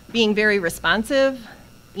present, being very responsive,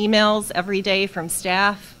 emails every day from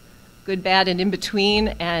staff, good, bad, and in between,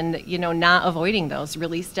 and not avoiding those,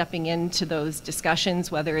 really stepping into those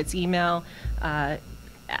discussions, whether it's email,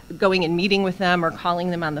 going and meeting with them, or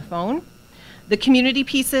calling them on the phone. The community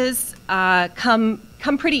pieces come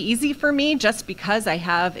pretty easy for me just because I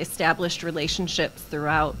have established relationships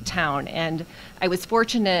throughout town, and I was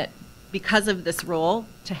fortunate because of this role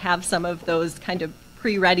to have some of those kind of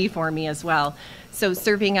pre-ready for me as well. So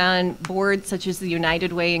serving on boards such as the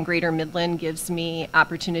United Way in Greater Midland gives me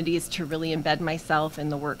opportunities to really embed myself in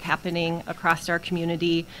the work happening across our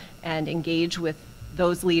community and engage with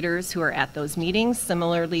those leaders who are at those meetings.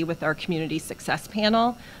 Similarly with our community success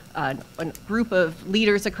panel, a group of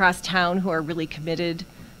leaders across town who are really committed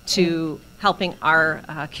to helping our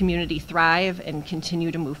community thrive and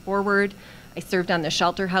continue to move forward. I served on the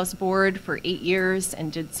Shelter House Board for 8 years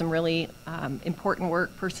and did some really important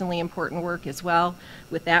work, personally important work as well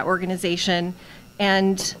with that organization.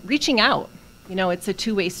 And reaching out, you know, it's a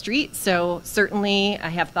two-way street, so certainly I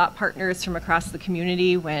have thought partners from across the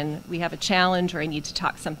community when we have a challenge or I need to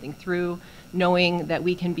talk something through, knowing that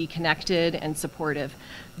we can be connected and supportive.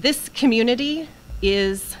 This community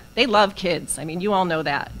they love kids. I mean, you all know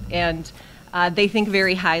that. And they think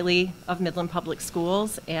very highly of Midland Public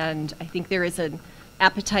Schools, and I think there is an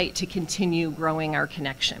appetite to continue growing our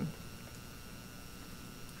connection.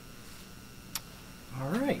 All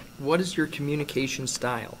right. What is your communication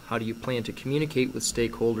style? How do you plan to communicate with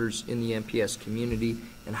stakeholders in the MPS community,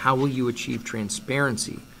 and how will you achieve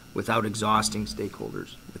transparency without exhausting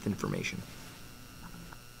stakeholders with information?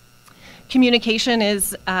 Communication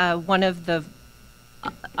is one of the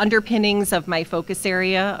underpinnings of my focus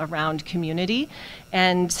area around community,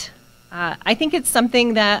 and I think it's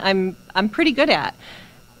something that I'm pretty good at.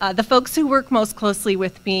 The folks who work most closely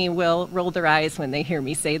with me will roll their eyes when they hear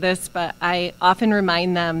me say this, but I often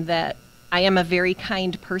remind them that I am a very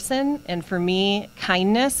kind person, and for me,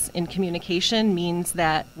 kindness in communication means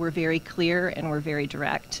that we're very clear and we're very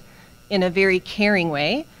direct in a very caring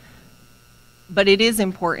way. But it is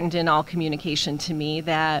important in all communication to me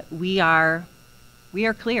that we are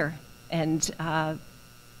clear, and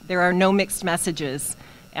there are no mixed messages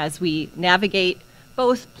as we navigate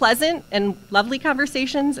both pleasant and lovely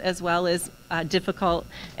conversations as well as difficult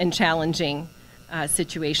and challenging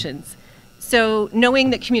situations. So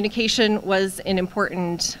knowing that communication was an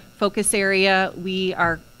important focus area, we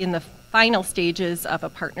are in the final stages of a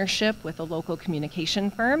partnership with a local communication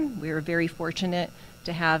firm. We are very fortunate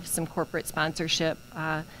to have some corporate sponsorship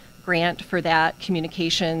grant for that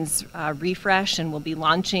communications refresh, and we'll be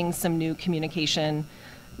launching some new communication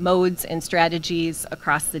modes and strategies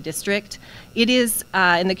across the district. It is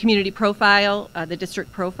in the community profile, the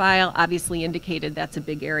district profile obviously indicated that's a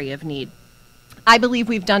big area of need. I believe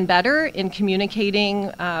we've done better in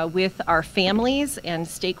communicating with our families and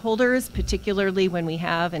stakeholders, particularly when we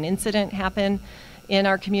have an incident happen in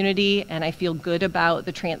our community, and I feel good about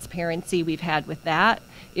the transparency we've had with that.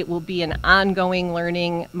 It will be an ongoing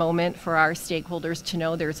learning moment for our stakeholders to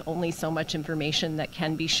know there's only so much information that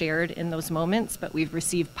can be shared in those moments, but we've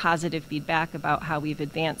received positive feedback about how we've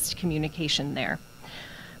advanced communication there.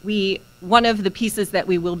 One of the pieces that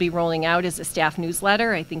we will be rolling out is a staff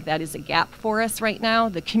newsletter. I think that is a gap for us right now.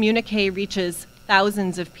 The communique reaches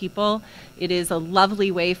thousands of people. It is a lovely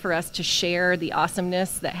way for us to share the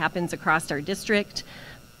awesomeness that happens across our district,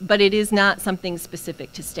 but it is not something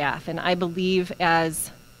specific to staff. And I believe,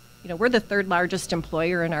 as you know, we're the third largest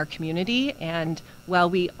employer in our community, and while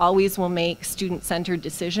we always will make student-centered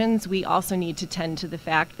decisions, we also need to tend to the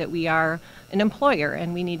fact that we are an employer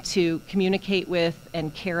and we need to communicate with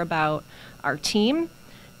and care about our team,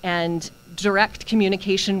 and direct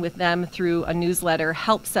communication with them through a newsletter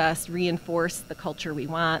helps us reinforce the culture we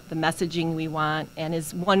want, the messaging we want, and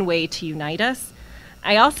is one way to unite us.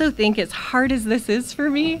 I also think, as hard as this is for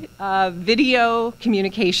me, video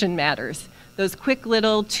communication matters. Those quick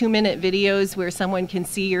little 2-minute videos where someone can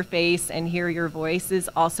see your face and hear your voice is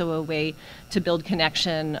also a way to build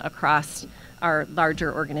connection across our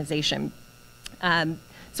larger organization.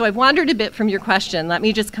 So I've wandered a bit from your question. Let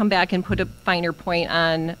me just come back and put a finer point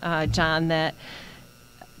on, John, that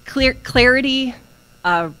clarity,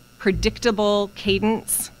 predictable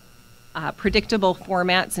cadence, predictable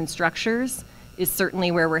formats and structures is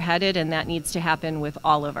certainly where we're headed, and that needs to happen with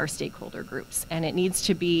all of our stakeholder groups. And it needs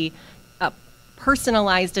to be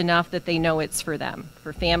personalized enough that they know it's for them,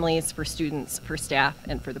 for families, for students, for staff,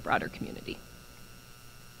 and for the broader community.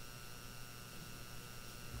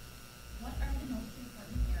 What are the most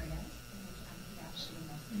important areas in which MPS should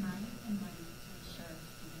invest time and money to ensure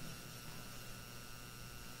student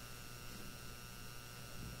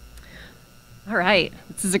success? All right,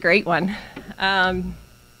 this is a great one.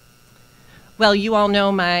 Well, you all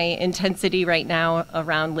know my intensity right now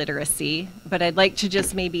around literacy, but I'd like to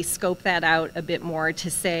just maybe scope that out a bit more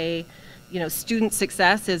to say, you know, student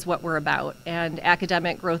success is what we're about, and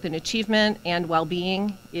academic growth and achievement and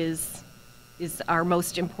well-being is our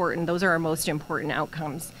most important, those are our most important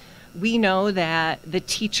outcomes. We know that the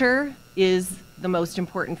teacher is the most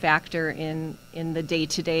important factor in the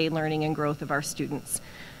day-to-day learning and growth of our students.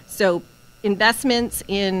 So investments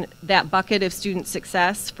in that bucket of student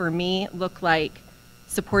success for me look like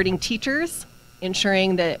supporting teachers,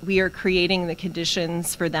 ensuring that we are creating the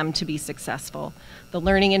conditions for them to be successful. The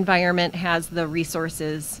learning environment has the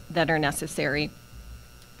resources that are necessary.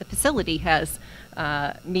 the facility has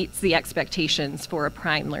meets the expectations for a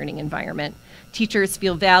prime learning environment. Teachers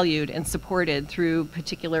feel valued and supported through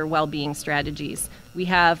particular well-being strategies. We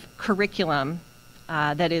have curriculum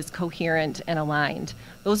that is coherent and aligned.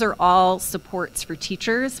 Those are all supports for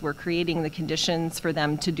teachers. We're creating the conditions for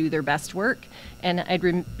them to do their best work. And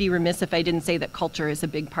I'd be remiss if I didn't say that culture is a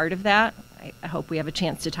big part of that. I hope we have a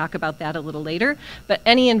chance to talk about that a little later. But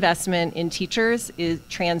any investment in teachers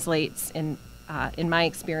translates, in my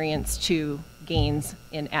experience, to gains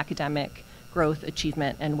in academic growth,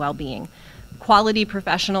 achievement, and well-being. Quality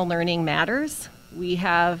professional learning matters. We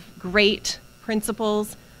have great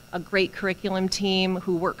principals, a great curriculum team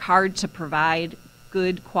who work hard to provide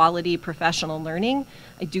good quality professional learning.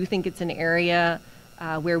 I do think it's an area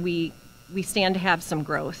where we stand to have some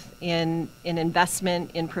growth in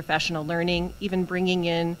investment in professional learning, even bringing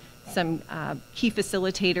in some key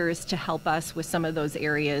facilitators to help us with some of those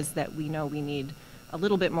areas that we know we need a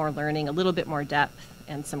little bit more learning, a little bit more depth,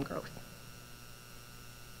 and some growth.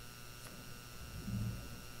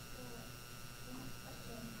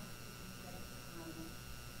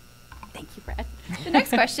 Thank you, Brett. The next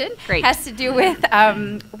question Great. has to do with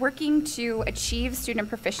working to achieve student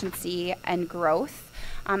proficiency and growth,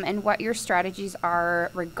 and what your strategies are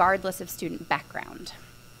regardless of student background.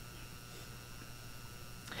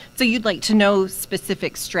 So you'd like to know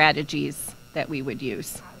specific strategies that we would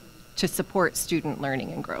use to support student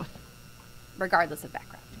learning and growth? Regardless of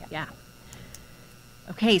background. Yeah.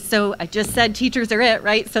 Okay, so I just said teachers are it,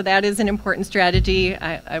 right? So that is an important strategy.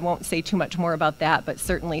 I won't say too much more about that, but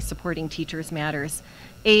certainly supporting teachers matters.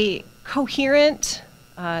 A coherent,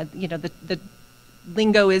 the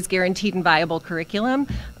lingo is guaranteed and viable curriculum,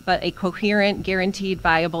 but a coherent, guaranteed,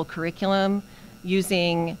 viable curriculum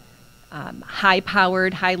using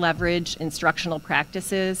high-powered, high-leverage instructional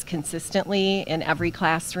practices consistently in every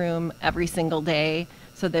classroom, every single day,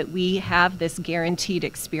 so that we have this guaranteed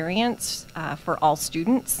experience for all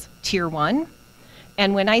students, Tier 1.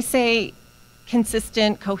 And when I say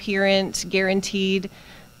consistent, coherent, guaranteed,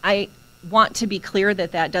 I want to be clear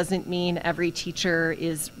that that doesn't mean every teacher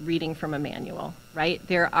is reading from a manual, right?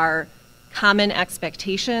 There are common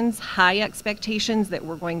expectations, high expectations that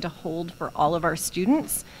we're going to hold for all of our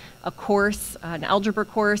students. A course, an algebra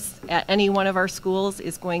course at any one of our schools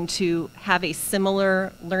is going to have a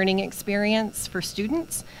similar learning experience for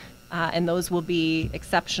students, and those will be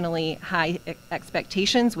exceptionally high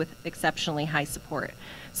expectations with exceptionally high support.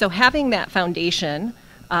 So having that foundation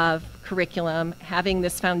of curriculum, having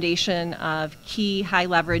this foundation of key high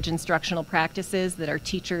leverage instructional practices that our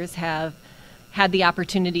teachers have had the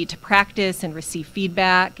opportunity to practice and receive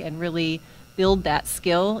feedback and really build that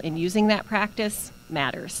skill in using that practice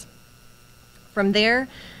matters. From there,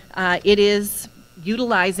 it is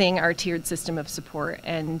utilizing our tiered system of support.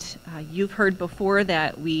 And you've heard before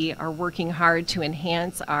that we are working hard to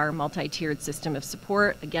enhance our multi-tiered system of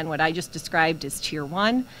support. Again, what I just described is Tier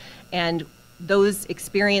 1. And those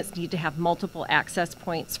experiences need to have multiple access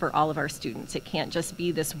points for all of our students. It can't just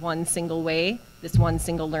be this one single way, this one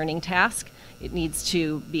single learning task. It needs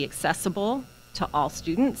to be accessible to all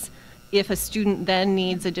students. If a student then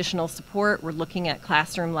needs additional support, we're looking at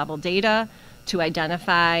classroom level data to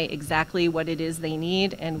identify exactly what it is they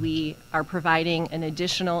need, and we are providing an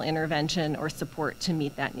additional intervention or support to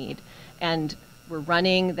meet that need. And we're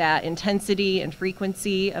running that intensity and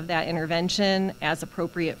frequency of that intervention as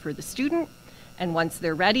appropriate for the student, and once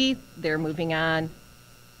they're ready, they're moving on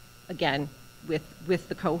again with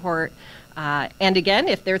the cohort. And again,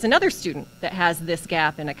 if there's another student that has this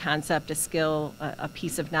gap in a concept, a skill, a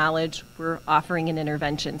piece of knowledge, we're offering an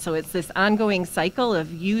intervention. So it's this ongoing cycle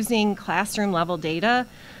of using classroom level data,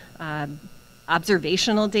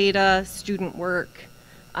 observational data, student work.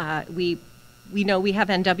 We know we have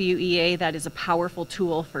NWEA, that is a powerful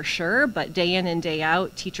tool for sure, but day in and day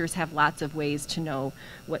out, teachers have lots of ways to know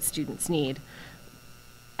what students need.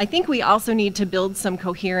 I think we also need to build some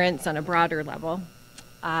coherence on a broader level.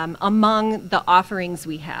 Among the offerings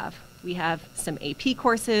we have some AP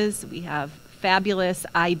courses, we have fabulous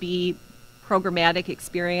IB programmatic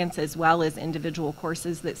experience as well as individual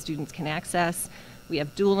courses that students can access. We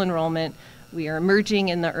have dual enrollment. We are emerging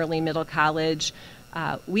in the early middle college.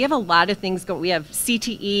 We have a lot of things going. We have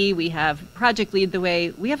CTE, we have Project Lead the Way.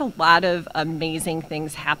 We have a lot of amazing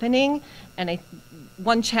things happening, and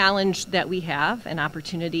one challenge that we have, an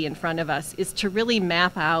opportunity in front of us, is to really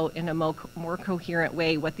map out in a more coherent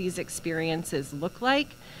way what these experiences look like,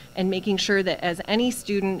 and making sure that as any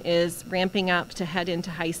student is ramping up to head into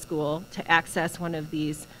high school to access one of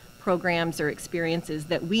these programs or experiences,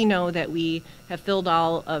 that we know that we have filled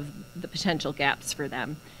all of the potential gaps for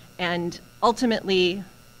them. And ultimately,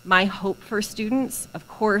 My hope for students, of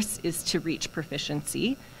course, is to reach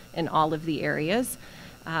proficiency in all of the areas,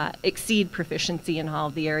 exceed proficiency in all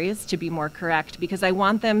of the areas, to be more correct, because I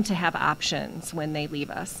want them to have options when they leave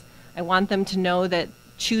us. I want them to know that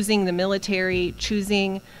choosing the military,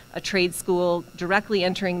 choosing a trade school, directly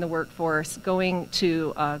entering the workforce, going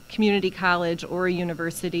to a community college or a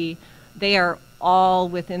university, they are all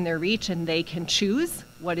within their reach and they can choose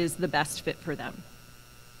what is the best fit for them.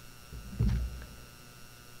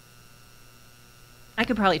 I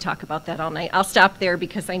could probably talk about that all night. I'll stop there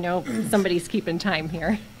because I know somebody's keeping time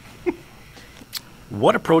here.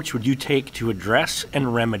 What approach would you take to address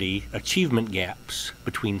and remedy achievement gaps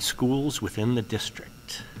between schools within the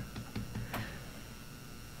district?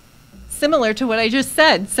 Similar to what I just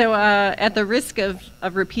said. So at the risk of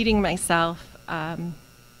repeating myself,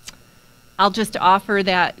 I'll just offer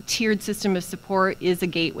that tiered system of support is a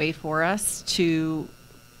gateway for us to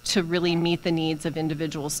really meet the needs of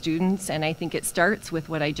individual students. And I think it starts with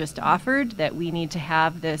what I just offered, that we need to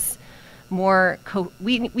have this more,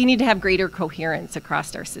 we need to have greater coherence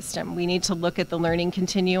across our system. We need to look at the learning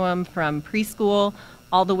continuum from preschool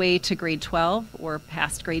all the way to grade 12 or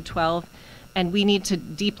past grade 12. And we need to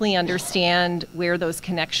deeply understand where those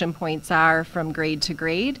connection points are from grade to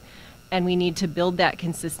grade. And we need to build that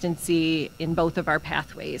consistency in both of our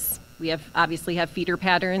pathways. We obviously have feeder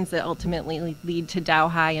patterns that ultimately lead to Dow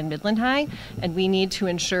High and Midland High. And we need to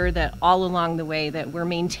ensure that all along the way that we're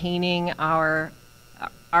maintaining our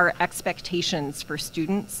expectations for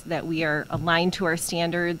students, that we are aligned to our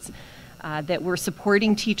standards, that we're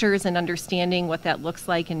supporting teachers and understanding what that looks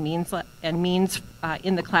like and means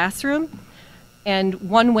in the classroom. And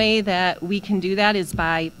one way that we can do that is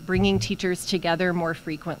by bringing teachers together more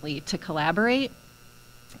frequently to collaborate,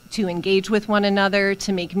 to engage with one another,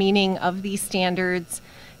 to make meaning of these standards,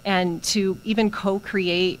 and to even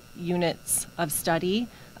co-create units of study,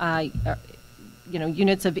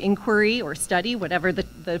 units of inquiry or study, whatever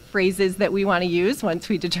the phrase is that we want to use once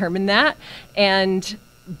we determine that, and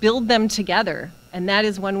build them together. And that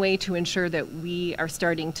is one way to ensure that we are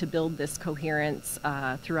starting to build this coherence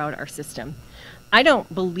throughout our system. I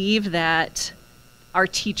don't believe that our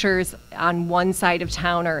teachers on one side of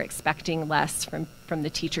town are expecting less from the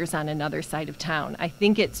teachers on another side of town. I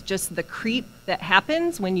think it's just the creep that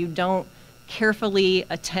happens when you don't carefully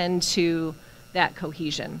attend to that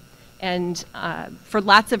cohesion. And for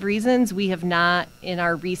lots of reasons, we have not, in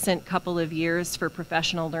our recent couple of years for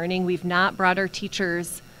professional learning, we've not brought our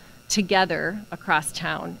teachers together across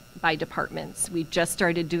town by departments. We just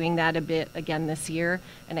started doing that a bit again this year,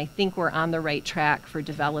 and I think we're on the right track for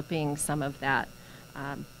developing some of that,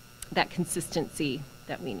 that consistency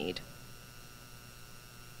that we need.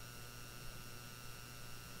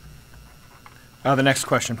 The next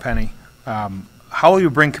question, Penny. How will you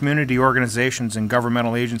bring community organizations and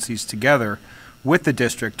governmental agencies together with the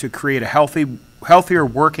district to create a healthier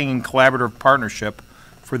working and collaborative partnership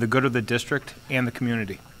for the good of the district and the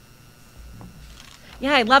community?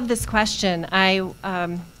 Yeah, I love this question.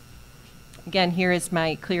 Again, here is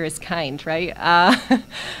my clear as kind, right?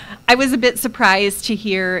 I was a bit surprised to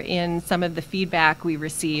hear in some of the feedback we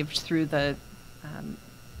received through the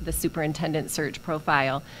superintendent search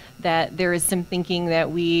profile that there is some thinking that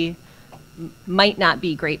we might not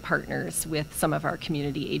be great partners with some of our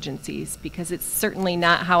community agencies, because it's certainly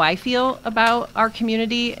not how I feel about our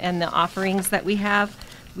community and the offerings that we have.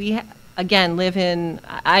 Again, live in,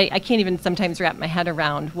 I can't even sometimes wrap my head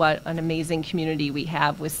around what an amazing community we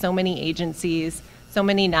have with so many agencies, so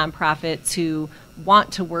many nonprofits who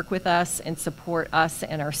want to work with us and support us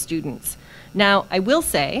and our students. Now, I will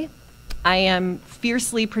say, I am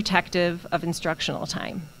fiercely protective of instructional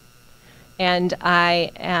time. And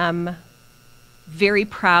I am very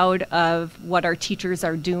proud of what our teachers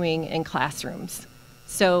are doing in classrooms.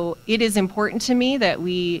 So it is important to me that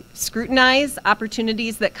we scrutinize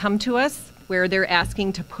opportunities that come to us where they're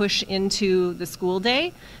asking to push into the school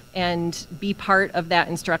day and be part of that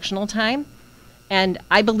instructional time. And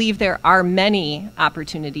I believe there are many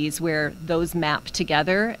opportunities where those map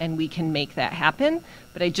together and we can make that happen.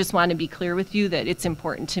 But I just want to be clear with you that it's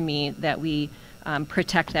important to me that we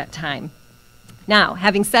protect that time. Now,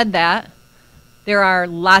 having said that, there are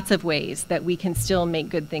lots of ways that we can still make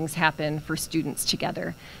good things happen for students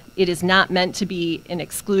together. It is not meant to be an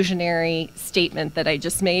exclusionary statement that I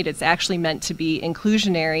just made. It's actually meant to be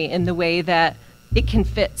inclusionary in the way that it can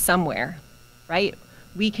fit somewhere, right?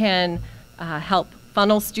 We can help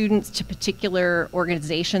funnel students to particular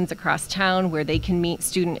organizations across town where they can meet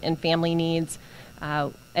student and family needs.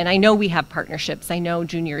 And I know we have partnerships. I know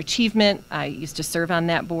Junior Achievement, I used to serve on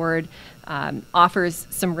that board, offers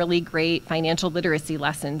some really great financial literacy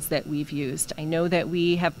lessons that we've used. I know that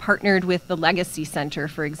we have partnered with the Legacy Center,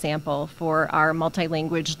 for example, for our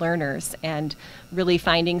multilanguage learners, and really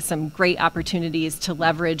finding some great opportunities to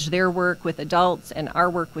leverage their work with adults and our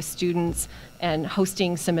work with students and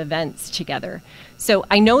hosting some events together. So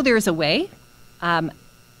I know there's a way, and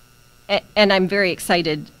I'm very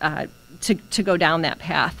excited to go down that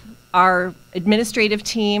path. Our administrative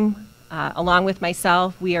team, along with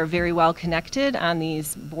myself, we are very well connected on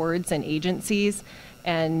these boards and agencies,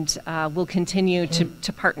 and we'll continue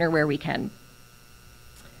to partner where we can.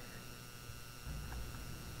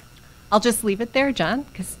 I'll just leave it there, John,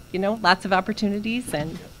 because, you know, lots of opportunities,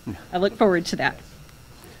 and I look forward to that.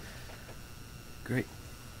 Great.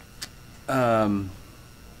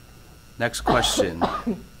 Next question.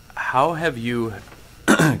 How have you,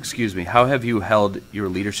 excuse me, how have you held your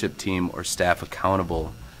leadership team or staff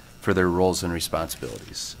accountable for their roles and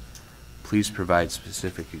responsibilities? Please provide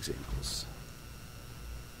specific examples.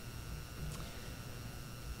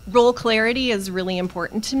 Role clarity is really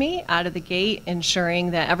important to me out of the gate,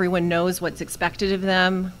 ensuring that everyone knows what's expected of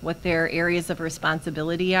them, what their areas of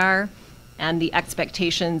responsibility are, and the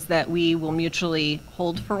expectations that we will mutually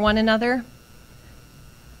hold for one another.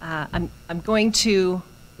 I'm going to,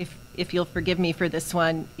 if you'll forgive me for this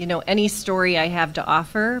one, you know, any story I have to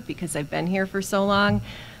offer, because I've been here for so long,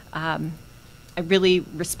 I really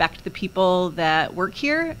respect the people that work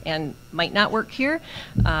here and might not work here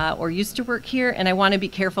or used to work here, and I want to be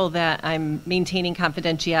careful that I'm maintaining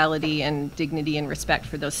confidentiality and dignity and respect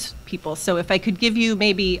for those people. So if I could give you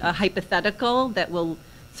maybe a hypothetical that will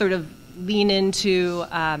sort of lean into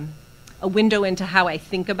a window into how I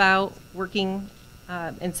think about working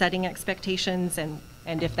and setting expectations, and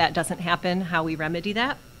if that doesn't happen, how we remedy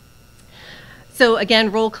that. So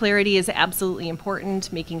again, role clarity is absolutely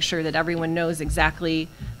important, making sure that everyone knows exactly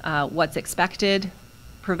what's expected.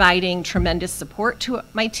 Providing tremendous support to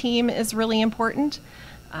my team is really important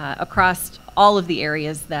across all of the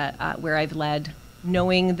areas that where I've led.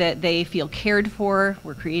 Knowing that they feel cared for,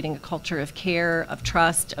 we're creating a culture of care, of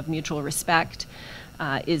trust, of mutual respect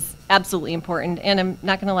is absolutely important. And I'm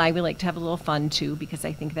not going to lie, we like to have a little fun too, because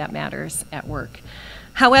I think that matters at work.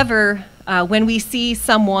 However, when we see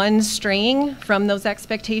someone straying from those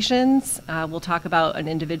expectations, we'll talk about an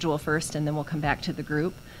individual first, and then we'll come back to the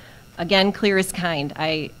group. Again, clear is kind.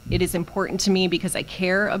 It is important to me, because I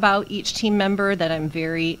care about each team member, that I'm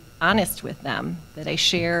very honest with them, that I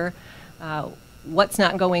share what's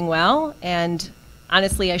not going well, and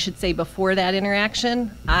honestly, I should say before that interaction,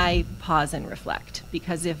 I pause and reflect,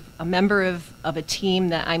 because if a member of a team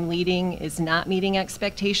that I'm leading is not meeting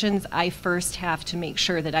expectations, I first have to make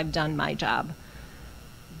sure that I've done my job.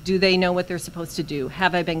 Do they know what they're supposed to do?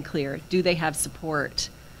 Have I been clear? Do they have support?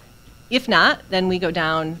 If not, then we go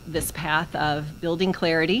down this path of building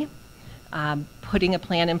clarity, putting a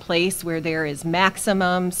plan in place where there is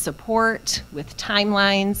maximum support with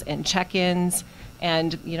timelines and check-ins.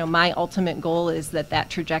 And you know, my ultimate goal is that that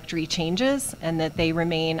trajectory changes and that they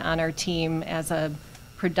remain on our team as a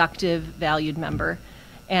productive, valued member.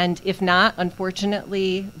 And if not,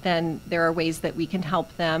 unfortunately, then there are ways that we can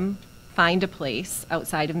help them find a place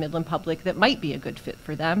outside of Midland Public that might be a good fit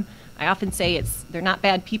for them. I often say they're not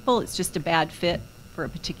bad people, it's just a bad fit for a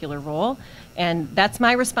particular role. And that's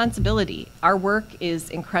my responsibility. Our work is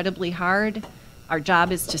incredibly hard. Our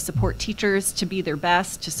job is to support teachers to be their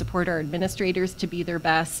best, to support our administrators to be their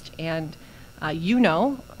best, and you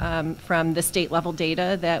know from the state level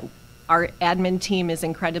data that our admin team is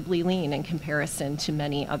incredibly lean in comparison to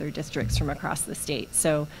many other districts from across the state.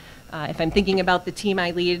 So if I'm thinking about the team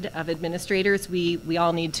I lead of administrators, we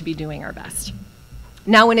all need to be doing our best.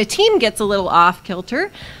 Now, when a team gets a little off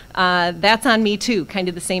kilter, that's on me too, kind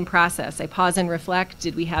of the same process. I pause and reflect.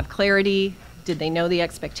 Did we have clarity? Did they know the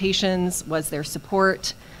expectations? Was there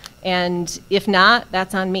support? And if not,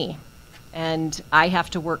 that's on me. And I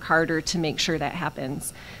have to work harder to make sure that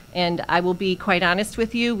happens. And I will be quite honest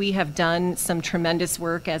with you, we have done some tremendous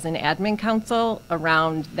work as an admin council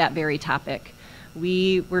around that very topic.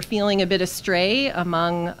 We were feeling a bit astray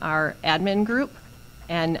among our admin group,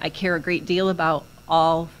 and I care a great deal about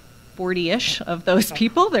all 40-ish of those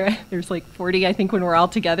people. There's like 40, I think, when we're all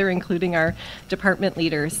together, including our department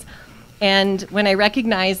leaders. And when I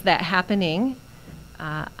recognized that happening,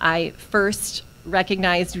 I first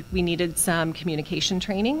recognized we needed some communication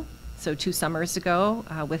training. So 2 summers ago,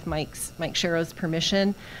 with Mike Sherrow's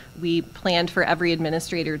permission, we planned for every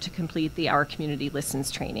administrator to complete the Our Community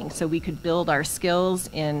Listens training, so we could build our skills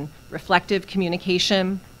in reflective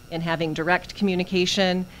communication, in having direct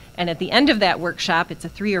communication. And at the end of that workshop, it's a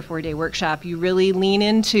 3 or 4 day workshop, you really lean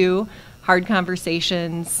into hard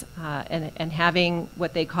conversations and having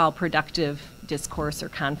what they call productive discourse or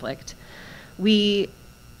conflict. We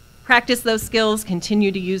practice those skills,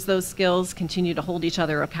 continue to use those skills, continue to hold each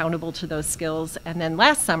other accountable to those skills. And then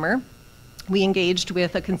last summer, we engaged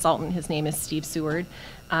with a consultant. His name is Steve Seward,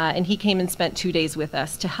 and he came and spent 2 days with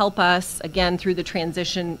us to help us, again, through the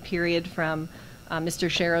transition period from Mr.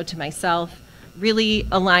 Sharrow to myself, really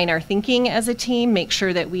align our thinking as a team, make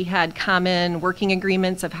sure that we had common working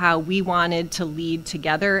agreements of how we wanted to lead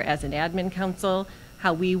together as an admin council,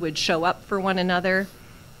 how we would show up for one another.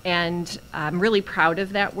 And I'm really proud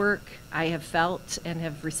of that work. I have felt and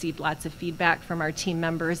have received lots of feedback from our team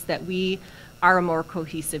members that we are a more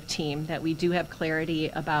cohesive team, that we do have clarity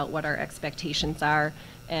about what our expectations are,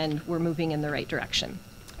 and we're moving in the right direction.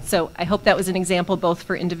 So I hope that was an example both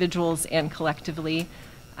for individuals and collectively.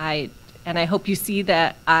 And I hope you see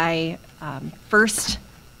that I first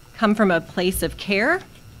come from a place of care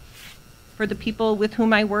for the people with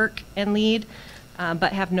whom I work and lead,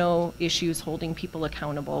 but have no issues holding people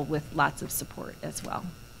accountable with lots of support as well.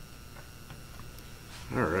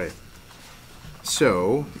 All right.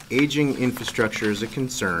 So, aging infrastructure is a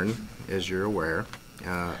concern, as you're aware.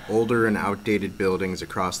 Older and outdated buildings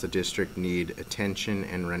across the district need attention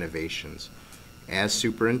and renovations. As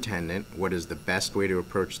superintendent, what is the best way to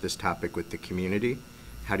approach this topic with the community?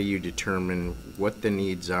 How do you determine what the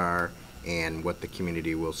needs are and what the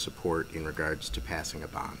community will support in regards to passing a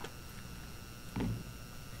bond?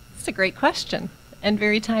 It's a great question and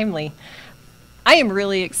very timely. I am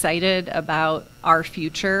really excited about our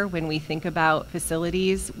future when we think about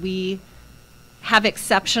facilities. We have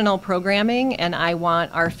exceptional programming, and I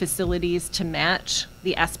want our facilities to match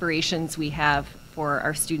the aspirations we have for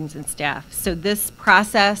our students and staff. So this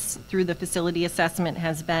process through the facility assessment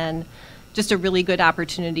has been just a really good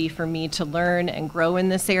opportunity for me to learn and grow in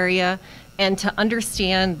this area and to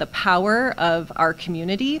understand the power of our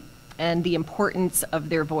community and the importance of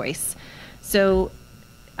their voice. So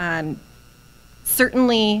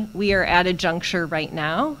certainly we are at a juncture right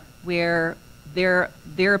now where their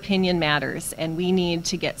opinion matters and we need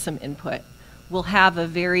to get some input. We'll have a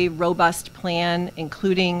very robust plan,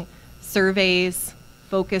 including surveys,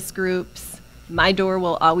 focus groups. My door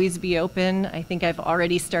will always be open. I think I've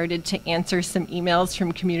already started to answer some emails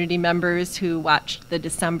from community members who watched the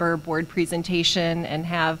December board presentation and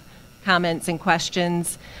have comments and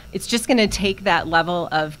questions. It's just going to take that level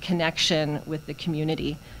of connection with the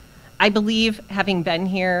community. I believe, having been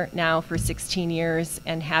here now for 16 years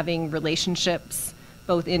and having relationships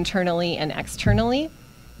both internally and externally,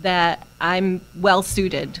 that I'm well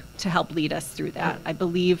suited to help lead us through that. I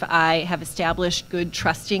believe I have established good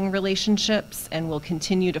trusting relationships and will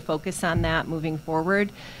continue to focus on that moving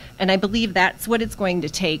forward. And I believe that's what it's going to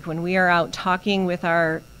take when we are out talking with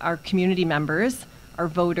our community members, our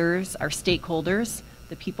voters, our stakeholders,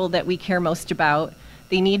 the people that we care most about.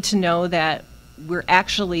 They need to know that we're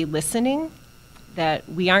actually listening, that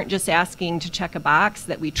we aren't just asking to check a box,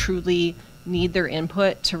 that we truly need their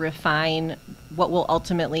input to refine what will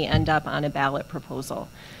ultimately end up on a ballot proposal.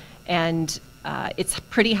 And it's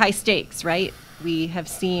pretty high stakes, right? We have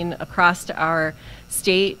seen across our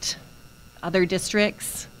state other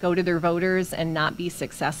districts go to their voters and not be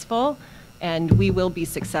successful. And we will be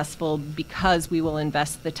successful because we will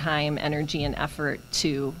invest the time, energy, and effort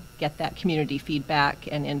to get that community feedback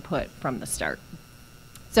and input from the start.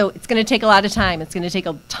 So it's going to take a lot of time. It's going to take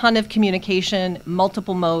a ton of communication,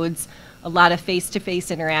 multiple modes, a lot of face-to-face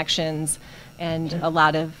interactions, and a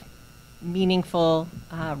lot of meaningful,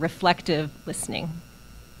 reflective listening.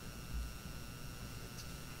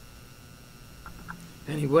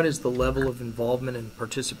 Penny, what is the level of involvement and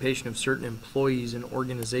participation of certain employees in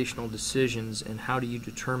organizational decisions, and how do you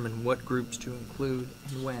determine what groups to include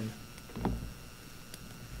and when?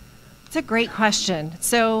 It's a great question.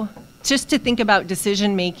 So just to think about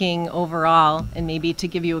decision-making overall, and maybe to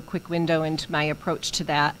give you a quick window into my approach to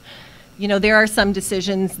that, you know, there are some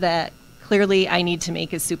decisions that clearly I need to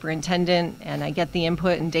make as superintendent, and I get the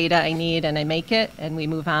input and data I need, and I make it, and we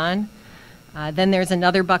move on. Then there's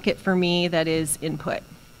another bucket for me that is input.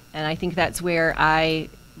 And I think that's where I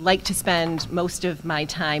like to spend most of my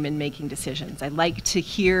time in making decisions. I like to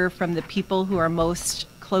hear from the people who are most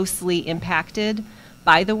closely impacted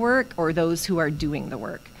by the work or those who are doing the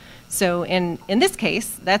work. So in this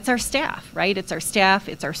case, that's our staff, right? It's our staff,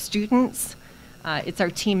 it's our students, it's our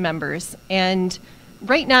team members. And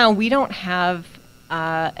right now, we don't have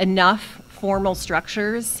enough formal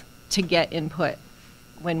structures to get input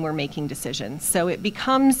when we're making decisions. So it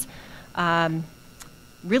becomes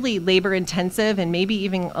really labor intensive and maybe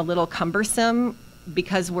even a little cumbersome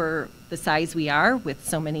because we're the size we are with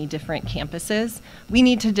so many different campuses. We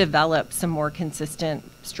need to develop some more consistent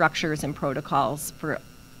structures and protocols for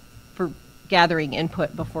gathering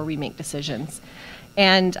input before we make decisions.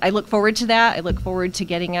 And I look forward to that. I look forward to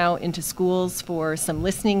getting out into schools for some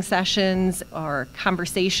listening sessions or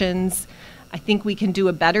conversations. I think we can do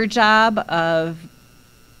a better job of,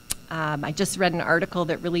 I just read an article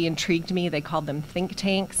that really intrigued me. They called them think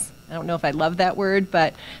tanks. I don't know if I love that word,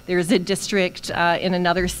 but there's a district in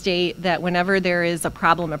another state that whenever there is a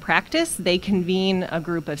problem of practice, they convene a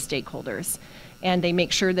group of stakeholders. And they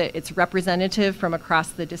make sure that it's representative from across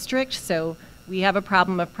the district. So we have a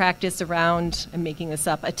problem of practice around, I'm making this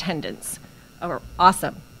up, attendance.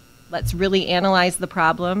 Awesome. Let's really analyze the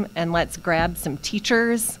problem and let's grab some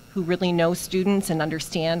teachers who really know students and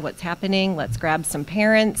understand what's happening. Let's grab some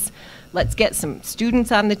parents. Let's get some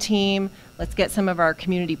students on the team. Let's get some of our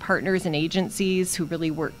community partners and agencies who really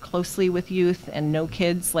work closely with youth and know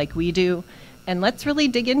kids like we do. And let's really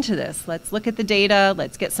dig into this. Let's look at the data.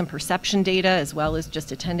 Let's get some perception data as well as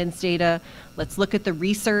just attendance data. Let's look at the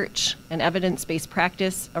research and evidence-based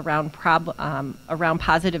practice around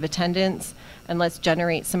positive attendance. And let's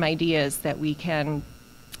generate some ideas that we can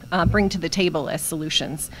bring to the table as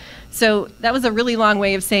solutions. So that was a really long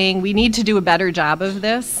way of saying we need to do a better job of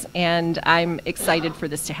this, and I'm excited for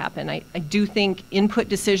this to happen. I do think input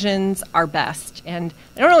decisions are best. And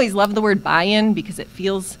I don't always love the word buy-in because it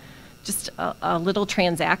feels just a little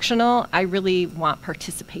transactional. I really want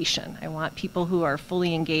participation. I want people who are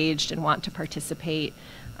fully engaged and want to participate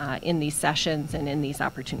in these sessions and in these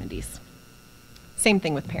opportunities. Same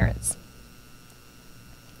thing with parents.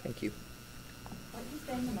 Thank you. What has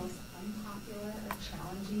been the most unpopular or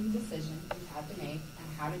challenging decision you've had to make,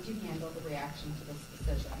 and how did you handle the reaction to this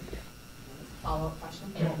decision? Follow-up question,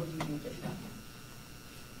 what would you do differently?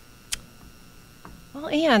 Well,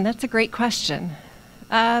 Anne, that's a great question.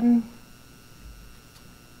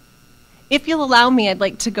 If you'll allow me, I'd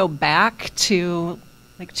like to go back to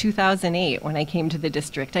like 2008 when I came to the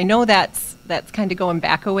district. I know that's kind of going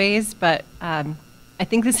back a ways, but I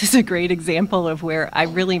think this is a great example of where I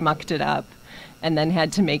really mucked it up and then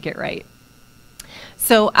had to make it right.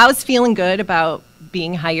 So I was feeling good about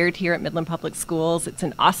being hired here at Midland Public Schools. It's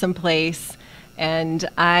an awesome place, and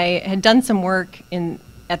I had done some work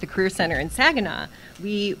at the Career Center in Saginaw.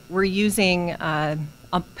 We were using a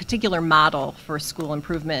particular model for school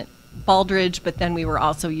improvement, Baldridge, but then we were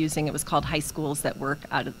also using, it was called High Schools That Work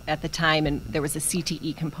at the time, and there was a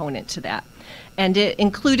CTE component to that. And it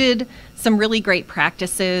included some really great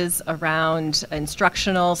practices around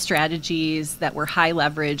instructional strategies that were high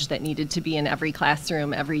leverage that needed to be in every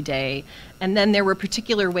classroom every day. And then there were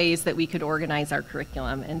particular ways that we could organize our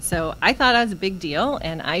curriculum. And so I thought it was a big deal,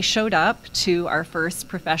 and I showed up to our first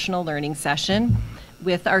professional learning session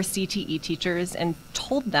with our CTE teachers and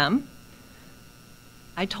told them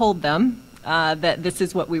that this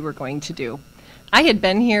is what we were going to do. I had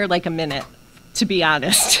been here like a minute, to be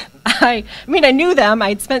honest. I mean, I knew them.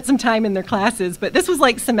 I'd spent some time in their classes, but this was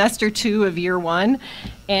like semester 2 of year 1.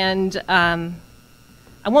 And I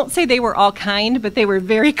won't say they were all kind, but they were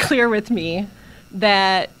very clear with me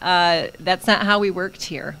that that's not how we worked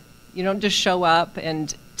here. You don't just show up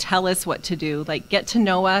and tell us what to do. Like, get to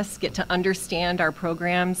know us, get to understand our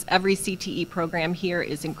programs. Every CTE program here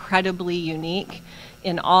is incredibly unique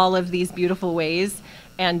in all of these beautiful ways.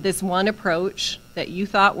 And this one approach that you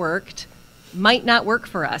thought worked might not work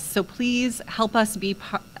for us. So please help us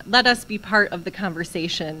let us be part of the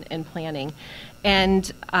conversation and planning.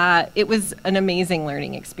 And it was an amazing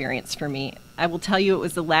learning experience for me. I will tell you, it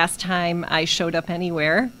was the last time I showed up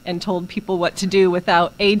anywhere and told people what to do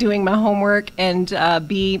without A, doing my homework, and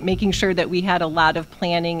B, making sure that we had a lot of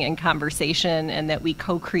planning and conversation and that we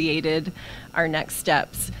co-created our next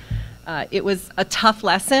steps. It was a tough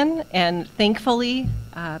lesson, and thankfully,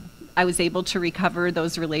 I was able to recover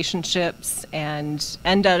those relationships and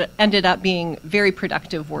ended up being very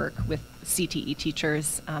productive work with CTE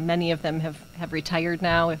teachers. Many of them have retired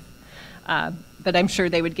now, but I'm sure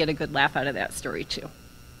they would get a good laugh out of that story too.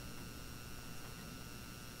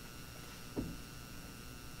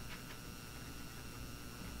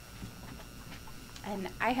 And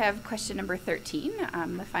I have question number 13,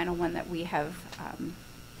 the final one that we have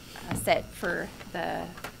set for the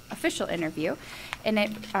official interview. And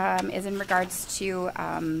it is in regards to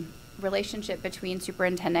relationship between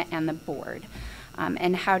superintendent and the board.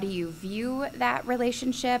 And how do you view that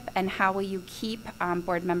relationship, and how will you keep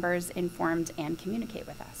board members informed and communicate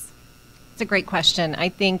with us? It's a great question. I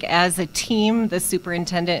think as a team, the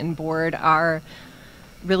superintendent and board are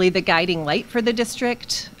really the guiding light for the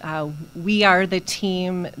district. We are the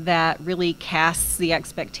team that really casts the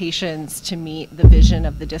expectations to meet the vision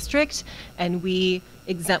of the district, and we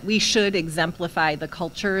should exemplify the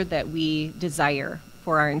culture that we desire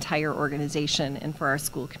for our entire organization and for our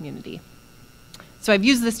school community. So I've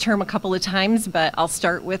used this term a couple of times, but I'll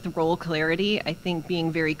start with role clarity. I think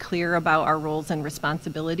being very clear about our roles and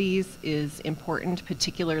responsibilities is important,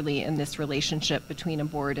 particularly in this relationship between a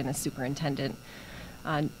board and a superintendent.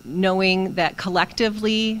 Knowing that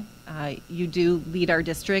collectively you do lead our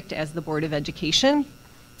district as the Board of Education,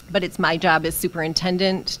 but it's my job as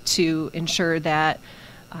superintendent to ensure that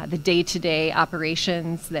the day-to-day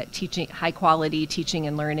operations, that high quality teaching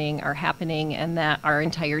and learning are happening, and that our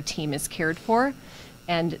entire team is cared for.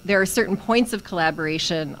 And there are certain points of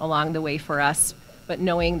collaboration along the way for us, but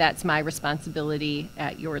knowing that's my responsibility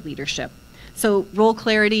at your leadership. So role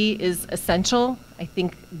clarity is essential. I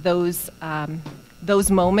think those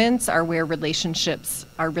moments are where relationships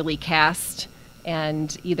are really cast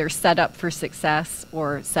and either set up for success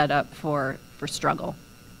or set up for struggle.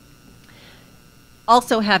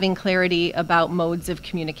 Also, having clarity about modes of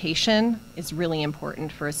communication is really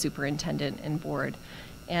important for a superintendent and board.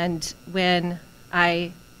 And when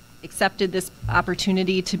I accepted this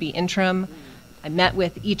opportunity to be interim, I met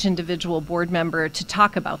with each individual board member to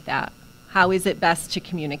talk about that. How is it best to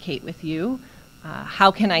communicate with you?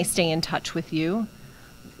 How can I stay in touch with you?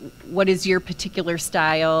 What is your particular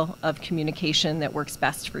style of communication that works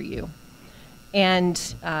best for you?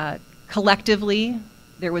 And collectively,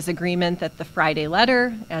 there was agreement that the Friday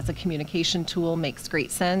letter as a communication tool makes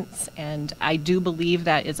great sense, and I do believe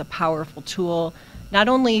that is a powerful tool, not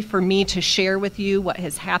only for me to share with you what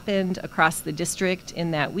has happened across the district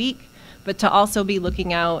in that week, but to also be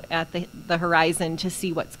looking out at the horizon to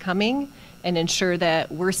see what's coming and ensure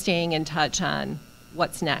that we're staying in touch on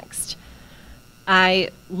what's next. I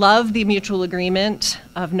love the mutual agreement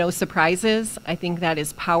of no surprises. I think that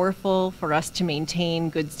is powerful for us to maintain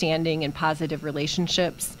good standing and positive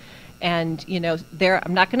relationships. And, you know,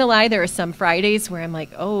 I'm not going to lie, there are some Fridays where I'm like,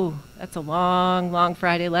 oh, that's a long, long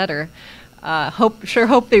Friday letter. Sure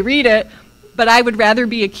hope they read it. But I would rather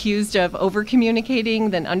be accused of over-communicating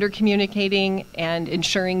than under-communicating, and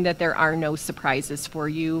ensuring that there are no surprises for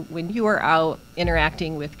you when you are out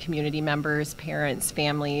interacting with community members, parents,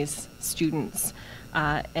 families, students,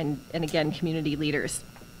 and again, community leaders.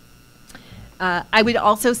 I would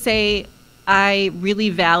also say I really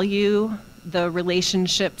value the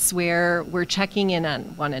relationships where we're checking in on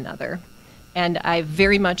one another. And I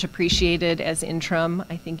very much appreciated as interim,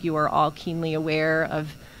 I think you are all keenly aware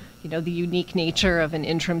of the unique nature of an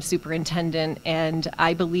interim superintendent, and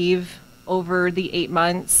I believe over the 8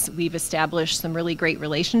 months we've established some really great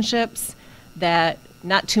relationships that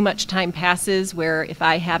not too much time passes where if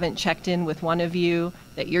I haven't checked in with one of you,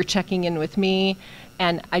 that you're checking in with me,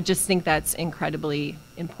 and I just think that's incredibly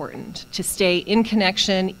important to stay in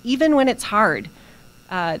connection even when it's hard.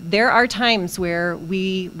 There are times where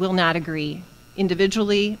we will not agree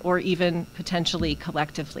individually or even potentially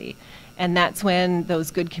collectively. And that's when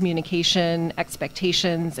those good communication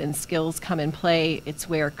expectations and skills come in play. It's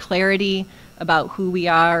where clarity about who we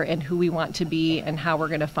are and who we want to be and how we're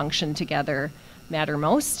going to function together matter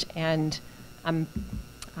most. And I'm,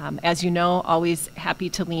 as you know, always happy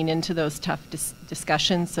to lean into those tough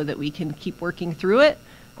discussions so that we can keep working through it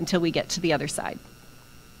until we get to the other side.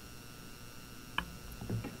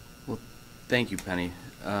 Well, thank you, Penny.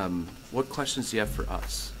 What questions do you have for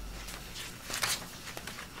us?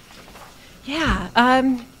 Yeah.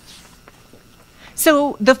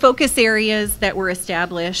 So the focus areas that were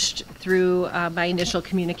established through my initial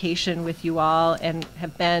communication with you all and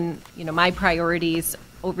have been, my priorities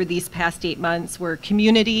over these past 8 months were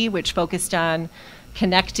community, which focused on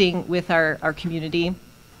connecting with our community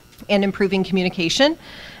and improving communication.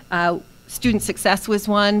 Student success was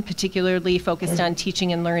one, particularly focused on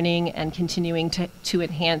teaching and learning and continuing to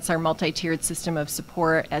enhance our multi-tiered system of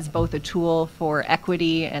support as both a tool for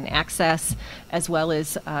equity and access, as well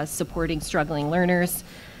as supporting struggling learners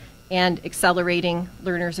and accelerating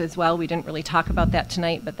learners as well. We didn't really talk about that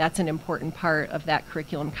tonight, but that's an important part of that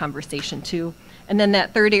curriculum conversation too. And then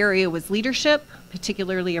that third area was leadership,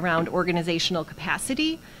 particularly around organizational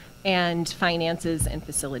capacity and finances and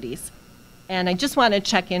facilities. And I just want to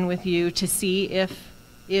check in with you to see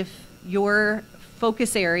if your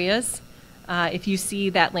focus areas, if you see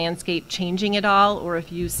that landscape changing at all, or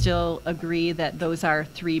if you still agree that those are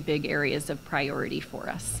 3 big areas of priority for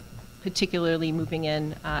us, particularly moving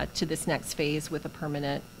in to this next phase with a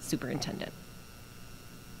permanent superintendent.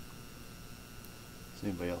 Does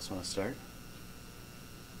anybody else want to start?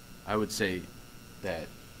 I would say that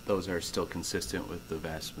those are still consistent with the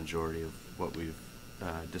vast majority of what we've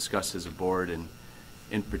discussed as a board, and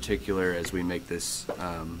in particular as we make this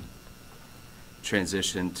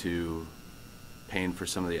transition to paying for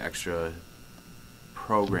some of the extra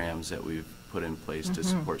programs that we've put in place to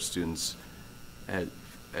support students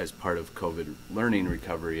as part of COVID learning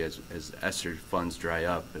recovery, as ESSER funds dry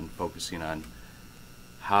up, and focusing on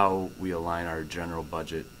how we align our general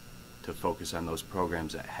budget to focus on those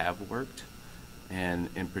programs that have worked, and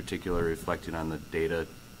in particular reflecting on the data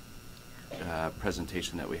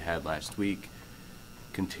presentation that we had last week,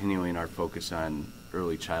 continuing our focus on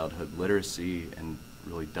early childhood literacy and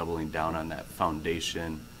really doubling down on that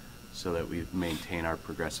foundation so that we maintain our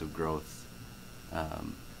progressive growth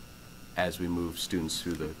as we move students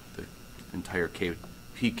through the entire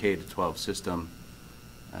PK to 12 system,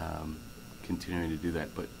 continuing to do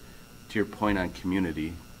that. But to your point on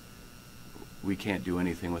community, we can't do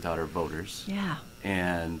anything without our voters. Yeah.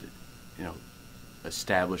 And,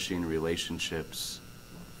 establishing relationships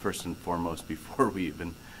first and foremost before we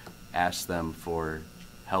even ask them for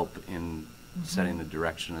help in setting the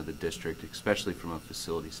direction of the district, especially from a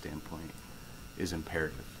facility standpoint, is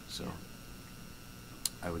imperative. So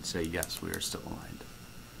I would say yes, we are still aligned.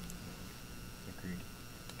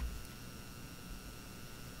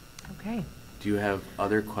 Okay. Do you have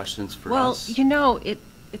other questions for Well, us?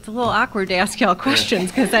 it's a little awkward to ask y'all questions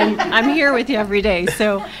because I'm here with you every day.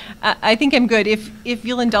 So I think I'm good. If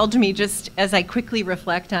you'll indulge me just as I quickly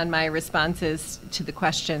reflect on my responses to the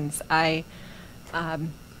questions, I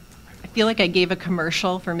feel like I gave a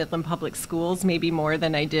commercial for Midland Public Schools, maybe more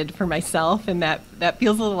than I did for myself, and that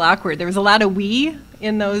feels a little awkward. There was a lot of we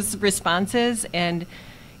in those responses, and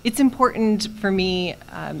it's important for me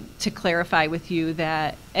to clarify with you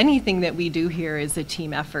that anything that we do here is a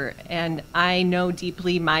team effort, and I know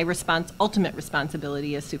deeply my ultimate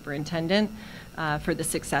responsibility as superintendent for the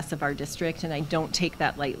success of our district, and I don't take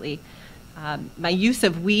that lightly. My use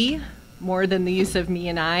of we, more than the use of me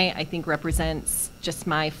and I think represents just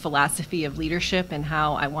my philosophy of leadership and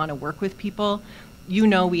how I want to work with people.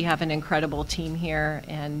 We have an incredible team here,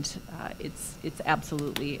 and it's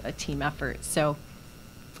absolutely a team effort. So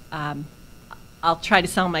I'll try to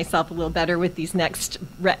sell myself a little better with these next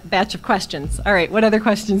batch of questions. All right, what other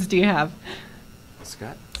questions do you have?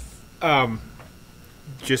 Scott?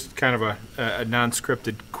 Just kind of a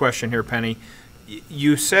non-scripted question here, Penny.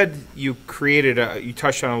 You said you created you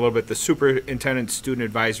touched on a little bit, the superintendent student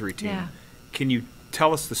advisory team. Yeah. Can you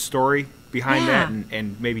tell us the story behind Yeah. that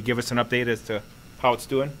and maybe give us an update as to how it's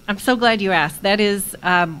doing? I'm so glad you asked. That is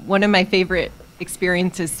one of my favorite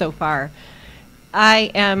experiences so far.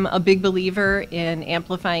 I am a big believer in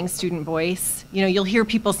amplifying student voice. You'll hear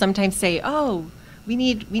people sometimes say, "Oh, we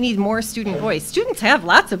need more student voice." Students have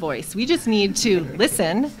lots of voice. We just need to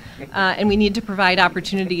listen, and we need to provide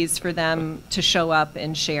opportunities for them to show up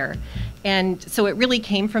and share. And so it really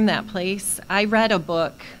came from that place. I read a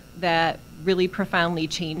book that really profoundly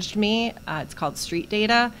changed me. It's called Street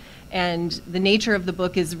Data, and the nature of the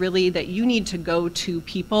book is really that you need to go to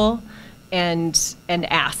people and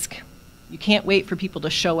ask. You can't wait for people to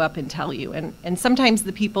show up and tell you. And sometimes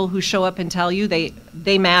the people who show up and tell you,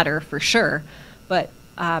 they matter for sure, but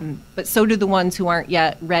so do the ones who aren't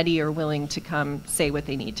yet ready or willing to come say what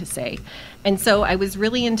they need to say. And so I was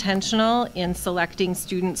really intentional in selecting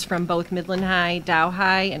students from both Midland High, Dow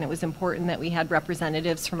High, and it was important that we had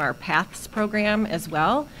representatives from our PATHS program as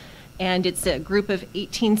well. And it's a group of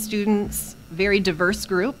 18 students, very diverse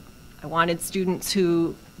group. I wanted students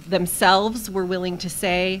who themselves were willing to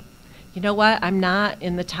say, "You know what, I'm not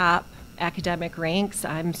in the top academic ranks.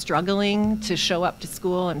 I'm struggling to show up to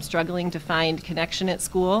school. I'm struggling to find connection at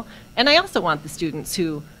school." And I also want the students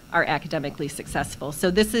who are academically successful.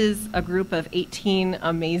 So this is a group of 18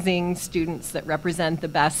 amazing students that represent the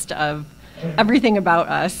best of everything about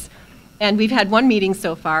us. And we've had one meeting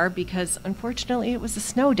so far because unfortunately it was a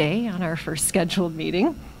snow day on our first scheduled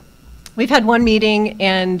meeting. We've had one meeting,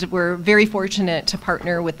 and we're very fortunate to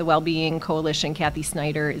partner with the Wellbeing Coalition. Kathy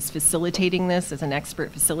Snyder is facilitating this as an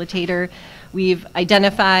expert facilitator. We've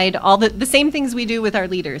identified all the same things we do with our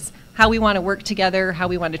leaders, how we want to work together, how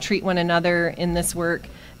we want to treat one another in this work,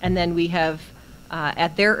 and then we have,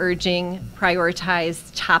 at their urging,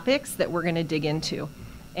 prioritized topics that we're going to dig into.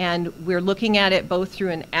 And we're looking at it both through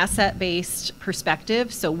an asset-based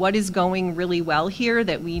perspective, so what is going really well here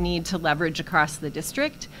that we need to leverage across the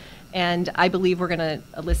district. And I believe we're going to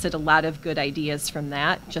elicit a lot of good ideas from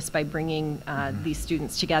that just by bringing these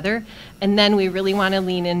students together. And then we really want to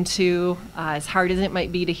lean into, as hard as it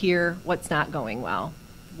might be to hear, what's not going well.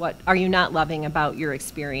 What are you not loving about your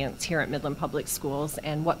experience here at Midland Public Schools,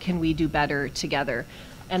 and what can we do better together?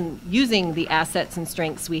 and using the assets and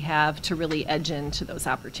strengths we have to really edge into those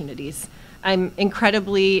opportunities. I'm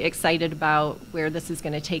incredibly excited about where this is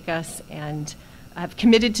going to take us, and I've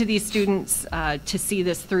committed to these students to see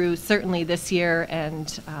this through certainly this year and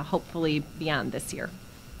hopefully beyond this year.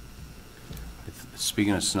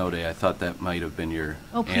 Speaking of snow day, I thought that might have been your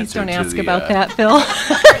Oh, please answer don't to ask the, about that, Phil.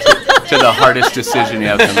 to the hardest decision you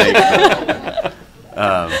have to make.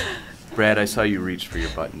 Brad, I saw you reach for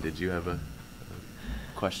your button. Did you have a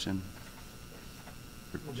question?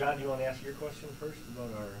 Well, John, do you want to ask your question first about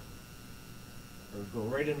our, or go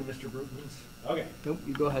right into Mr. Bruton's? Okay. Nope,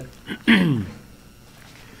 you go ahead.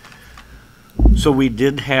 So we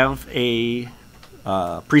did have a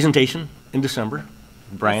presentation in December.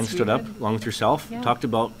 Brian Yes, we stood up did. along with yourself, Yeah. talked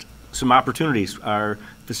about some opportunities, our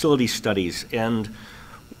facility studies, and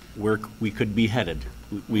where we could be headed.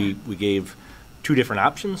 We gave 2 different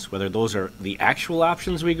options. Whether those are the actual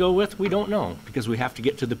options we go with, we don't know, because we have to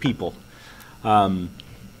get to the people.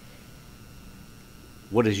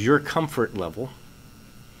 What is your comfort level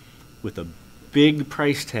with a big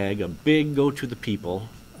price tag, a big go to the people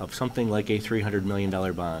of something like a $300 million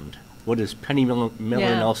bond? What is Penny Miller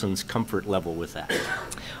Yeah. Nelson's comfort level with that?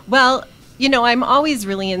 Well, you know, I'm always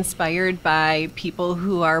really inspired by people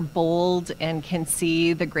who are bold and can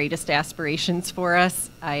see the greatest aspirations for us.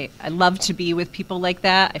 I love to be with people like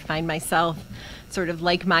that. I find myself sort of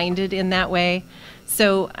like-minded in that way.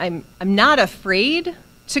 So I'm not afraid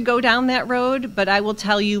to go down that road, but I will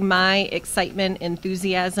tell you my excitement,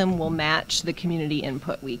 enthusiasm will match the community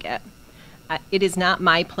input we get. It is not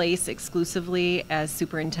my place exclusively as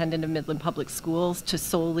superintendent of Midland Public Schools to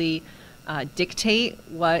solely dictate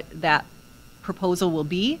what that proposal will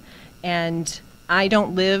be, and I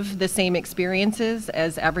don't live the same experiences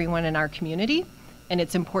as everyone in our community, and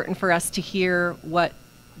it's important for us to hear what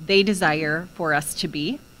they desire for us to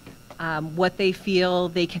be, what they feel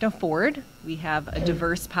they can afford. We have a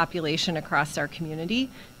diverse population across our community.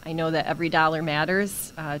 I know that every dollar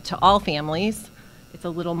matters to all families. It's a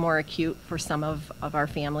little more acute for some of our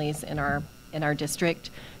families in our district.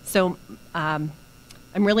 So I'm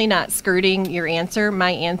really not skirting your answer.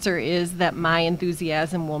 My answer is that my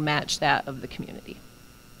enthusiasm will match that of the community.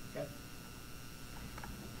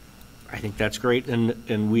 I think that's great,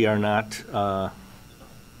 and we are not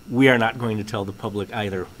going to tell the public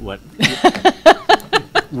either where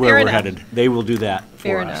we're enough. headed. They will do that for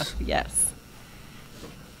Fair us. enough, yes.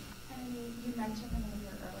 And you mentioned in one of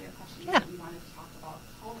your earlier questions Yeah. that you wanted to talk about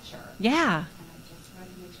culture. Yeah. And I just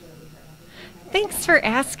wanted to make sure that we heard everything. Thanks for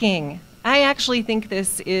asking. I actually think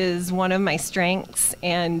this is one of my strengths,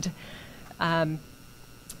 and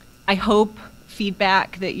I hope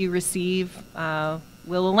feedback that you receive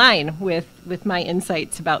will align with my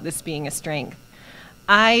insights about this being a strength.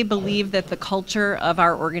 I believe that the culture of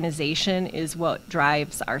our organization is what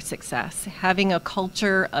drives our success. Having a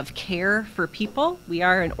culture of care for people. We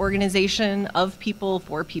are an organization of people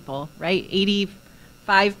for people, right?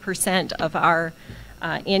 85% of our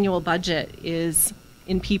annual budget is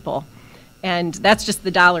in people. And that's just the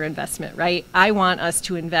dollar investment, right? I want us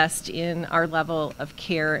to invest in our level of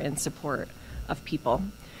care and support of people.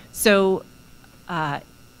 So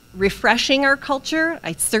refreshing our culture,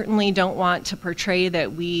 I certainly don't want to portray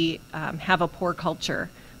that we have a poor culture.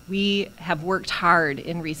 We have worked hard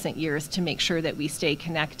in recent years to make sure that we stay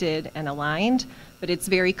connected and aligned, but it's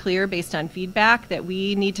very clear based on feedback that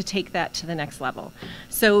we need to take that to the next level.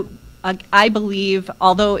 So I believe,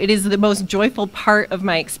 although it is the most joyful part of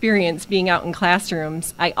my experience being out in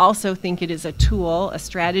classrooms, I also think it is a tool, a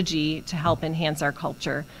strategy to help enhance our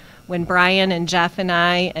culture. When Brian and Jeff and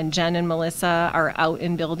I and Jen and Melissa are out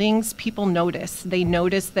in buildings, people notice. They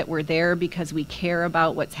notice that we're there because we care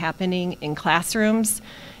about what's happening in classrooms.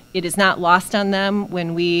 It is not lost on them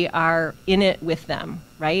when we are in it with them,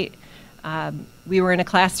 right? We were in a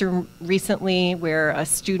classroom recently where a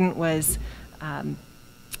student was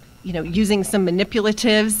using some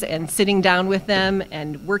manipulatives and sitting down with them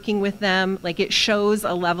and working with them. Like, it shows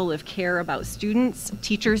a level of care about students.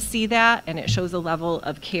 Teachers see that, and it shows a level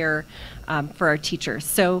of care for our teachers.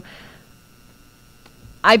 So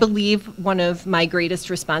I believe one of my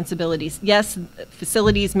greatest responsibilities, yes,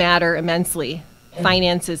 facilities matter immensely.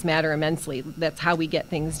 Finances matter immensely. That's how we get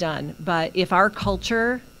things done. But if our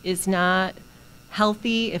culture is not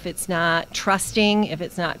healthy, if it's not trusting, if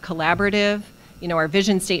it's not collaborative, our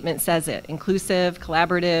vision statement says it: inclusive,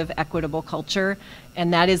 collaborative, equitable culture,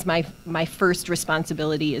 and that is my first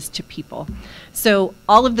responsibility is to people. So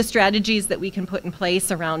all of the strategies that we can put in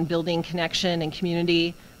place around building connection and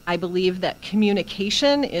community, I believe that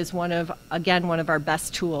communication is one of our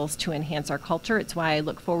best tools to enhance our culture. It's why I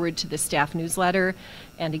look forward to the staff newsletter.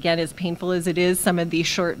 And again, as painful as it is, some of these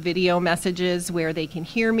short video messages where they can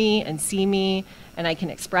hear me and see me and I can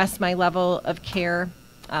express my level of care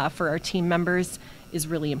for our team members is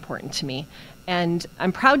really important to me. And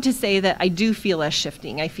I'm proud to say that I do feel us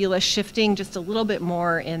shifting. I feel us shifting just a little bit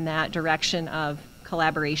more in that direction of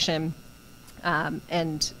collaboration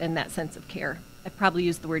and that sense of care. I've probably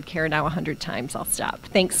used the word care now 100 times. I'll stop.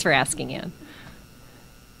 Thanks for asking, Ann.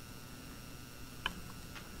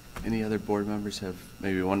 Any other board members have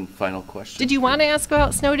maybe one final question? Did you want to ask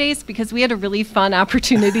about snow days? Because we had a really fun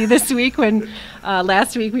opportunity this week when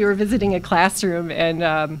last week we were visiting a classroom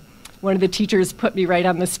and one of the teachers put me right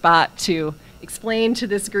on the spot to explain to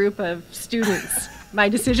this group of students my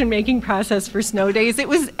decision-making process for snow days. It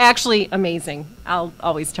was actually amazing. I'll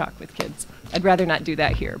always talk with kids. I'd rather not do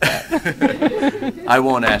that here, but. I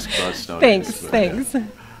won't ask about snow days. Thanks.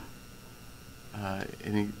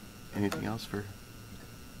 Anything else for?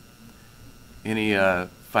 Any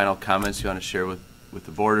final comments you want to share with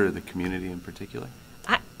the board or the community in particular?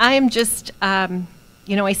 I am just, I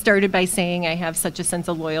started by saying I have such a sense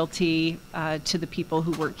of loyalty to the people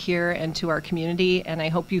who work here and to our community, and I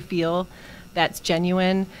hope you feel that's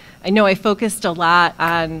genuine. I know I focused a lot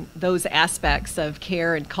on those aspects of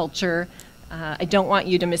care and culture. I don't want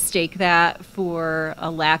you to mistake that for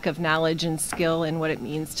a lack of knowledge and skill in what it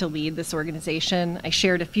means to lead this organization. I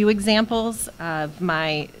shared a few examples of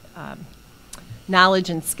my knowledge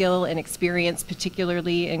and skill and experience,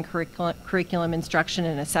 particularly in curriculum instruction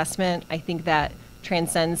and assessment. I think that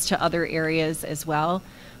transcends to other areas as well.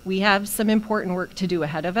 We have some important work to do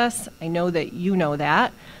ahead of us. I know that you know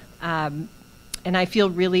that. And I feel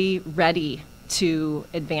really ready to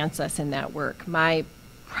advance us in that work. My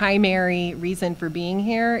primary reason for being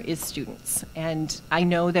here is students, and I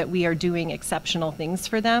know that we are doing exceptional things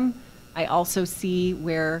for them. I also see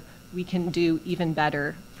where we can do even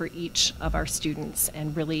better for each of our students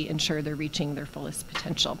and really ensure they're reaching their fullest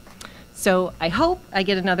potential. So I hope I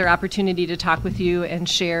get another opportunity to talk with you and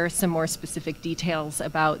share some more specific details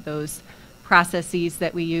about those processes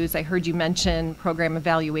that we use. I heard you mention program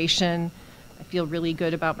evaluation. I feel really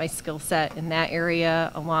good about my skill set in that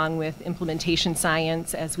area, along with implementation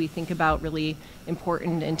science as we think about really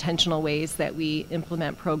important intentional ways that we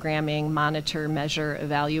implement programming, monitor, measure,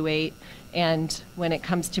 evaluate. And when it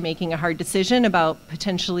comes to making a hard decision about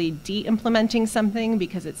potentially de-implementing something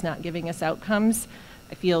because it's not giving us outcomes,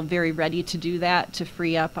 I feel very ready to do that to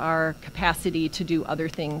free up our capacity to do other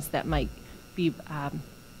things that might be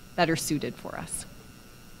better suited for us.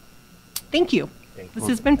 Thank you. This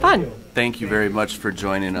has been fun. Thank you very much for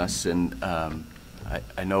joining us. And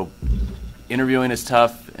I know interviewing is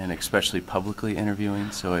tough, and especially publicly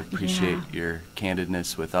interviewing, so I appreciate your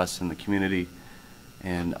candidness with us and the community.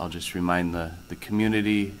 And I'll just remind the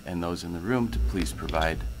community and those in the room to please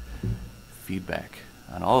provide feedback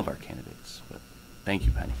on all of our candidates. But thank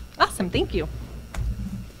you, Penny. Awesome. Thank you.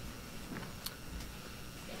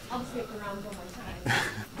 I'll stick around one more time.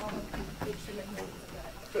 Make sure that notes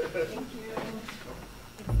are good. Thank you.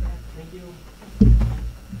 Thank you.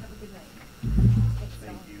 Have a good night.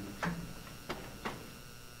 Thank you.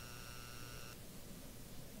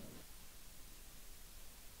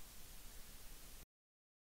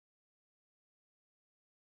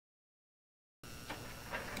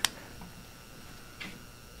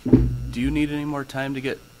 Do you need any more time to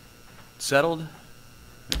get settled?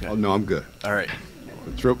 Okay. Oh, no, I'm good. All right.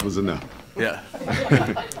 The trip was enough. Yeah.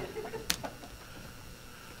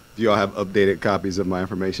 Do y'all have updated copies of my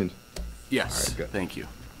information? Yes. All right, good. Thank you.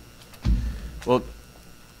 Well,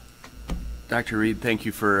 Dr. Reed, thank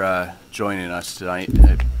you for joining us tonight.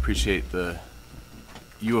 I appreciate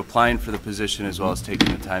you applying for the position as well as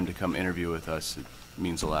taking the time to come interview with us. It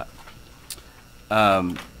means a lot.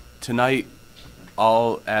 Tonight,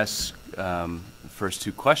 I'll ask the first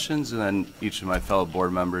two questions, and then each of my fellow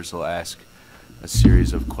board members will ask a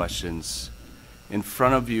series of questions. In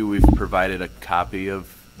front of you, we've provided a copy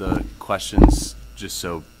of the questions just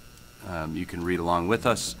so you can read along with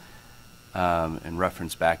us and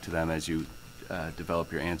reference back to them as you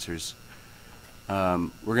develop your answers. We're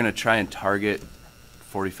going to try and target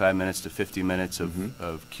 45 minutes to 50 minutes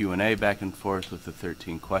of Q&A back and forth with the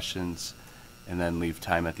 13 questions, and then leave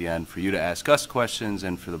time at the end for you to ask us questions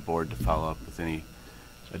and for the board to follow up with any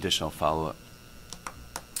additional follow-up.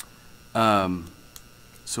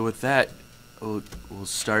 So with that, we'll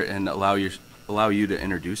start and allow you to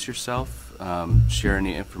introduce yourself, share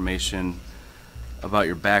any information about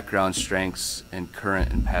your background, strengths, and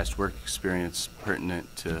current and past work experience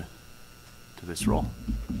pertinent to this role.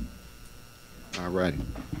 All righty.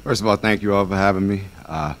 First of all, thank you all for having me.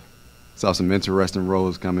 Saw some interesting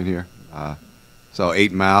roads coming here. Saw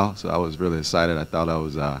 8 Mile, so I was really excited. I thought I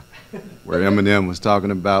was where Eminem was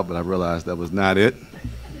talking about, but I realized that was not it.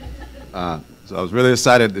 So I was really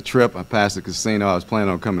excited at the trip. I passed the casino. I was planning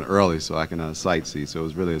on coming early so I can sightsee, so it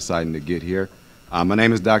was really exciting to get here. My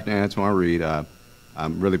name is Dr. Antoine Reed.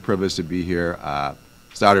 I'm really privileged to be here.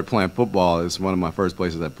 Started playing football. It's one of my first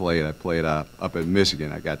places I played. I played up at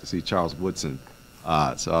Michigan. I got to see Charles Woodson.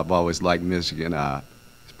 So I've always liked Michigan.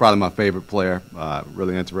 He's probably my favorite player.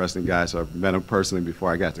 Really interesting guy. So I've met him personally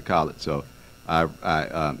before I got to college. So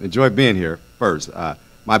I enjoyed being here first.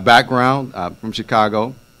 My background, from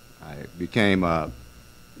Chicago. I became a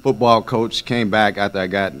football coach, came back after I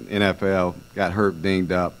got in NFL, got hurt,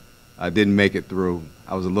 dinged up. I didn't make it through.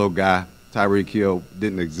 I was a little guy. Tyreek Hill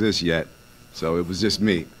didn't exist yet, so it was just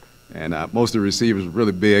me. And most of the receivers were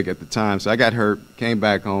really big at the time. So I got hurt, came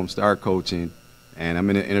back home, started coaching, and I'm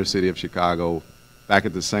in the inner city of Chicago, back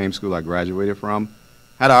at the same school I graduated from.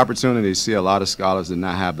 Had an opportunity to see a lot of scholars did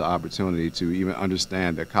not have the opportunity to even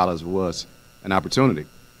understand that college was an opportunity.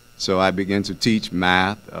 So I began to teach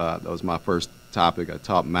math. That was my first topic. I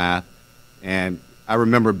taught math. And I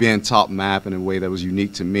remember being taught math in a way that was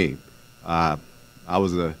unique to me. I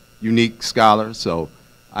was a unique scholar, so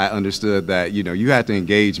I understood that, you had to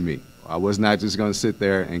engage me. I was not just going to sit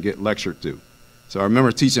there and get lectured to. So I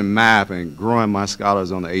remember teaching math and growing my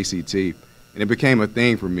scholars on the ACT, and it became a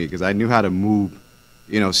thing for me because I knew how to move,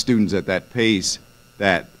 students at that pace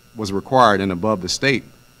that was required and above the state.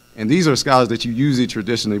 And these are scholars that you usually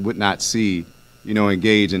traditionally would not see,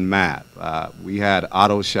 engage in math. We had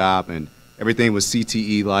auto shop and everything was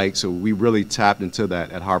CTE-like, so we really tapped into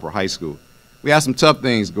that at Harper High School. We had some tough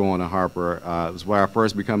things going at Harper. It was where I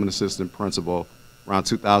first became an assistant principal around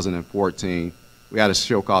 2014. We had a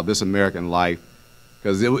show called This American Life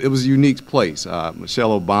because it was a unique place.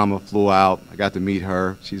 Michelle Obama flew out. I got to meet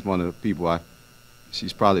her. She's one of the people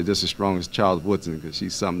she's probably just as strong as Charles Woodson because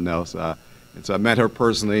she's something else. And so I met her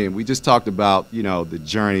personally, and we just talked about, the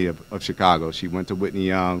journey of Chicago. She went to Whitney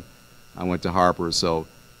Young. I went to Harper. So,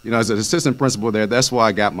 as an assistant principal there, that's why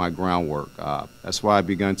I got my groundwork. That's why I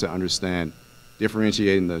began to understand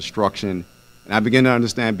differentiating the instruction. And I began to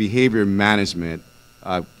understand behavior management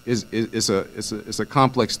it's a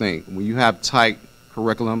complex thing. When you have tight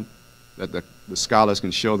curriculum that the scholars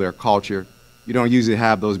can show their culture, you don't usually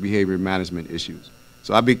have those behavior management issues.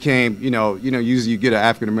 So I became, usually you get an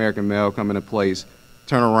African-American male come into place,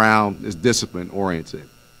 turn around, is discipline-oriented.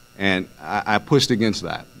 And I pushed against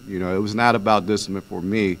that. It was not about discipline for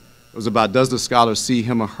me. It was about, does the scholar see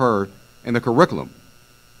him or her in the curriculum?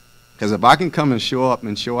 Because if I can come and show up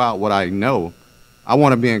and show out what I know, I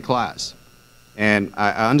want to be in class. And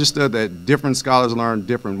I understood that different scholars learn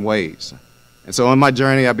different ways. And so on my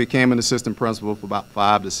journey, I became an assistant principal for about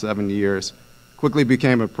 5 to 7 years. Quickly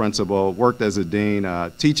became a principal, worked as a dean.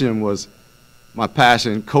 Teaching was my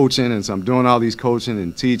passion, coaching, and so I'm doing all these coaching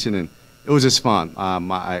and teaching, and it was just fun.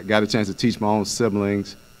 I got a chance to teach my own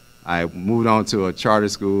siblings. I moved on to a charter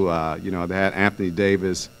school. They had Anthony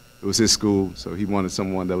Davis. It was his school, so he wanted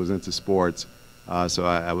someone that was into sports. So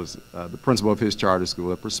I was the principal of his charter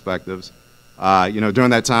school at Perspectives. During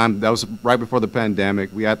that time, that was right before the pandemic.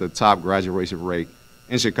 We had the top graduation rate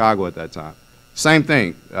in Chicago at that time. Same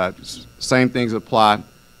thing. Same things apply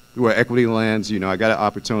through an equity lens. I got an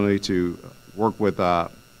opportunity to work with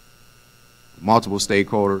multiple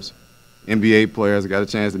stakeholders, NBA players. I got a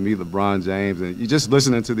chance to meet LeBron James. And you just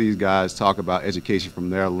listening to these guys talk about education from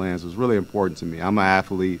their lens was really important to me. I'm an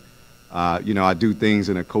athlete. I do things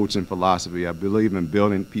in a coaching philosophy. I believe in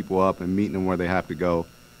building people up and meeting them where they have to go.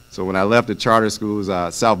 So when I left the charter schools,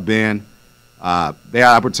 South Bend, they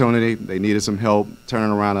had opportunity. They needed some help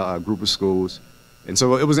turning around a group of schools. And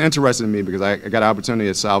so it was interesting to me because I got an opportunity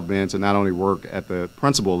at South Bend to not only work at the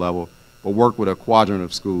principal level, but work with a quadrant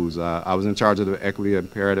of schools. I was in charge of the equity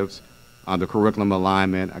imperatives, the curriculum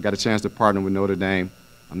alignment. I got a chance to partner with Notre Dame.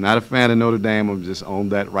 I'm not a fan of Notre Dame. I'm just on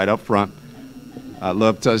that right up front. I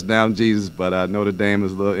love Touchdown Jesus, but Notre Dame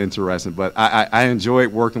is a little interesting. But I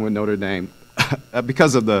enjoyed working with Notre Dame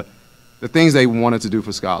because of the things they wanted to do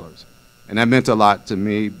for scholars. And that meant a lot to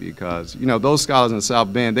me because, those scholars in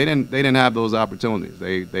South Bend, they didn't have those opportunities.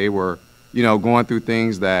 They were, going through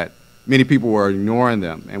things that many people were ignoring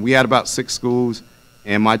them. And we had about 6 schools,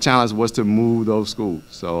 and my challenge was to move those schools.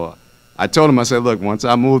 So I told them, I said, look, once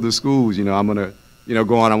I move the schools, I'm going to,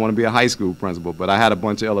 go on, I want to be a high school principal. But I had a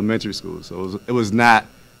bunch of elementary schools, so it was not,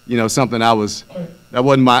 something that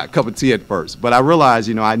wasn't my cup of tea at first. But I realized,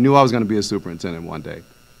 I knew I was going to be a superintendent one day.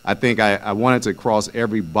 I think I wanted to cross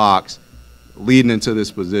every box leading into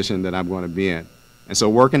this position that I'm going to be in. And so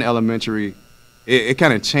working elementary, it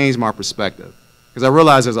kind of changed my perspective. Because I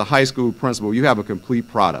realized as a high school principal, you have a complete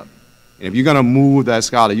product. And if you're going to move that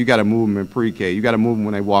scholar, you got to move them in pre-K. You got to move them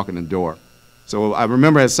when they walk in the door. So I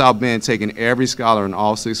remember at South Bend taking every scholar in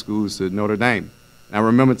all 6 schools to Notre Dame. And I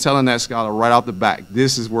remember telling that scholar right off the back,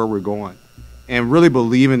 this is where we're going. And really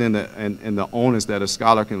believing in the onus that a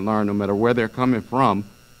scholar can learn no matter where they're coming from.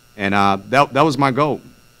 And that was my goal.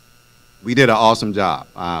 We did an awesome job.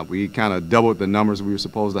 We kind of doubled the numbers we were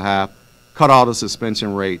supposed to have, cut all the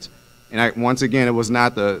suspension rates. And once again, it was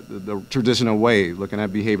not the traditional way, looking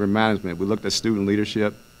at behavior management. We looked at student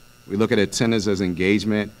leadership. We look at attendance as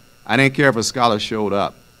engagement. I didn't care if a scholar showed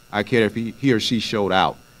up. I cared if he or she showed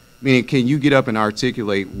out. Meaning, can you get up and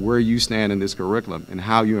articulate where you stand in this curriculum and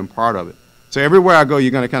how you're in part of it? So everywhere I go,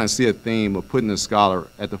 you're going to kind of see a theme of putting the scholar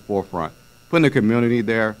at the forefront, putting the community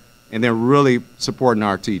there, and then really supporting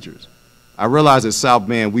our teachers. I realized at South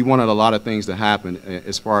Bend, we wanted a lot of things to happen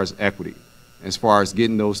as far as equity, as far as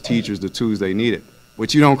getting those teachers the tools they needed,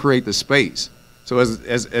 but you don't create the space. So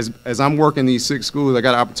as I'm working these 6 schools, I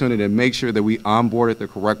got an opportunity to make sure that we onboard it the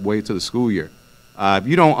correct way to the school year. If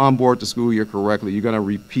you don't onboard the school year correctly, you're going to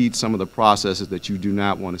repeat some of the processes that you do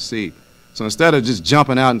not want to see. So instead of just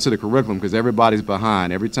jumping out into the curriculum because everybody's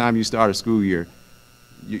behind, every time you start a school year,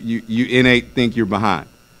 you innate think you're behind.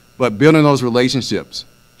 But building those relationships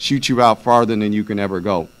shoot you out farther than you can ever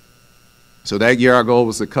go. So that year our goal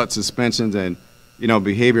was to cut suspensions and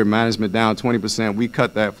behavior management down 20%. We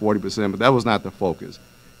cut that 40%, but that was not the focus.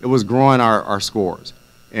 It was growing our scores.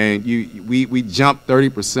 And we jumped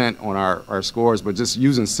 30% on our scores, but just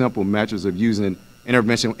using simple measures of using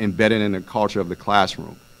intervention embedded in the culture of the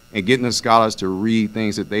classroom and getting the scholars to read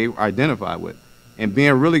things that they identify with and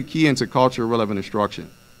being really key into culture relevant instruction.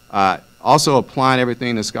 Also applying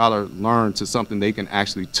everything the scholar learned to something they can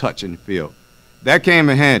actually touch and feel. That came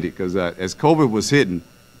in handy because as COVID was hitting,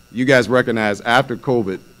 you guys recognize after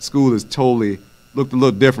COVID, school has totally looked a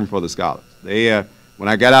little different for the scholars. They, when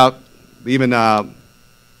I got out, leaving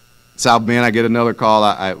South Bend, I get another call.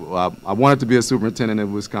 I wanted to be a superintendent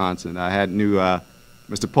in Wisconsin. I knew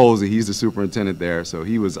Mr. Posey, he's the superintendent there, so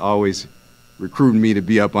he was always recruiting me to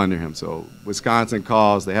be up under him. So Wisconsin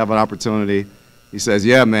calls, they have an opportunity. He says,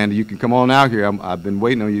 yeah, man, you can come on out here. I've been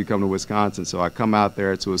waiting on you to come to Wisconsin. So I come out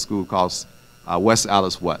there to a school called West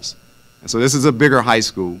Allis West. And so this is a bigger high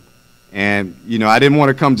school. And, I didn't want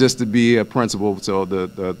to come just to be a principal. So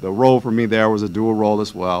the role for me there was a dual role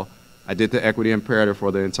as well. I did the equity imperative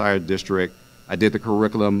for the entire district. I did the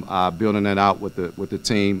curriculum, building it out with the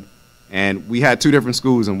team. And we had 2 different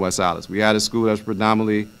schools in West Allis. We had a school that was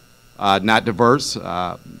predominantly not diverse,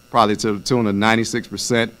 probably to the tune of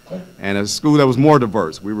 96%, and a school that was more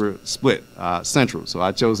diverse. We were split, Central, so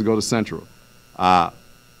I chose to go to Central. And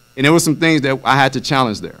there were some things that I had to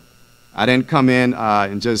challenge there. I didn't come in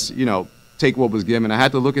and just, take what was given. I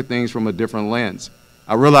had to look at things from a different lens.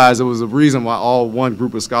 I realized there was a reason why all one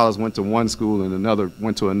group of scholars went to one school and another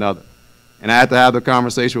went to another. And I had to have the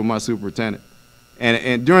conversation with my superintendent.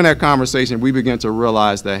 And during that conversation, we began to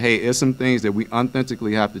realize that, hey, there's some things that we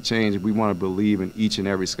authentically have to change if we want to believe in each and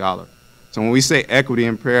every scholar. So when we say equity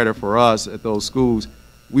imperative for us at those schools,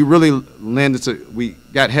 we really we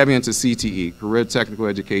got heavy into CTE. Career Technical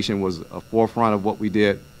Education was a forefront of what we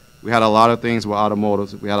did. We had a lot of things with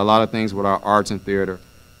automotives. We had a lot of things with our arts and theater.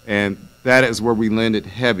 And that is where we landed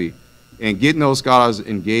heavy. And getting those scholars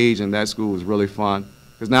engaged in that school was really fun,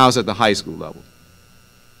 because now it's at the high school level.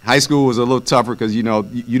 High school was a little tougher because, you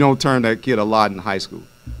don't turn that kid a lot in high school.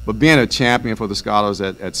 But being a champion for the scholars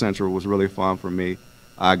at Central was really fun for me.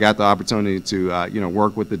 I got the opportunity to,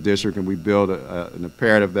 work with the district, and we build an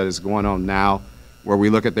imperative that is going on now where we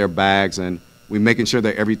look at their bags and we're making sure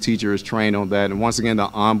that every teacher is trained on that. And once again, the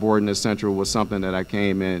onboarding at Central was something that I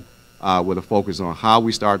came in with a focus on how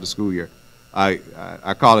we start the school year. I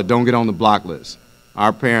call it don't get on the block list.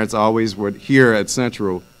 Our parents always would hear at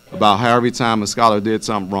Central about how every time a scholar did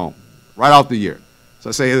something wrong, right off the year. So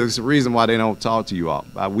I say there's a reason why they don't talk to you all.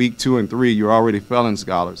 By week 2 and 3, you're already failing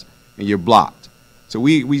scholars, and you're blocked. So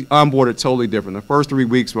we onboarded totally different. The first 3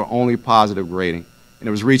 weeks were only positive grading, and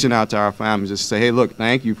it was reaching out to our families just to say, hey, look,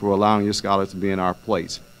 thank you for allowing your scholars to be in our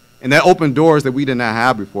place. And that opened doors that we did not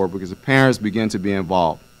have before because the parents begin to be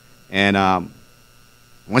involved. And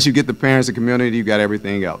once you get the parents and community, you got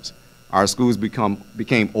everything else. Our schools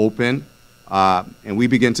became open. And we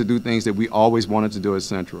began to do things that we always wanted to do at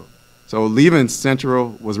Central. So leaving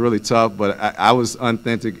Central was really tough, but I was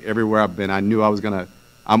authentic everywhere I've been. I knew I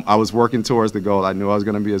was working towards the goal. I knew I was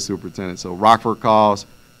going to be a superintendent. So Rockford calls.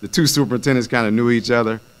 The 2 superintendents kind of knew each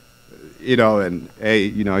other, and hey,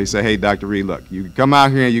 he said, hey, Dr. Reed, look, you can come out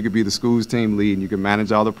here and you could be the school's team lead and you can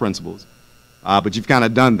manage all the principals, but you've kind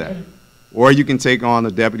of done that. Or you can take on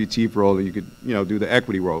the deputy chief role and you could, do the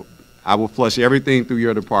equity role. I will flush everything through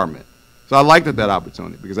your department. So I liked that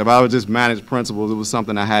opportunity, because if I would just manage principals, it was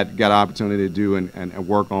something I had got an opportunity to do and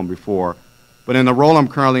work on before. But in the role I'm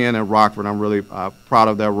currently in Rockford, I'm really proud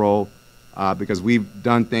of that role because we've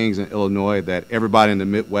done things in Illinois that everybody in the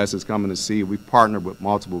Midwest is coming to see. We've partnered with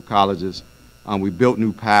multiple colleges. We built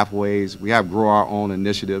new pathways. We have grow our own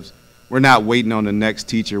initiatives. We're not waiting on the next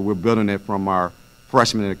teacher. We're building it from our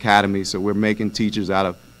freshman academy. So we're making teachers out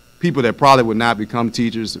of people that probably would not become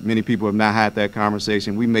teachers. Many people have not had that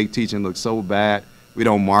conversation. We make teaching look so bad. We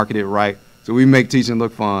don't market it right. So we make teaching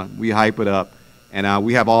look fun. We hype it up. And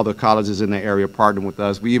we have all the colleges in the area partnering with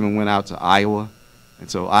us. We even went out to Iowa. And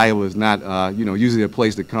so Iowa is not, usually a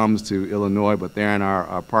place that comes to Illinois, but they're in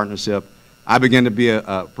our partnership. I began to be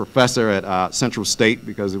a professor at Central State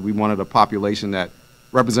because we wanted a population that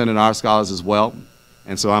represented our scholars as well.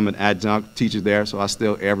 And so I'm an adjunct teacher there, so I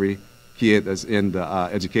still every kid that's in the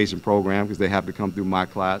education program because they have to come through my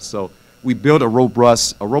class. So we built a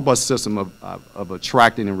robust system of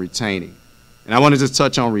attracting and retaining. And I want to just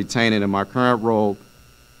touch on retaining. In my current role,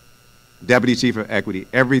 Deputy Chief of Equity,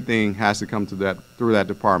 everything has to come through that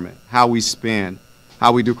department. How we spend,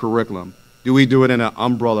 how we do curriculum. Do we do it in an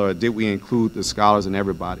umbrella, or did we include the scholars and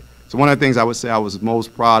everybody? So one of the things I would say I was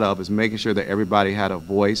most proud of is making sure that everybody had a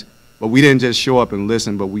voice. But we didn't just show up and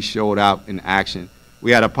listen, but we showed out in action. We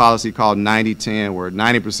had a policy called 90-10 where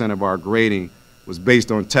 90% of our grading was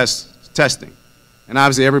based on testing. And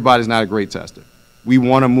obviously everybody's not a great tester. We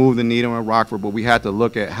want to move the needle in Rockford, but we had to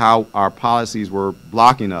look at how our policies were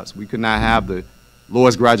blocking us. We could not have the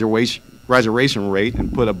lowest graduation rate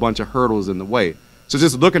and put a bunch of hurdles in the way. So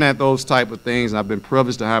just looking at those type of things, and I've been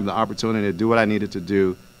privileged to have the opportunity to do what I needed to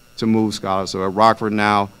do to move scholars. So at Rockford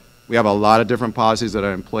now, we have a lot of different policies that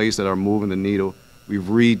are in place that are moving the needle. We've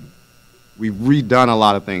redone a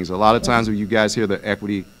lot of things. A lot of times when you guys hear the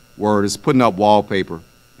equity word, it's putting up wallpaper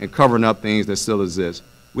and covering up things that still exist.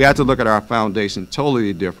 We have to look at our foundation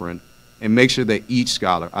totally different and make sure that each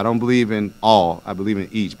scholar, I don't believe in all, I believe in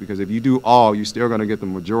each, because if you do all, you're still going to get the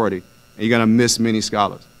majority, and you're going to miss many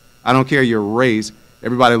scholars. I don't care your race,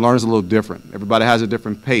 everybody learns a little different. Everybody has a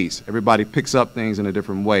different pace. Everybody picks up things in a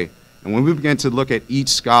different way. And when we begin to look at each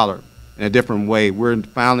scholar in a different way, we're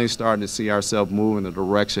finally starting to see ourselves move in the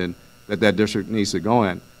direction that district needs to go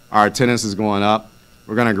in. Our attendance is going up.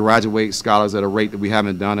 We're going to graduate scholars at a rate that we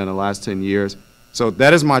haven't done in the last 10 years. So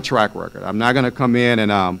that is my track record. I'm not going to come in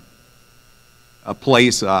and a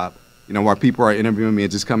place where people are interviewing me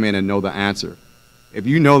and just come in and know the answer. If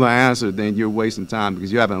you know the answer, then you're wasting time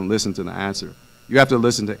because you haven't listened to the answer. You have to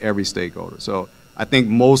listen to every stakeholder. So I think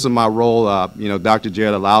most of my role, Dr.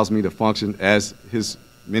 Jarrett allows me to function as his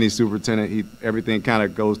mini superintendent. Everything kind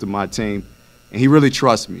of goes to my team, and he really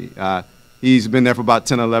trusts me. He's been there for about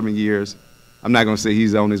 10, 11 years. I'm not going to say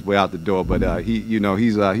he's on his way out the door, but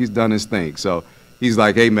he's done his thing. So he's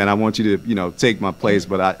like, hey, man, I want you to, take my place.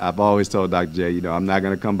 But I've always told Dr. J, I'm not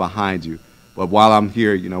going to come behind you. But while I'm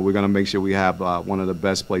here, we're going to make sure we have one of the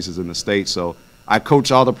best places in the state. So I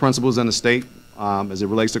coach all the principals in the state as it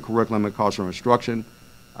relates to curriculum and cultural instruction.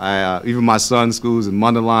 Even my son's schools in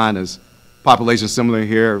Mundelein is population similar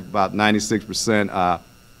here, about 96%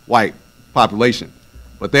 white population.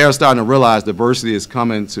 But they are starting to realize diversity is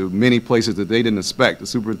coming to many places that they didn't expect. The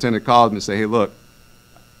superintendent called me and said, hey, look,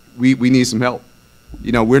 we need some help.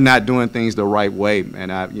 We're not doing things the right way.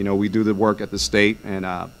 And, we do the work at the state,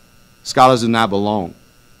 and scholars do not belong.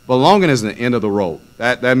 Belonging is the end of the road.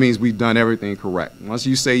 That means we've done everything correct. Once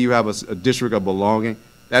you say you have a district of belonging,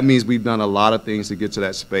 that means we've done a lot of things to get to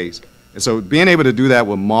that space. And so being able to do that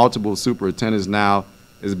with multiple superintendents now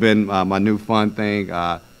has been my new fun thing.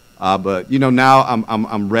 But now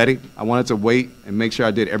I'm ready. I wanted to wait and make sure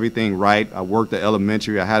I did everything right. I worked at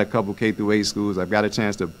elementary. I had a couple K-8 schools. I've got a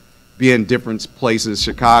chance to be in different places.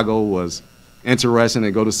 Chicago was interesting,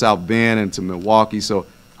 and go to South Bend and to Milwaukee. So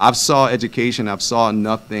I've saw education. I've saw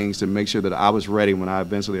enough things to make sure that I was ready when I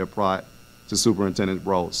eventually applied to superintendent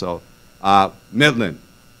role. So Midland.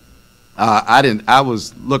 I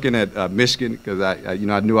was looking at Michigan because I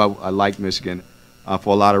knew I liked Michigan.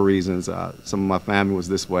 For a lot of reasons. Some of my family was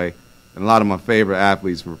this way, and a lot of my favorite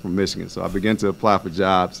athletes were from Michigan. So I began to apply for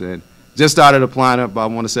jobs and just started applying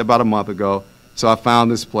about a month ago. So I found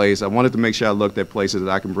this place. I wanted to make sure I looked at places that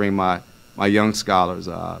I can bring my young scholars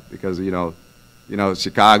because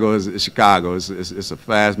Chicago is Chicago. It's a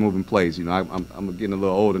fast moving place. I'm getting a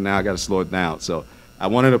little older now. I got to slow it down. So I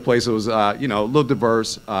wanted a place that was a little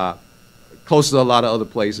diverse, close to a lot of other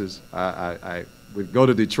places. I would go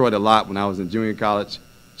to Detroit a lot when I was in junior college.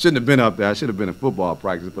 Shouldn't have been up there. I should have been in football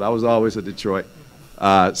practice, but I was always at Detroit.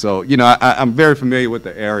 So, you know, I'm very familiar with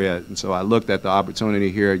the area, and so I looked at the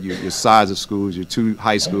opportunity here, your size of schools, your 2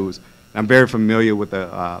 high schools. I'm very familiar with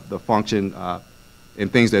the function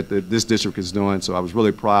and things that this district is doing, so I was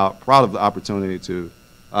really proud of the opportunity to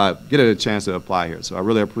get a chance to apply here. So I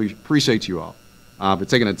really appreciate you all for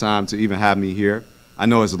taking the time to even have me here. I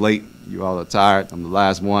know it's late. You all are tired. I'm the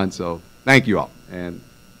last one, so thank you all. And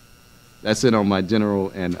that's it on my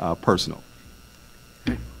general and personal.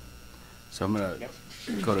 So I'm going to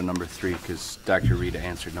go to number 3 because Dr. Rita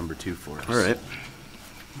answered number 2 for us. All right.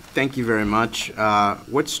 Thank you very much.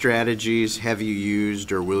 What strategies have you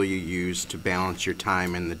used or will you use to balance your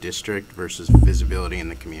time in the district versus visibility in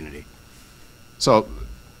the community? So,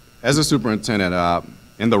 as a superintendent,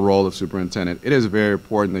 in the role of superintendent, it is very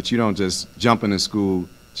important that you don't just jump into school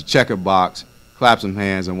to check a box, clap some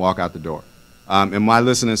hands, and walk out the door. In my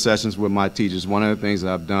listening sessions with my teachers, one of the things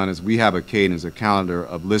that I've done is we have a cadence, a calendar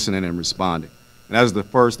of listening and responding. And that was the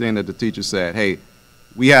first thing that the teacher said, hey,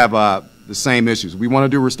 we have the same issues. We want to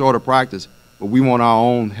do restorative practice, but we want our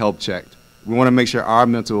own help checked. We want to make sure our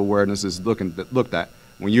mental awareness is looked at.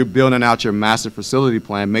 When you're building out your master facility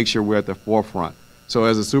plan, make sure we're at the forefront. So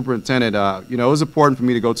as a superintendent, you know, it was important for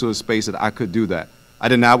me to go to a space that I could do that. I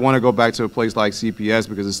did not want to go back to a place like CPS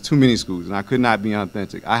because it's too many schools, and I could not be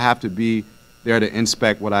authentic. I have to be there to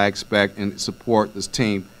inspect what I expect and support this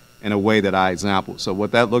team in a way that I example. So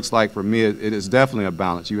what that looks like for me, it is definitely a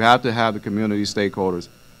balance. You have to have the community stakeholders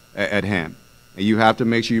at hand, and you have to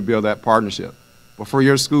make sure you build that partnership. But for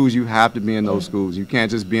your schools, you have to be in those schools. You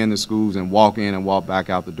can't just be in the schools and walk in and walk back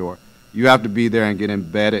out the door. You have to be there and get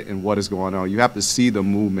embedded in what is going on. You have to see the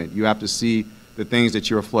movement. You have to see the things that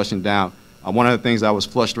you're flushing down. One of the things I was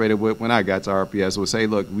frustrated with when I got to RPS was, hey,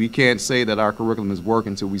 look, we can't say that our curriculum is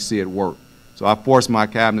working until we see it work. So I forced my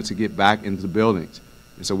cabinet to get back into the buildings.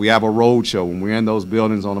 And so we have a road show when we're in those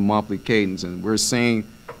buildings on a monthly cadence, and we're seeing,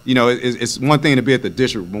 you know, it's one thing to be at the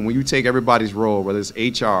district, but when you take everybody's role, whether it's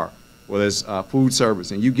HR, whether it's food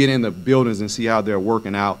service, and you get in the buildings and see how they're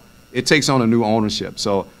working out, it takes on a new ownership.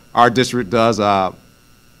 So our district does,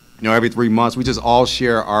 you know, every 3 months, we just all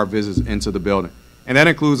share our visits into the building. And that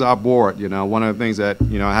includes our board. You know, one of the things that,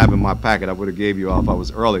 you know, I have in my packet, I would have gave you all if I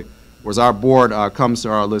was early, was our board comes to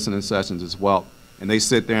our listening sessions as well. And they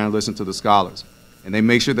sit there and listen to the scholars. And they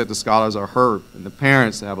make sure that the scholars are heard, and the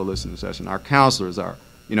parents have a listening session. Our counselors are,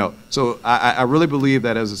 you know. So I really believe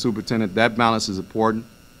that as a superintendent, that balance is important.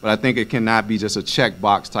 But I think it cannot be just a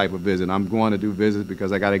checkbox type of visit. I'm going to do visits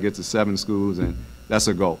because I got to get to 7 schools, and that's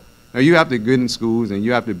a goal. Now, you have to get in schools, and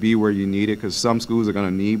you have to be where you need it, because some schools are going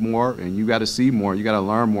to need more, and you got to see more. You got to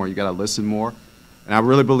learn more. You got to listen more. And I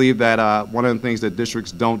really believe that one of the things that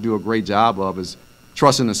districts don't do a great job of is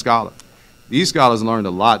trusting the scholar. These scholars learned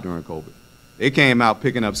a lot during COVID. They came out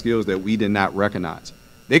picking up skills that we did not recognize.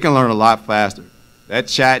 They can learn a lot faster. That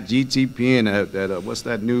chat, GTP, and what's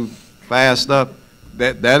that new fast stuff,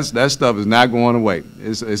 that stuff is not going away.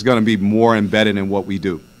 It's going to be more embedded in what we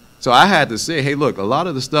do. So I had to say, hey, look, a lot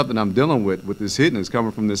of the stuff that I'm dealing with this hidden is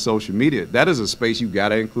coming from this social media. That is a space you got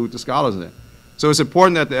to include the scholars in. So it's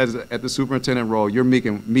important that at the superintendent role, you're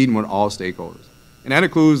meeting with all stakeholders. And that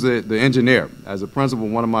includes the engineer. As a principal,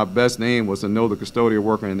 one of my best names was to know the custodial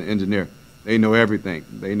worker and the engineer. They know everything.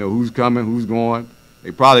 They know who's coming, who's going. They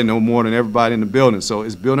probably know more than everybody in the building. So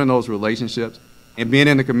it's building those relationships and being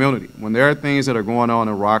in the community. When there are things that are going on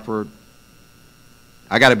in Rockford,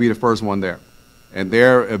 I got to be the first one there. And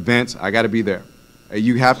there are events, I got to be there.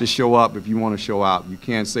 You have to show up if you want to show out. You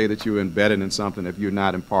can't say that you're embedded in something if you're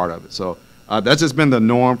not in part of it. So that's just been the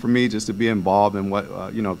norm for me, just to be involved in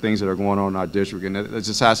what, you know, things that are going on in our district. And it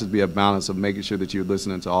just has to be a balance of making sure that you're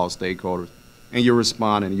listening to all stakeholders and you're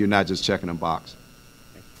responding, you're not just checking a box.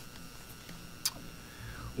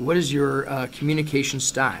 What is your communication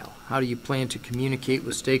style? How do you plan to communicate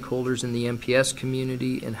with stakeholders in the MPS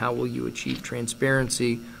community, and how will you achieve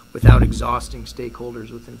transparency without exhausting stakeholders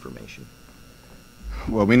with information?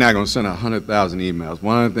 Well, we're not going to send 100,000 emails.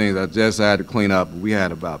 One of the things I just had to clean up, we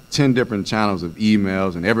had about 10 different channels of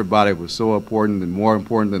emails, and everybody was so important and more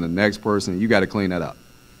important than the next person. You got to clean that up.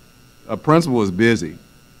 A principal is busy.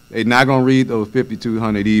 They're not going to read those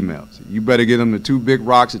 5,200 emails. You better give them the 2 big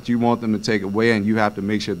rocks that you want them to take away, and you have to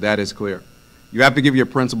make sure that is clear. You have to give your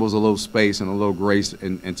principals a little space and a little grace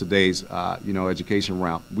in today's you know, education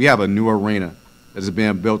realm. We have a new arena that is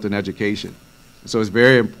being built in education. So it's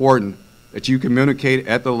very important that you communicate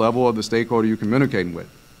at the level of the stakeholder you're communicating with.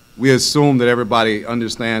 We assume that everybody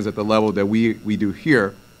understands at the level that we do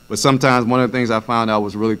here, but sometimes one of the things I found out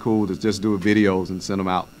was really cool is just do videos and send them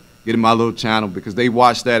out. Get in my little channel, because they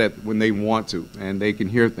watch that when they want to, and they can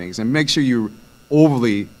hear things. And make sure you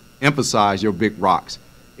overly emphasize your big rocks.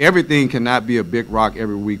 everything cannot be a big rock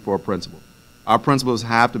every week for a principal. Our principals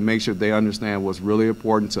have to make sure they understand what's really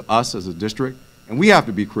important to us as a district, and we have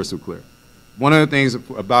to be crystal clear. One of the things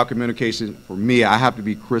about communication, for me, I have to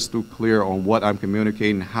be crystal clear on what I'm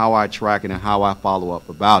communicating, how I track it, and how I follow up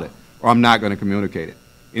about it, or I'm not going to communicate it.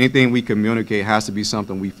 Anything we communicate has to be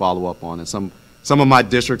something we follow up on. And some of my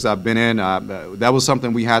districts I've been in, that was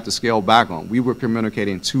something we had to scale back on. We were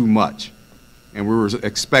communicating too much, and we were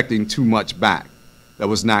expecting too much back. That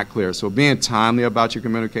was not clear. So being timely about your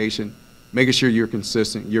communication, making sure you're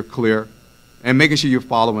consistent, you're clear, and making sure you're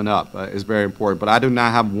following up is very important. But I do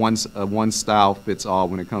not have one style fits all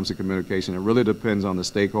when it comes to communication. It really depends on the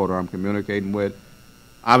stakeholder I'm communicating with.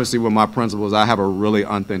 Obviously, with my principals, I have a really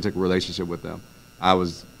authentic relationship with them. I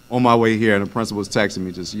was on my way here, and the principal was texting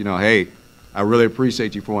me just, you know, hey, I really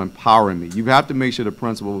appreciate you for empowering me. You have to make sure the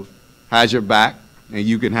principal has your back, and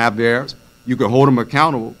you can have theirs. You can hold them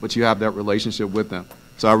accountable, but you have that relationship with them.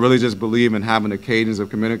 So I really just believe in having a cadence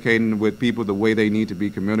of communicating with people the way they need to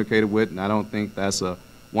be communicated with, and I don't think that's a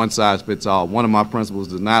one-size-fits-all. One of my principals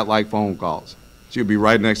does not like phone calls. She'll be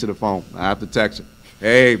right next to the phone. I have to text her,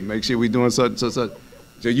 hey, make sure we're doing such and such, such.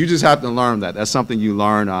 So you just have to learn that. That's something you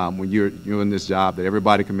learn when you're in this job, that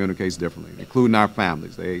everybody communicates differently, including our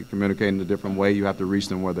families. They communicate in a different way. You have to reach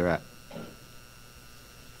them where they're at.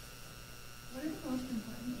 What are the most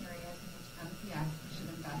important areas in which MPS should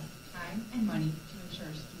invest time and money to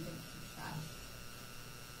ensure student success?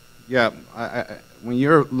 Yeah, when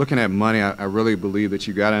you're looking at money, I really believe that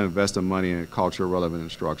you got to invest the money in cultural relevant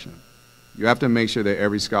instruction. You have to make sure that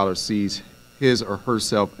every scholar sees his or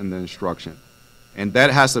herself in the instruction. And that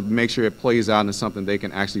has to make sure it plays out into something they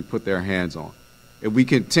can actually put their hands on. If we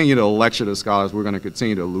continue to lecture the scholars, we're going to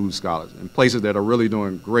continue to lose scholars. And places that are really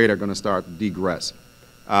doing great are going to start to degress.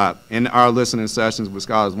 In our listening sessions with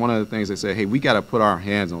scholars, one of the things they say, hey, we got to put our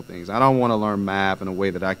hands on things. I don't want to learn math in a way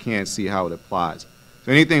that I can't see how it applies.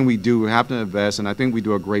 So anything we do, we have to invest, and I think we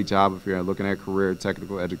do a great job of here looking at career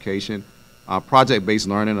technical education. Project-based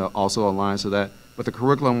learning also aligns to that. But the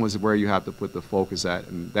curriculum was where you have to put the focus at,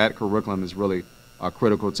 and that curriculum is really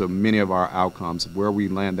critical to many of our outcomes. Where we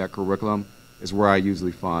land that curriculum is where I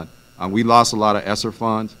usually fund. We lost a lot of ESSER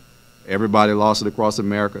funds. Everybody lost it across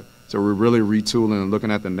America. So we're really retooling and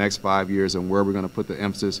looking at the next 5 years and where we're going to put the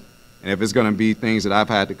emphasis. And if it's going to be things that I've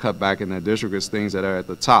had to cut back in the district, it's things that are at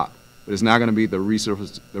the top. But it's not going to be the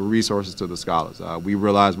resources to the scholars. We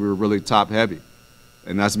realized we were really top heavy.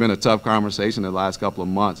 And that's been a tough conversation the last couple of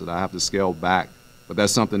months that I have to scale back. But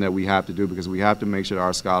that's something that we have to do because we have to make sure that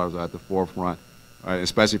our scholars are at the forefront,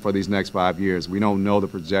 especially for these next 5 years. We don't know the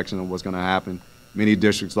projection of what's going to happen. Many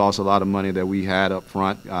districts lost a lot of money that we had up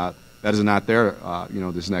front. That is not there,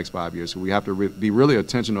 this next 5 years. So we have to be really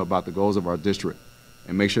intentional about the goals of our district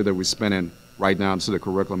and make sure that we're spending right down to the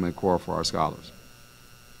curriculum and core for our scholars.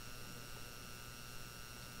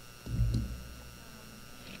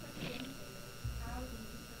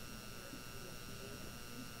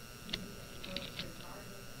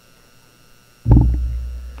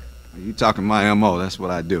 You talking my MO, that's what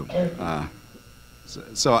I do.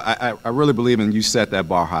 So I really believe in you set that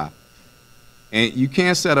bar high. And you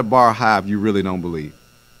can't set a bar high if you really don't believe.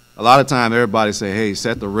 A lot of time everybody say, hey,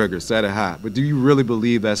 set the rigor, set it high. But do you really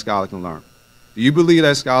believe that scholar can learn? Do you believe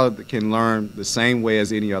that scholar can learn the same way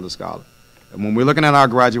as any other scholar? And when we're looking at our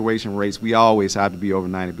graduation rates, we always have to be over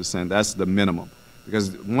 90%. That's the minimum.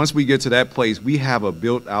 Because once we get to that place, we have a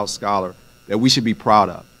built-out scholar that we should be proud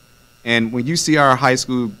of. And when you see our high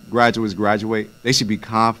school graduates graduate, they should be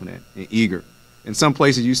confident and eager. In some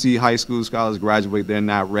places you see high school scholars graduate, they're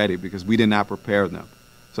not ready because we did not prepare them.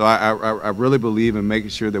 So I really believe in making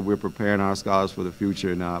sure that we're preparing our scholars for the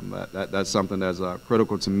future, and that's something that's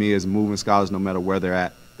critical to me, is moving scholars no matter where they're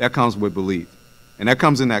at. That comes with belief. And that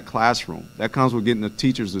comes in that classroom. That comes with getting the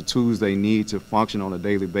teachers the tools they need to function on a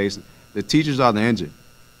daily basis. The teachers are the engine.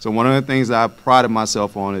 So one of the things that I prided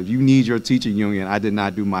myself on, if you need your teacher union, I did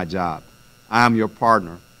not do my job. I am your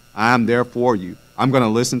partner. I am there for you. I'm going to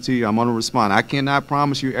listen to you. I'm going to respond. I cannot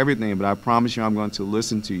promise you everything, but I promise you I'm going to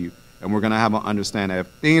listen to you, and we're going to have an understanding. If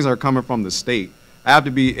things are coming from the state, I have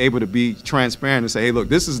to be able to be transparent and say, hey, look,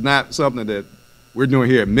 this is not something that we're doing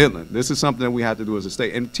here at Midland. This is something that we have to do as a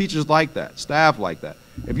state. And teachers like that, staff like that.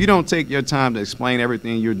 If you don't take your time to explain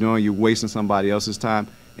everything you're doing, you're wasting somebody else's time,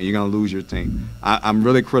 and you're going to lose your team. I'm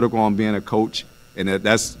really critical on being a coach, and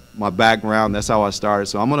that's my background. That's how I started.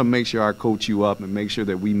 So I'm going to make sure I coach you up and make sure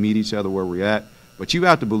that we meet each other where we're at. But you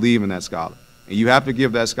have to believe in that scholar, and you have to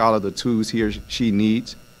give that scholar the tools he or she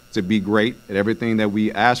needs to be great at everything that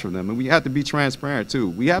we ask from them. And we have to be transparent, too.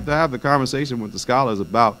 We have to have the conversation with the scholars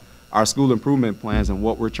about our school improvement plans and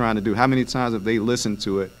what we're trying to do. How many times have they listened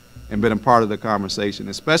to it and been a part of the conversation,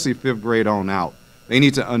 especially 5th grade on out. They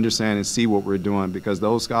need to understand and see what we're doing, because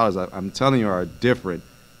those scholars, I'm telling you, are different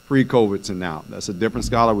pre-COVID to now. That's a different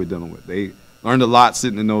scholar we're dealing with. They learned a lot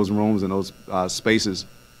sitting in those rooms and those spaces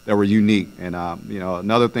that were unique. And you know,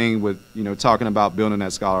 another thing with, you know, talking about building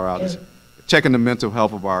that scholar out is checking the mental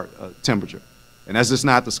health of our temperature. And that's just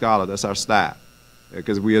not the scholar, that's our staff.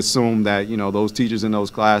 Because we assume that, you know, those teachers in those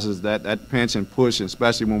classes, that pinch and push,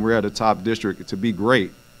 especially when we're at a top district, to be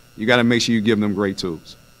great, you got to make sure you give them great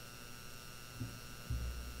tools.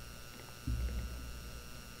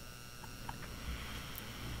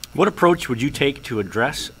 What approach would you take to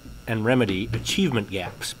address and remedy achievement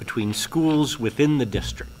gaps between schools within the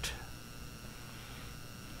district?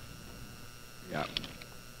 Yeah.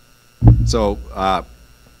 So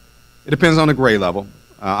it depends on the grade level,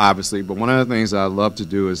 obviously, but one of the things I love to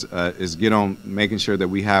do is get on making sure that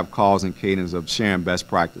we have calls and cadence of sharing best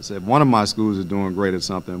practice. If one of my schools is doing great at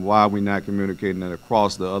something, why are we not communicating that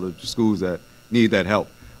across the other schools that need that help?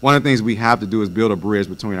 One of the things we have to do is build a bridge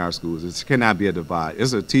between our schools. It cannot be a divide.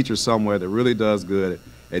 It's a teacher somewhere that really does good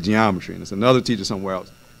at geometry, and it's another teacher somewhere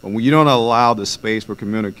else. But when you don't allow the space for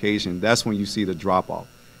communication, that's when you see the drop-off.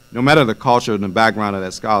 No matter the culture and the background of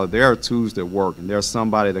that scholar, there are tools that work, and there's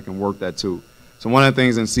somebody that can work that tool. So one of the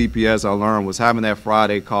things in CPS I learned was having that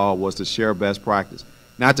Friday call was to share best practice.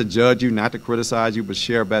 Not to judge you, not to criticize you, but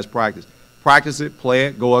share best practice. Practice it, play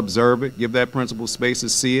it, go observe it, give that principal space to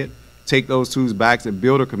see it, take those tools back and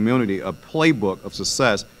build a community. A playbook of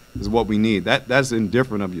success is what we need. That's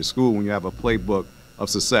indifferent of your school when you have a playbook of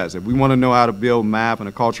success. If we want to know how to build math in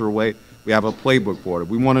a cultural way, we have a playbook for it. If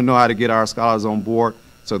we want to know how to get our scholars on board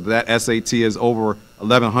so that SAT is over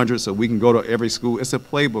 1,100 so we can go to every school, it's a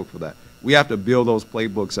playbook for that. We have to build those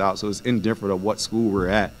playbooks out so it's indifferent of what school we're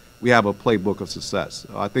at. We have a playbook of success.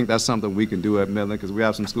 So I think that's something we can do at Midland, because we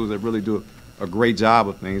have some schools that really do a great job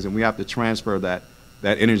of things, and we have to transfer that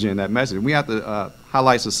energy and that message. We have to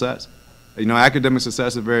highlight success. You know, academic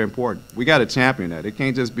success is very important. We got to champion that. It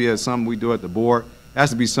can't just be something we do at the board. It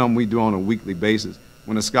has to be something we do on a weekly basis.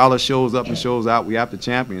 When a scholar shows up and shows out, we have to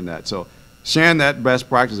champion that. So sharing that best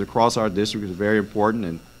practice across our district is very important,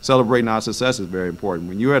 and celebrating our success is very important.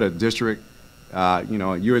 When you're at a district, you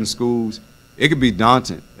know, you're in schools, it could be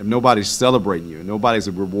daunting if nobody's celebrating you, nobody's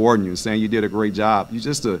rewarding you and saying you did a great job. You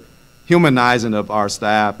just humanizing of our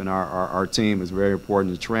staff and our team is very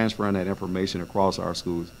important, and transferring that information across our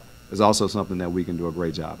schools is also something that we can do a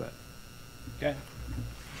great job at. Okay.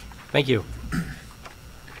 Thank you.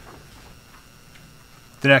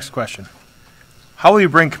 The next question. How will you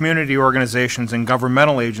bring community organizations and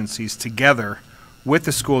governmental agencies together with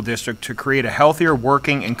the school district to create a healthier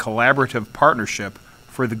working and collaborative partnership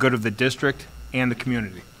for the good of the district and the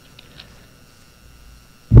community?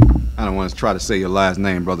 I don't want to try to say your last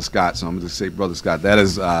name, Brother Scott, so I'm going to say Brother Scott.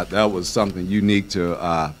 That was something unique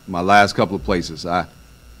to my last couple of places.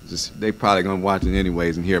 They probably going to watch it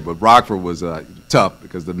anyways in here, but Rockford was tough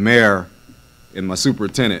because the mayor and my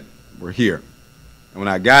superintendent were here. And when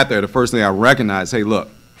I got there, the first thing I recognized, hey, look,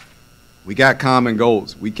 we got common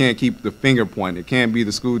goals. We can't keep the finger pointing. It can't be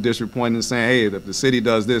the school district pointing and saying, hey, if the city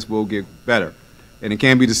does this, we'll get better. And it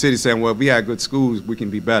can't be the city saying, well, if we have good schools, we can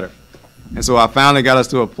be better. And so I finally got us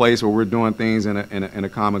to a place where we're doing things in a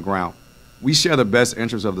common ground. We share the best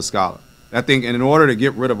interests of the scholar. I think in order to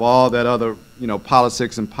get rid of all that other, you know,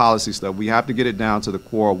 politics and policy stuff, we have to get it down to the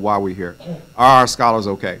core of why we're here. Are our scholars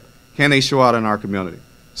okay? Can they show out in our community?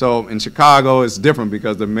 So in Chicago, it's different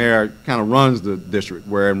because the mayor kind of runs the district,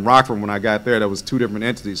 where in Rockford, when I got there was two different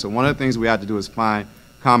entities. So one of the things we have to do is find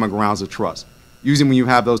common grounds of trust. Usually when you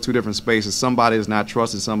have those two different spaces, somebody is not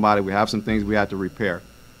trusting somebody. We have some things we have to repair.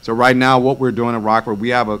 So right now, what we're doing in Rockford, we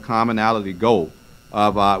have a commonality goal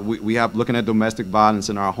of we have looking at domestic violence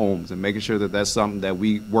in our homes and making sure that that's something that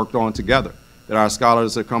we worked on together. That our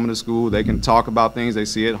scholars that come to school, they can talk about things they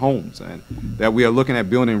see at homes, and that we are looking at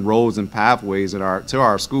building roads and pathways to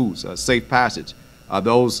our schools, safe passage.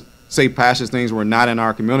 Those safe passage things were not in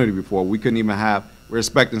our community before. We couldn't even have, we're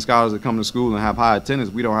expecting scholars to come to school and have high attendance.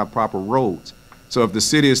 We don't have proper roads. So if the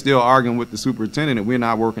city is still arguing with the superintendent and we're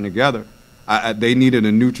not working together, they needed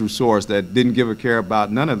a neutral source that didn't give a care about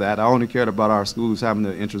none of that. I only cared about our schools having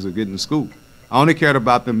the interest of getting to school. I only cared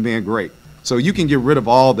about them being great. So you can get rid of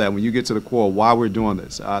all that when you get to the core of why we're doing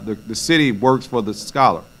this. The city works for the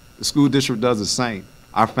scholar. The school district does the same.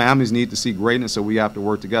 Our families need to see greatness, so we have to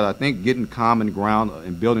work together. I think getting common ground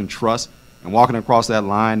and building trust and walking across that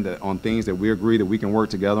line on things that we agree that we can work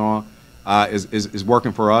together on is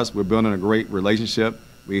working for us. We're building a great relationship.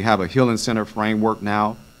 We have a healing center framework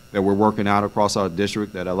now that we're working out across our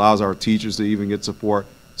district that allows our teachers to even get support.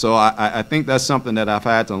 So I think that's something that I've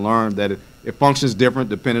had to learn, that it functions different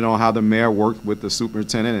depending on how the mayor works with the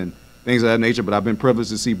superintendent and things of that nature, but I've been privileged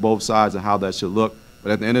to see both sides of how that should look.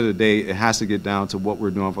 But at the end of the day, it has to get down to what we're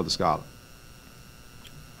doing for the scholar.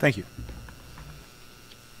 Thank you.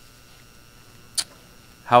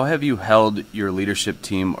 How have you held your leadership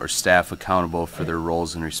team or staff accountable for their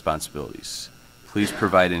roles and responsibilities? Please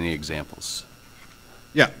provide any examples.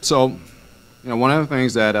 Yeah, so one of the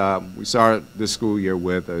things that we started this school year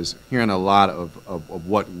with is hearing a lot of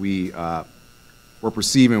what we were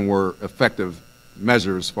perceiving were effective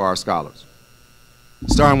measures for our scholars.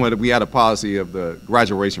 Starting with, we had a policy of the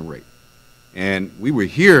graduation rate. And we would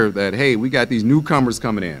hear that, hey, we got these newcomers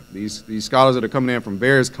coming in, these scholars that are coming in from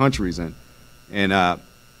various countries, and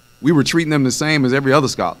we were treating them the same as every other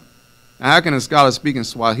scholar. Now, how can a scholar speaking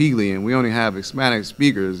Swahili and we only have Hispanic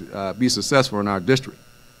speakers be successful in our district?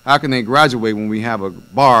 How can they graduate when we have a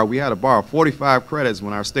bar? We had a bar of 45 credits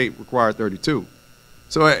when our state required 32.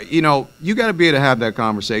 So, you got to be able to have that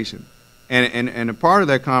conversation. And a part of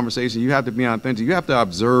that conversation, you have to be authentic. You have to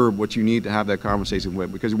observe what you need to have that conversation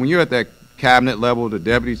with. Because when you're at that cabinet level, the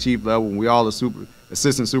deputy chief level, when we all are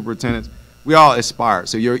assistant superintendents, we all aspire.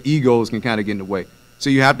 So your egos can kind of get in the way. So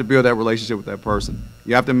you have to build that relationship with that person.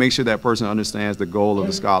 You have to make sure that person understands the goal of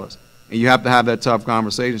the scholars. And you have to have that tough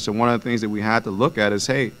conversation. So one of the things that we had to look at is,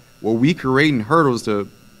 hey, were we creating hurdles to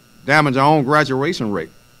damage our own graduation rate?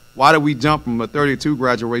 Why did we jump from a 32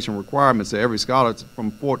 graduation requirements to every scholar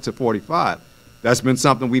from 4 to 45? That's been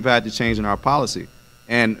something we've had to change in our policy.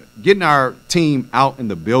 And getting our team out in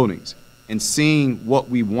the buildings and seeing what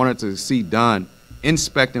we wanted to see done,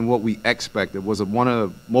 inspecting what we expected, was one of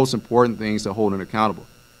the most important things to hold it accountable.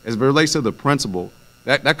 As it relates to the principal,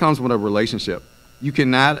 that comes with a relationship. You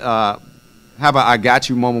cannot have a I got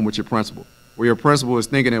you moment with your principal, where your principal is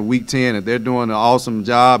thinking in week 10 that they're doing an awesome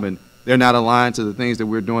job and they're not aligned to the things that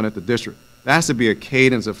we're doing at the district. There has to be a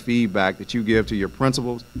cadence of feedback that you give to your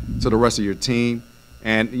principals, to the rest of your team.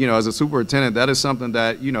 And, as a superintendent, that is something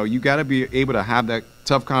that, you got to be able to have that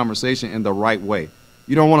tough conversation in the right way.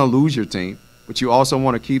 You don't want to lose your team, but you also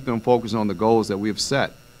want to keep them focused on the goals that we have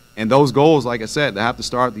set. And those goals, like I said, they have to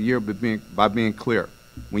start the year by being clear.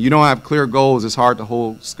 When you don't have clear goals, it's hard to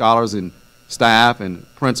hold scholars and staff and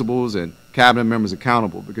principals and cabinet members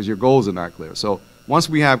accountable because your goals are not clear. So once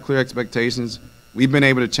we have clear expectations, we've been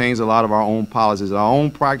able to change a lot of our own policies, our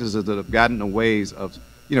own practices that have gotten in the ways of,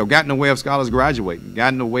 gotten in the way of scholars graduating,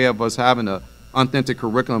 gotten in the way of us having an authentic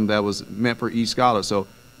curriculum that was meant for each scholar. So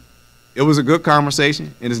it was a good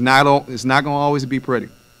conversation, and it's not going to always be pretty.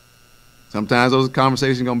 Sometimes those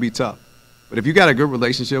conversations are going to be tough. But if you got a good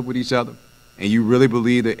relationship with each other and you really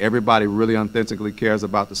believe that everybody really authentically cares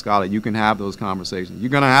about the scholar, you can have those conversations.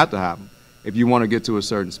 You're going to have them if you want to get to a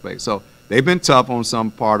certain space. So they've been tough on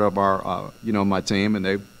some part of our, my team, and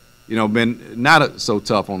they've, been not so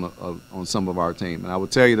tough on some of our team. And I will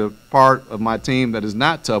tell you, the part of my team that is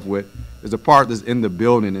not tough with is the part that's in the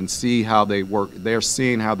building and see how they work. They're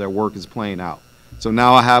seeing how their work is playing out. So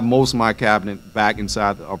now I have most of my cabinet back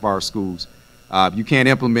inside of our schools. You can't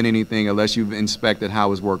implement anything unless you've inspected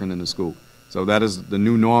how it's working in the school. So that is the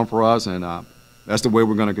new norm for us, and that's the way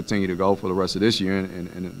we're going to continue to go for the rest of this year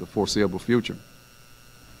and the foreseeable future.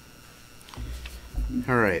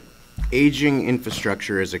 All right. Aging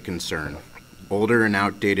infrastructure is a concern. Older and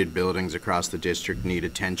outdated buildings across the district need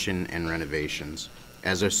attention and renovations.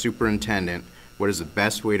 As a superintendent, what is the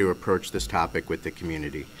best way to approach this topic with the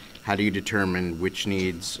community? How do you determine which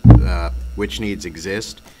needs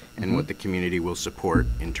exist and what the community will support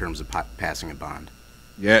in terms of passing a bond?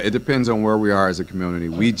 Yeah, it depends on where we are as a community.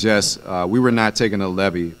 We were not taking a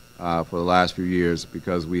levy for the last few years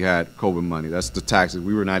because we had COVID money. That's the taxes.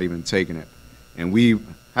 We were not even taking it. And we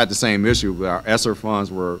had the same issue. Our ESSER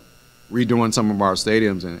funds were redoing some of our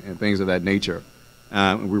stadiums and things of that nature.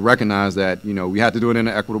 We recognized that, we had to do it in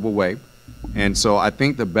an equitable way. And so I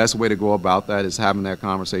think the best way to go about that is having that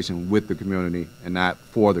conversation with the community and not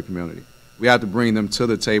for the community. We have to bring them to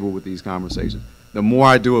the table with these conversations. The more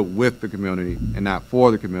I do it with the community and not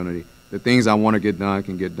for the community, the things I want to get done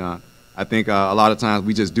can get done. I think a lot of times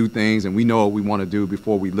we just do things and we know what we want to do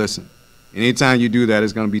before we listen. And anytime you do that,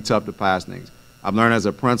 it's going to be tough to pass things. I've learned as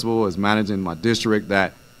a principal, as managing my district,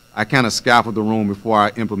 that I kind of scaffold the room before I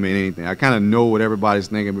implement anything. I kind of know what everybody's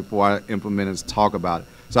thinking before I implement and talk about it.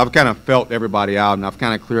 So I've kind of felt everybody out, and I've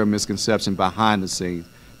kind of cleared misconception behind the scenes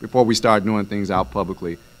before we start doing things out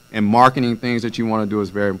publicly. And marketing things that you want to do is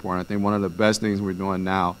very important. I think one of the best things we're doing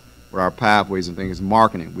now with our pathways and things is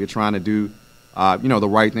marketing. We're trying to do the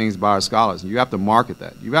right things by our scholars. And you have to market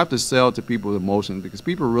that. You have to sell to people emotions because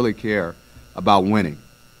people really care about winning.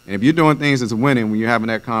 And if you're doing things that's winning, when you're having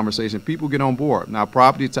that conversation, people get on board. Now,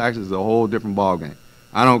 property taxes is a whole different ballgame.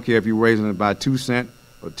 I don't care if you're raising it by 2 cents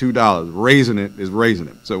or $2. Raising it is raising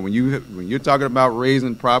it. So when you're talking about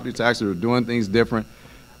raising property taxes or doing things different,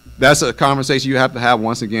 that's a conversation you have to have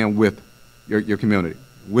once again with your community,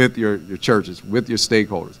 with your churches, with your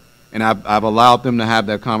stakeholders. And I've allowed them to have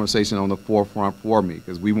that conversation on the forefront for me,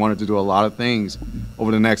 because we wanted to do a lot of things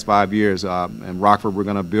over the next 5 years. In Rockford, we're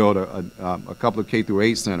going to build a couple of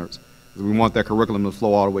K-8 centers. We want that curriculum to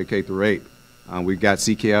flow all the way K-8. We've got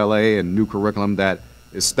CKLA and new curriculum that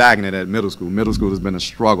is stagnant at middle school. Middle school has been a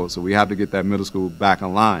struggle, so we have to get that middle school back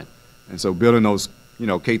in line. And so building those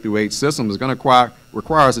K-8 systems is going to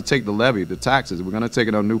require us to take the levy, the taxes. We're going to take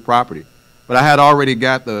it on new property. But I had already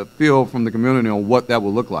got the feel from the community on what that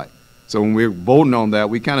will look like. So when we're voting on that,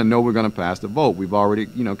 we kind of know we're going to pass the vote. We've already,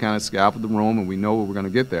 kind of scaffolded the room, and we know we're going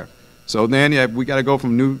to get there. So then, yeah, we got to go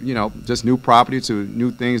from just new property to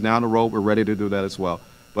new things down the road. We're ready to do that as well.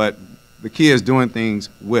 But the key is doing things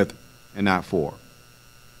with and not for.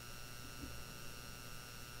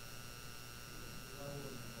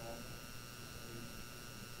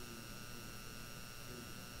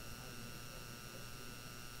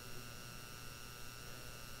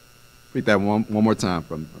 Repeat that one more time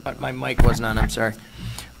from. My mic wasn't on, I'm sorry.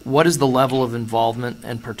 What is the level of involvement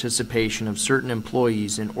and participation of certain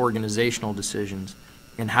employees in organizational decisions,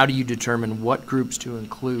 and how do you determine what groups to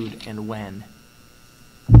include and when?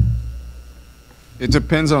 It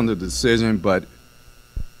depends on the decision, but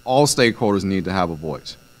all stakeholders need to have a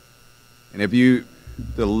voice. And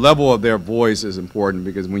the level of their voice is important,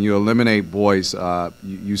 because when you eliminate voice,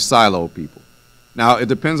 you silo people. Now, it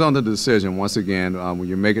depends on the decision. Once again, when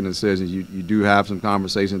you're making decisions, you do have some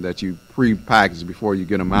conversations that you pre-package before you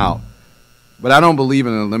get them out. But I don't believe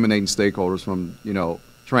in eliminating stakeholders from,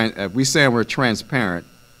 if we say we're transparent,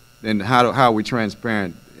 then how are we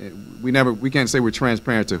transparent? We can't say we're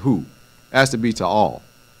transparent to who. It has to be to all.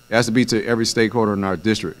 It has to be to every stakeholder in our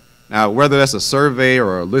district. Now, whether that's a survey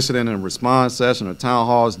or a listening and response session or town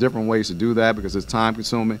halls, different ways to do that because it's time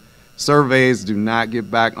consuming. Surveys do not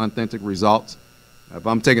give back authentic results. If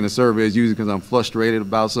I'm taking a survey, it's usually because I'm frustrated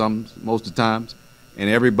about something most of the times. And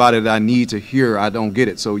everybody that I need to hear, I don't get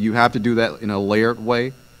it. So you have to do that in a layered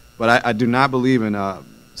way. But I do not believe in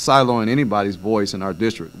siloing anybody's voice in our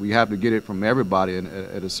district. We have to get it from everybody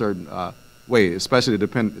at a certain way, especially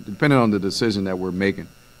depending on the decision that we're making.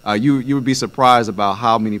 You would be surprised about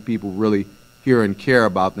how many people really hear and care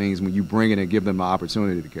about things when you bring it and give them the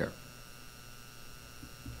opportunity to care.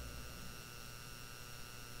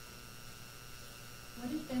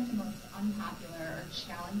 Unpopular or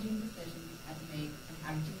challenging decision you've had to make, and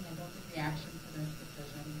how did you handle the reaction to those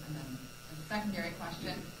decisions? And then, as a secondary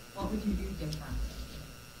question, what would you do differently?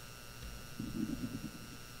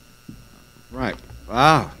 Right.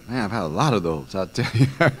 Wow, man, I've had a lot of those. I'll tell you.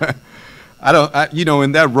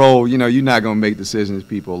 In that role, you're not going to make decisions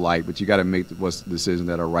people like, but you got to make decisions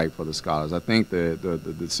that are right for the scholars. I think the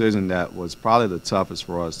decision that was probably the toughest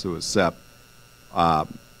for us to accept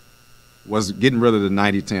was getting rid of the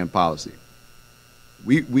 90-10 policy.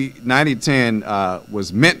 90-10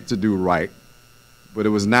 was meant to do right, but it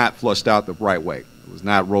was not flushed out the right way. It was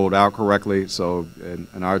not rolled out correctly. So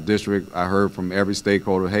in our district, I heard from every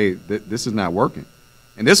stakeholder, hey, this is not working.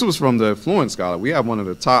 And this was from the Fluent Scholar. We have one of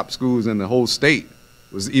the top schools in the whole state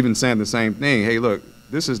was even saying the same thing. Hey, look,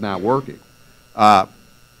 this is not working. And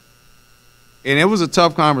it was a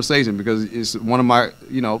tough conversation because it's one of my,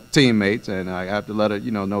 teammates, and I have to let her,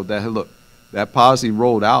 know that, hey, look, that policy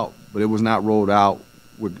rolled out, but it was not rolled out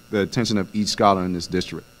with the attention of each scholar in this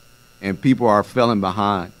district. And people are falling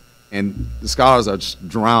behind, and the scholars are just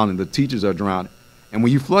drowning, the teachers are drowning. And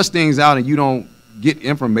when you flush things out and you don't get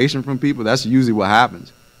information from people, that's usually what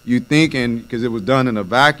happens. You think, because it was done in a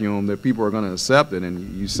vacuum, that people are going to accept it,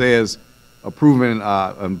 and you say it's a proven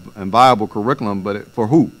and viable curriculum, but for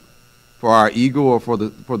who? For our ego or for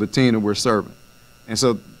the team that we're serving? And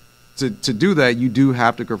so to do that, you do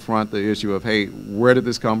have to confront the issue of, hey, where did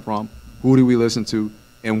this come from? Who do we listen to?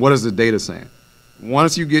 And what is the data saying?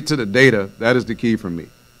 Once you get to the data, that is the key for me.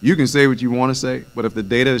 You can say what you want to say, but if the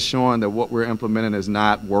data is showing that what we're implementing is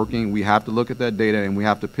not working, we have to look at that data and we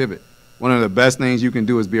have to pivot. One of the best things you can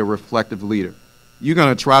do is be a reflective leader. You're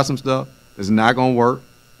going to try some stuff that's not going to work,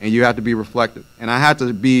 and you have to be reflective. And I had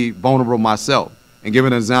to be vulnerable myself and give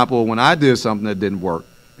an example when I did something that didn't work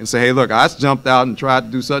and say, hey, look, I jumped out and tried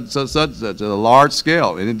to do such at a large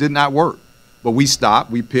scale, and it did not work. But we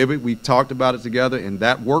stopped, we pivoted, we talked about it together, and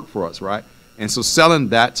that worked for us, right? And so selling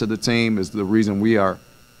that to the team is the reason we are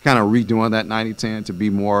kind of redoing that 90-10 to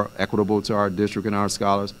be more equitable to our district and our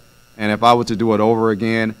scholars. And if I were to do it over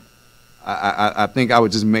again, I think I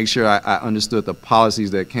would just make sure I understood the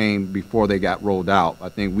policies that came before they got rolled out. I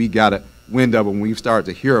think we got a wind of it when we started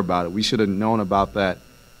to hear about it. We should have known about that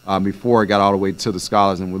before it got all the way to the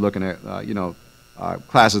scholars, and we're looking at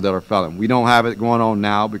classes that are failing. We don't have it going on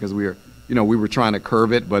now because we were trying to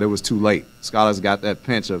curve it, but it was too late. Scholars got that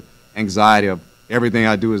pinch of anxiety of everything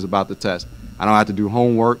I do is about the test. I don't have to do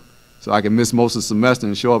homework, so I can miss most of the semester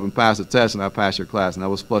and show up and pass the test, and I pass your class, and that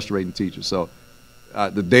was frustrating teachers. So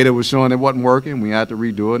the data was showing it wasn't working. We had to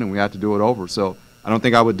redo it, and we had to do it over. So I don't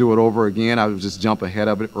think I would do it over again. I would just jump ahead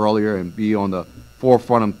of it earlier and be on the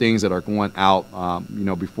forefront of things that are going out,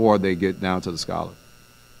 before they get down to the scholars.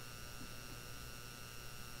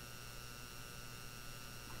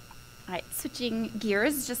 All right, switching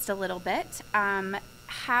gears just a little bit.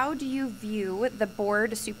 How do you view the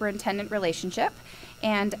board-superintendent relationship,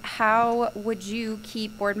 and how would you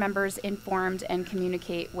keep board members informed and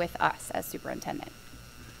communicate with us as superintendent?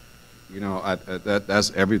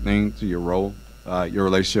 That's everything to your role, your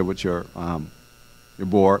relationship with your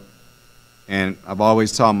board. And I've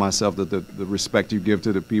always taught myself that the respect you give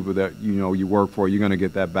to the people that you work for, you're going to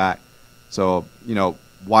get that back. So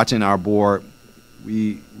watching our board,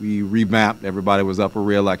 we revamped. Everybody was up for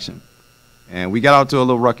re-election, and we got out to a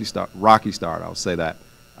little rocky start. I'll say that.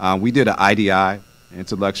 We did an IDI,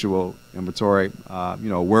 intellectual inventory,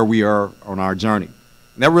 where we are on our journey.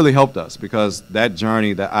 And that really helped us because that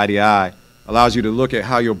journey, that IDI, allows you to look at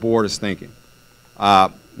how your board is thinking.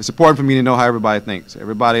 It's important for me to know how everybody thinks.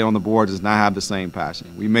 Everybody on the board does not have the same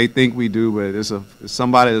passion. We may think we do, but it's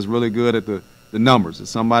somebody that's really good at the numbers.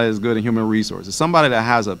 It's somebody that's good at human resources. It's somebody that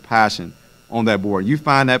has a passion on that board. You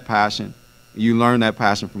find that passion, you learn that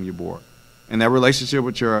passion from your board. And that relationship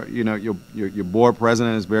with your board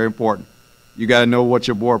president is very important. You got to know what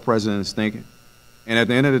your board president is thinking. And at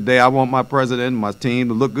the end of the day, I want my president and my team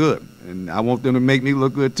to look good, and I want them to make me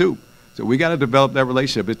look good too. So we got to develop that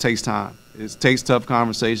relationship. It takes time. It takes tough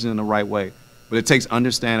conversation in the right way, but it takes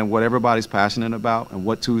understanding what everybody's passionate about and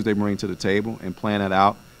what tools they bring to the table and plan that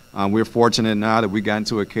out. We're fortunate now that we got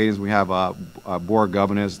into a cadence. We have a board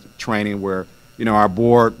governance training where our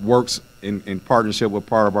board works in partnership with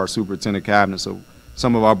part of our superintendent cabinet. So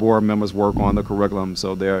some of our board members work on the curriculum,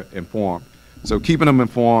 so they're informed. So keeping them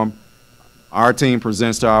informed. Our team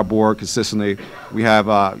presents to our board consistently. We have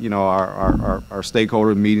our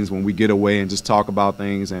stakeholder meetings when we get away and just talk about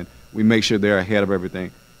things, and we make sure they're ahead of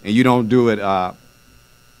everything. And you don't do it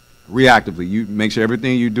reactively. You make sure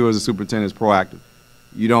everything you do as a superintendent is proactive.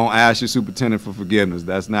 You don't ask your superintendent for forgiveness.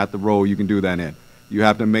 That's not the role you can do that in. You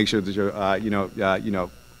have to make sure that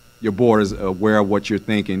your board is aware of what you're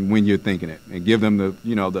thinking when you're thinking it, and give them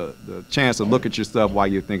the chance to look at your stuff while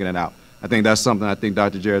you're thinking it out. I think that's something I think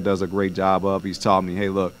Dr. Jarrett does a great job of. He's taught me, hey,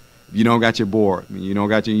 look, if you don't got your board, you don't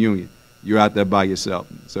got your union, you're out there by yourself.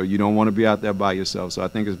 So you don't want to be out there by yourself. So I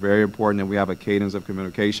think it's very important that we have a cadence of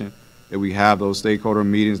communication, that we have those stakeholder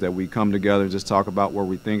meetings, that we come together and just talk about what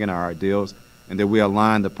we're thinking, our ideals, and that we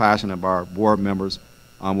align the passion of our board members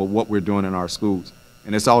with what we're doing in our schools.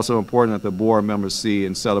 And it's also important that the board members see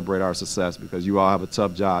and celebrate our success, because you all have a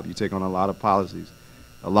tough job. You take on a lot of policies.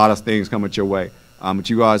 A lot of things come at your way.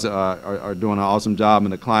 But you guys are doing an awesome job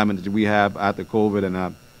in the climate that we have after COVID,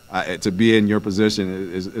 and to be in your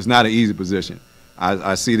position is not an easy position.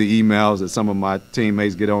 I see the emails that some of my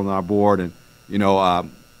teammates get on our board, and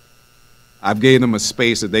I've gave them a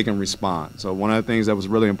space that they can respond. So one of the things that was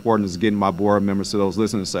really important is getting my board members to those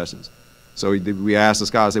listening sessions. So we asked the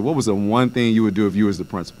scholars, what was the one thing you would do if you was the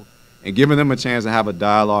principal? And giving them a chance to have a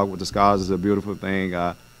dialogue with the scholars is a beautiful thing.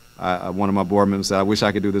 One of my board members said, I wish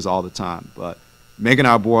I could do this all the time. But making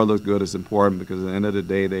our board look good is important, because at the end of the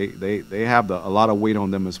day, they have a lot of weight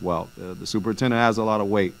on them as well. The superintendent has a lot of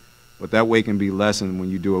weight, but that weight can be lessened when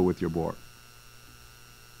you do it with your board.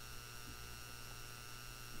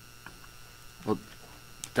 Well,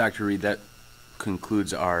 Dr. Reed, that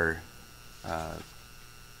concludes our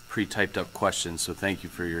pre-typed up questions, so thank you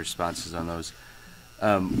for your responses on those.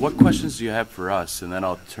 What questions do you have for us? And then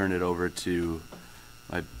I'll turn it over to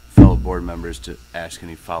my fellow board members to ask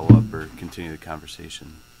any follow-up or continue the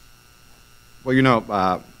conversation. Well,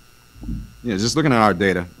 just looking at our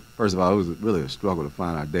data, first of all, it was really a struggle to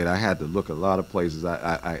find our data. I had to look a lot of places.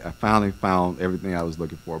 I finally found everything I was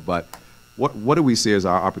looking for. But what do we see as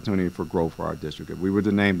our opportunity for growth for our district? If we were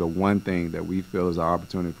to name the one thing that we feel is our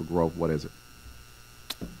opportunity for growth, what is it?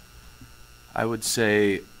 I would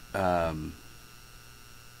say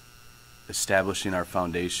establishing our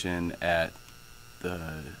foundation at the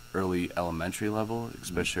early elementary level,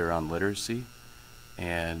 especially around literacy.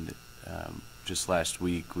 And just last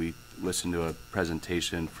week we listened to a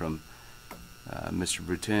presentation from Mr.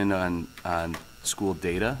 Brutin on school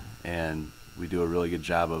data, and we do a really good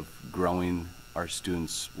job of growing our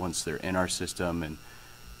students once they're in our system, and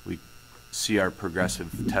we see our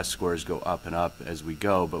progressive test scores go up and up as we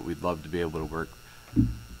go, but we'd love to be able to work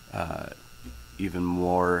even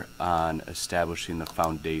more on establishing the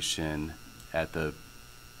foundation at the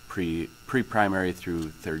pre-primary through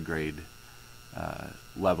third grade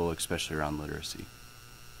level, especially around literacy.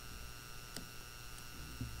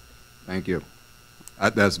 Thank you.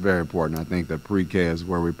 That's very important. I think that pre-K is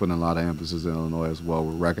where we put a lot of emphasis in Illinois as well.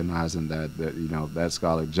 We're recognizing that you know, that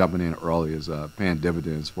scholar jumping in early is paying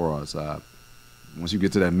dividends for us. Once you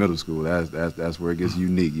get to that middle school, that's where it gets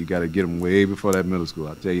unique. You got to get them way before that middle school.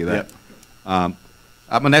 I'll tell you that. Yep.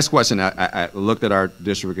 My next question, I looked at our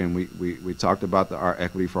district and we talked about our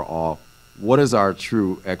equity for all. What is our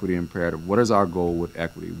true equity imperative? What is our goal with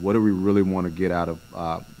equity? What do we really want to get out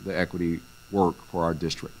of the equity work for our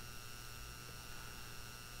district?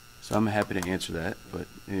 So I'm happy to answer that, but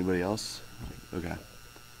anybody else? Okay.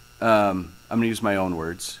 I'm going to use my own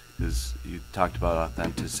words because you talked about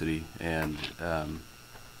authenticity, and the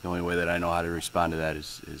only way that I know how to respond to that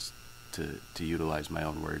is to utilize my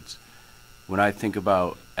own words. When I think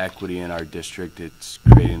about equity in our district, it's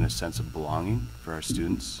creating a sense of belonging for our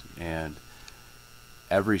students, and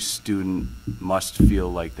every student must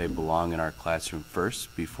feel like they belong in our classroom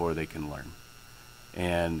first before they can learn.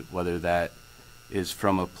 And whether that is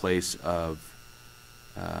from a place of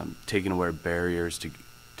taking away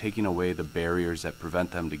the barriers that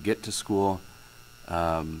prevent them to get to school,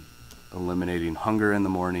 eliminating hunger in the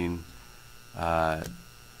morning,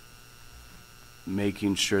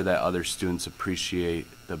 making sure that other students appreciate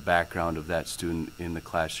the background of that student in the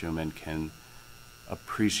classroom and can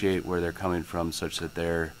appreciate where they're coming from, such that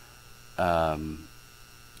they're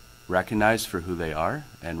recognized for who they are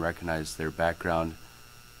and recognize their background.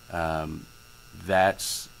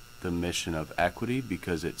 That's the mission of equity,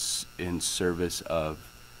 because it's in service of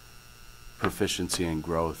proficiency and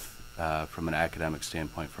growth from an academic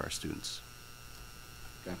standpoint for our students.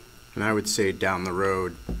 Okay. And I would say down the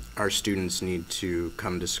road, our students need to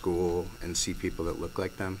come to school and see people that look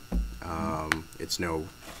like them. It's no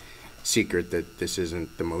secret that this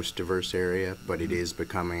isn't the most diverse area, but it is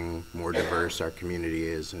becoming more diverse. Our community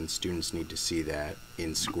is, and students need to see that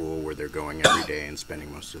in school where they're going every day and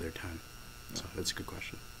spending most of their time. So that's a good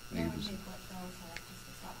question. Yeah, I would take what Phil said just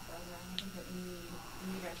a step further. I think that we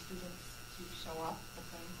need our students to show up. The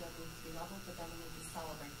playing field needs to be level, but then we need to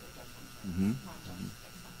celebrate their differences, not just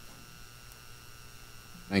accept them.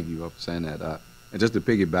 Thank you for saying that. And just to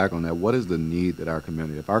piggyback on that, what is the need that our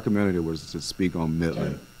community, if our community was to speak on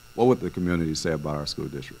Midland, what would the community say about our school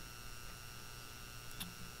district?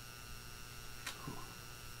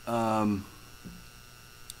 Anybody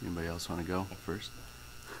else want to go first?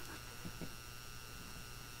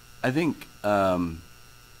 I think a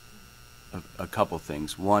couple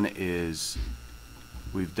things. One is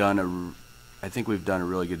I think we've done a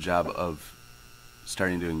really good job of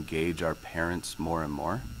starting to engage our parents more and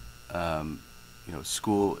more. You know,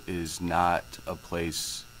 school is not a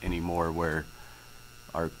place anymore where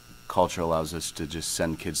our culture allows us to just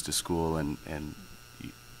send kids to school and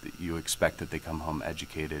you expect that they come home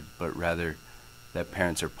educated, but rather that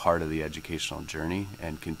parents are part of the educational journey,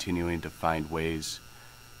 and continuing to find ways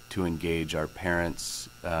to engage our parents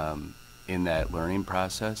in that learning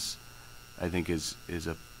process, I think is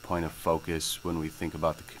a point of focus when we think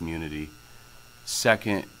about the community.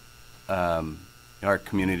 Second, our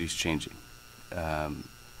community's changing.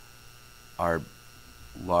 Our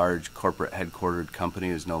large corporate headquartered company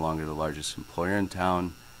is no longer the largest employer in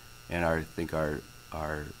town, and I think our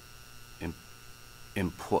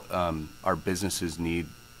businesses need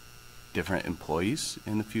different employees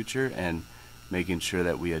in the future, and making sure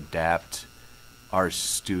that we adapt our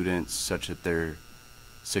students such that they're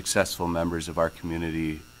successful members of our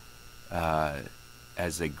community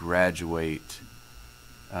as they graduate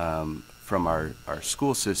from our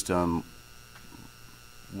school system,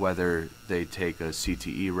 whether they take a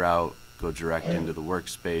CTE route, go direct into the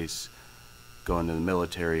workspace, go into the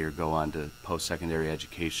military, or go on to post-secondary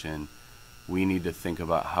education. We need to think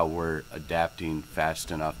about how we're adapting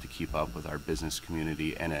fast enough to keep up with our business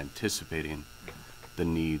community and anticipating the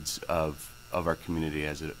needs of our community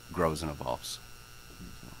as it grows and evolves.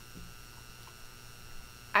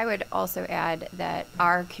 I would also add that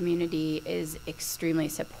our community is extremely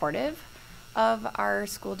supportive of our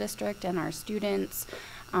school district and our students,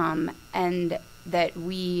 and that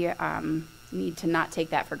we need to not take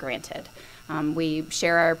that for granted. We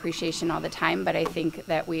share our appreciation all the time, but I think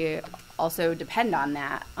that we also depend on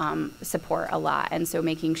that support a lot, and so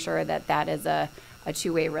making sure that that is a a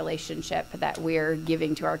two-way relationship that we're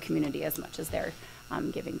giving to our community as much as they're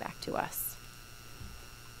giving back to us.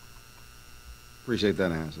 Appreciate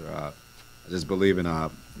that answer. I just believe in,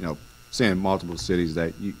 seeing multiple cities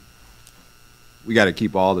that we got to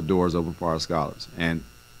keep all the doors open for our scholars. And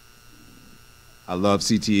I love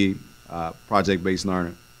CTE, project-based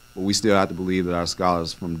learning, but we still have to believe that our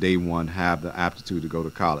scholars from day one have the aptitude to go to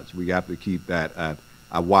college. We have to keep that.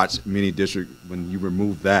 I watch many districts, when you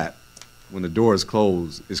remove that, when the door is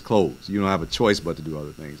closed, it's closed. You don't have a choice but to do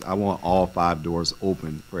other things. I want all 5 doors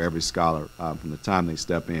open for every scholar from the time they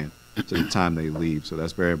step in to the time they leave. So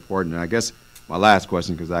that's very important. And I guess my last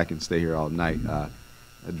question, because I can stay here all night, I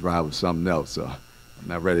drive with something else, so I'm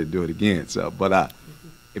not ready to do it again. So, but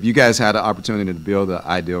if you guys had the opportunity to build an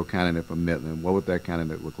ideal candidate for Midland, what would that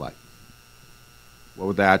candidate look like? What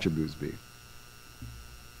would the attributes be?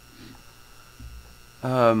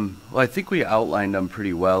 Well, I think we outlined them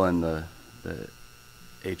pretty well in the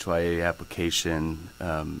HYA application,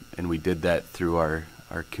 and we did that through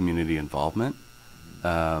our community involvement.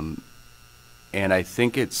 And I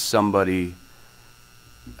think it's somebody,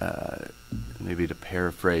 maybe to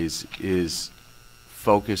paraphrase, is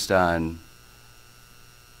focused on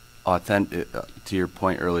authentic, to your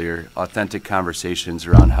point earlier, authentic conversations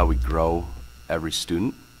around how we grow every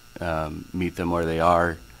student, meet them where they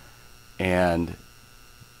are, and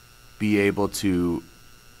be able to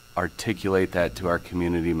articulate that to our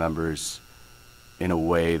community members in a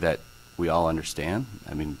way that we all understand.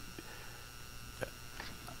 I mean,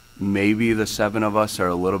 maybe the 7 of us are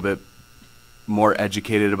a little bit more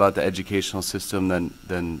educated about the educational system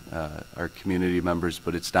than our community members,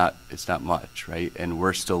 but it's not much, right? And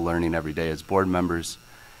we're still learning every day as board members,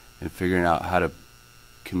 and figuring out how to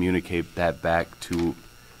communicate that back to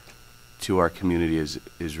our community is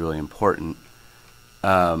really important.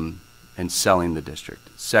 And selling the district.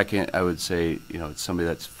 Second, I would say, it's somebody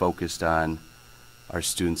that's focused on our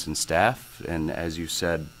students and staff, and as you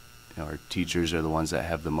said, our teachers are the ones that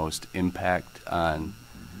have the most impact on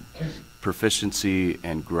proficiency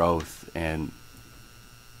and growth, and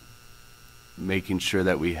making sure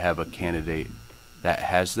that we have a candidate that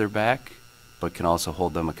has their back but can also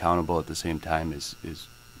hold them accountable at the same time is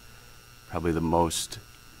probably the most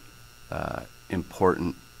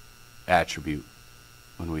important attribute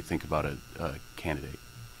when we think about a candidate.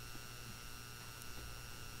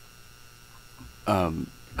 I'm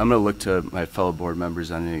going to look to my fellow board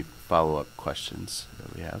members on any follow-up questions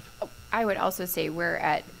that we have. I would also say we're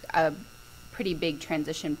at a pretty big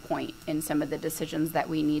transition point in some of the decisions that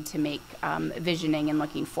we need to make, visioning and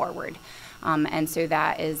looking forward. And so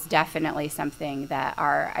that is definitely something that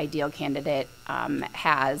our ideal candidate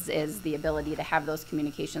has, is the ability to have those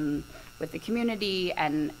communications with the community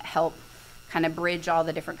and help kind of bridge all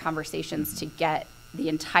the different conversations to get the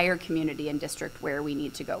entire community and district where we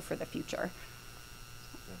need to go for the future.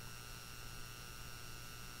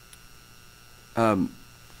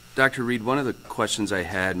 Dr. Reed, one of the questions I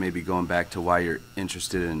had, maybe going back to why you're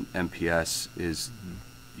interested in MPS, is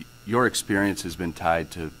your experience has been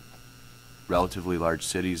tied to relatively large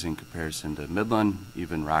cities in comparison to Midland.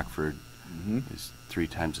 Even Rockford is 3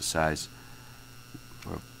 times the size,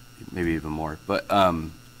 or maybe even more. But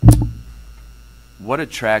what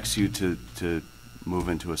attracts you to move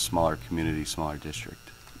into a smaller community, smaller district?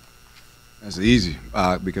 That's easy,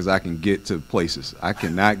 because I can get to places. I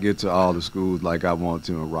cannot get to all the schools like I want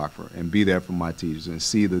to in Rockford, and be there for my teachers and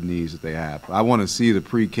see the needs that they have. I want to see the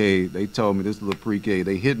pre-K. They told me this little pre-K,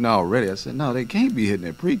 they hitting already. I said, no, they can't be hitting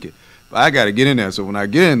at pre-K. But I got to get in there. So when I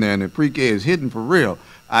get in there and the pre-K is hitting for real,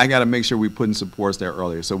 I got to make sure we putting supports there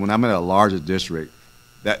earlier. So when I'm in a larger district,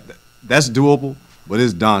 that's doable, but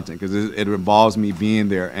it's daunting because it involves me being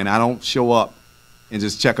there, and I don't show up and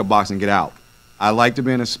just check a box and get out. I like to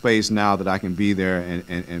be in a space now that I can be there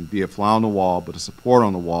and be a fly on the wall, but a support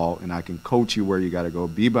on the wall, and I can coach you where you got to go,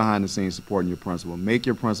 be behind the scenes supporting your principal, make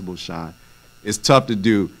your principal shine. It's tough to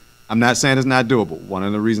do. I'm not saying it's not doable. One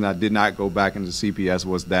of the reasons I did not go back into CPS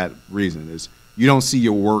was that reason, is you don't see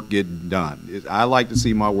your work getting done. I like to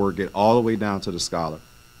see my work get all the way down to the scholar,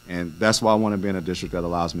 and that's why I want to be in a district that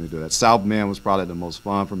allows me to do that. South Bend was probably the most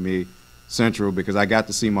fun for me, Central, because I got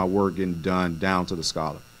to see my work getting done down to the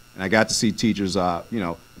scholar. And I got to see teachers,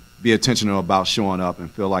 be intentional about showing up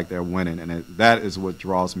and feel like they're winning. And that is what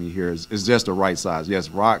draws me here. It's just the right size. Yes,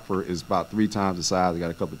 Rockford is about 3 times the size. I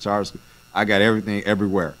got a couple of charter schools. I got everything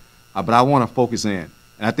everywhere. But I want to focus in.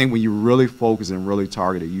 And I think when you really focus and really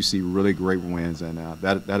target it, you see really great wins. And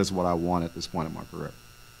that is what I want at this point in my career.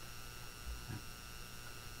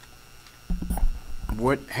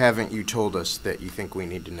 What haven't you told us that you think we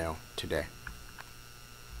need to know today?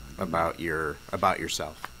 about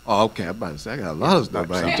yourself. Oh, okay. I'm about to say, I got a lot of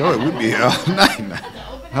stuff I enjoy. We'll be here all night now.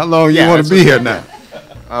 How long you want to be here now?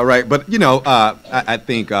 All right. But, you know, I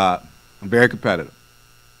think I'm very competitive.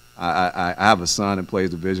 I have a son that plays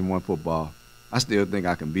Division I football. I still think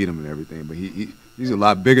I can beat him and everything, but he's a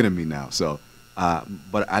lot bigger than me now. So,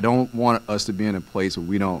 but I don't want us to be in a place where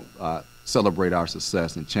we don't celebrate our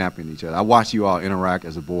success and champion each other. I watch you all interact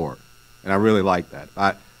as a board, and I really like that.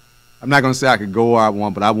 I'm not going to say I could go where I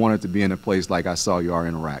want, but I wanted to be in a place like I saw you all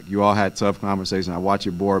interact. You all had tough conversations. I watched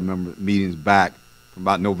your board member meetings back from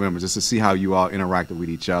about November just to see how you all interacted with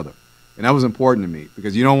each other. And that was important to me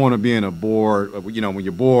because you don't want to be in a board, you know, when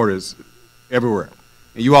your board is everywhere.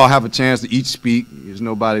 And you all have a chance to each speak. There's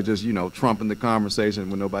nobody just, you know, trumping the conversation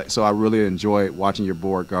with nobody. So I really enjoyed watching your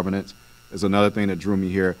board governance. There's another thing that drew me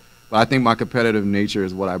here. But I think my competitive nature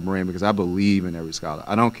is what I bring because I believe in every scholar.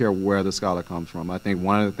 I don't care where the scholar comes from. I think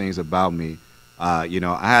one of the things about me, you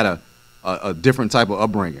know, I had a different type of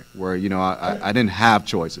upbringing where, you know, I didn't have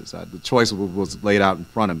choices. The choice was laid out in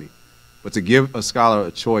front of me. But to give a scholar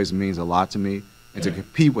a choice means a lot to me. And to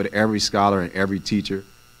compete with every scholar and every teacher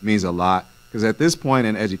means a lot. Because at this point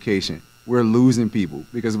in education, we're losing people.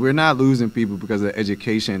 Because we're not losing people because the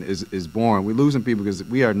education is boring. We're losing people because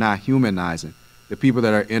we are not humanizing the people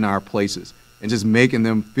that are in our places and just making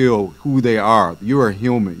them feel who they are. You're a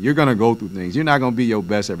human. You're going to go through things. You're not going to be your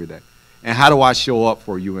best every day. And how do I show up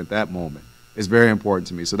for you at that moment is very important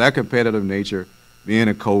to me. So that competitive nature, being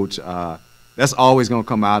a coach, that's always going to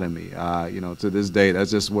come out in me. You know, to this day,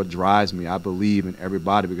 that's just what drives me. I believe in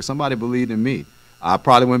everybody because somebody believed in me. I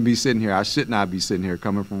probably wouldn't be sitting here. I should not be sitting here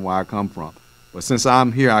coming from where I come from. But since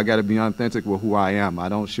I'm here, I got to be authentic with who I am. I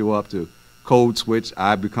don't show up to code switch.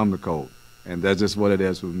 I become the code. And that's just what it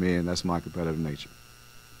is with me, and that's my competitive nature.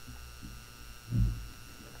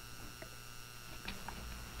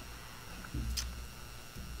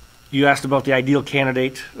 You asked about the ideal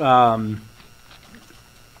candidate. We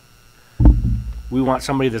want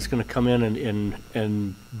somebody that's going to come in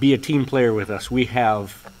and be a team player with us. We have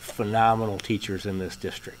phenomenal teachers in this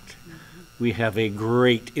district. We have a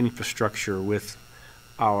great infrastructure with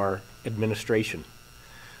our administration.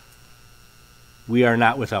 We are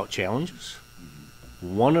not without challenges.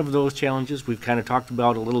 One of those challenges we've kind of talked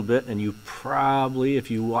about a little bit, and you probably, if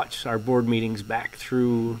you watch our board meetings back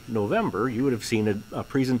through November, you would have seen a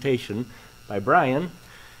presentation by Brian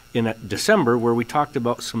in December where we talked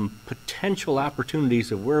about some potential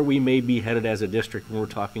opportunities of where we may be headed as a district when we're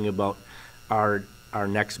talking about our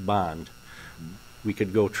next bond. We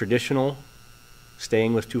could go traditional,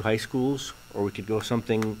 staying with 2 high schools, or we could go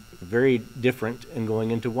something very different and going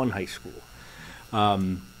into 1 high school.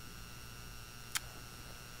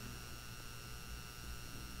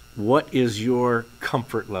 What is your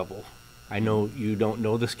comfort level? I know you don't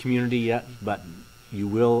know this community yet, but you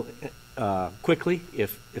will quickly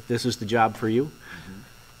if this is the job for you.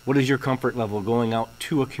 What is your comfort level going out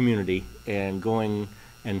to a community and going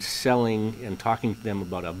and selling and talking to them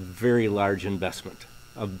about a very large investment?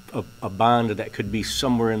 A bond that could be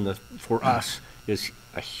somewhere in the, for us, is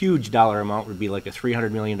a huge dollar amount, would be like a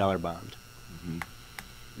 $300 million bond.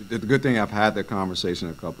 The good thing, I've had that conversation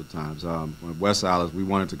a couple of times. When West Allis, we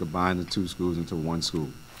wanted to combine the 2 schools into 1 school.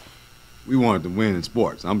 We wanted to win in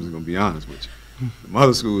sports. I'm just going to be honest with you. The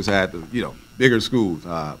other schools had the, you know, bigger schools.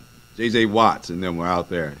 J.J. Watts and them were out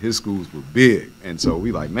there. His schools were big. And so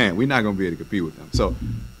we like, man, we're not going to be able to compete with them. So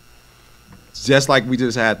just like we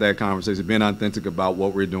just had that conversation, being authentic about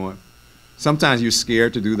what we're doing. Sometimes you're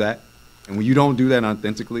scared to do that. And when you don't do that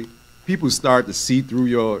authentically, people start to see through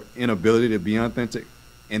your inability to be authentic,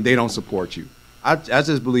 and they don't support you. I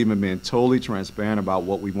just believe in being totally transparent about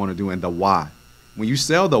what we want to do and the why. When you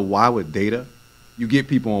sell the why with data, you get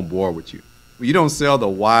people on board with you. When you don't sell the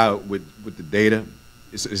why with the data,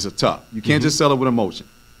 it's a tough. You can't just sell it with emotion.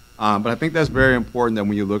 But I think that's very important that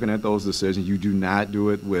when you're looking at those decisions, you do not do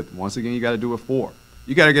it with, once again, you got to do it for.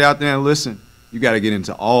 You got to get out there and listen. You got to get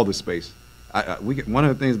into all the space. One of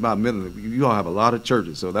the things about Midland, you all have a lot of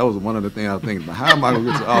churches, so that was one of the things I was thinking about. How am I going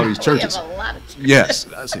to get to all these churches? We have a lot of churches.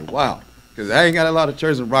 Yes. I said, wow. Because I ain't got a lot of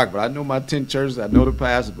churches in Rock, but I know my 10 churches, I know the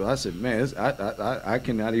pastors, but I said, man, I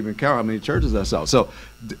cannot even count how many churches I saw. So,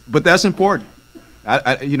 but that's important.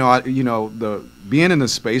 Being in the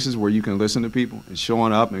spaces where you can listen to people and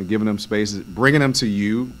showing up and giving them spaces, bringing them to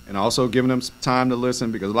you, and also giving them time to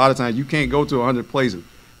listen, because a lot of times you can't go to 100 places.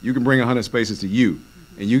 You can bring 100 spaces to you,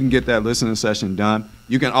 and you can get that listening session done.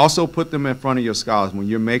 You can also put them in front of your scholars. When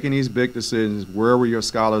you're making these big decisions, where were your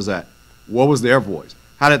scholars at? What was their voice?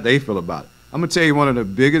 How did they feel about it? I'm going to tell you, one of the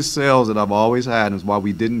biggest sales that I've always had, and is why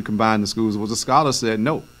we didn't combine the schools, was the scholars said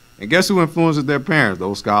no. And guess who influences their parents?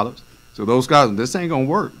 Those scholars. So those scholars, this ain't gonna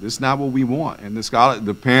work. This is not what we want. And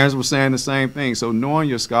the parents were saying the same thing. So knowing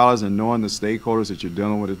your scholars and knowing the stakeholders that you're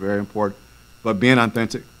dealing with is very important. But being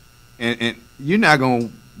authentic, and you're not gonna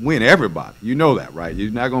win everybody. You know that, right?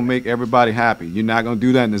 You're not gonna make everybody happy. You're not gonna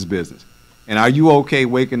do that in this business. And are you okay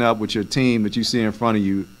waking up with your team that you see in front of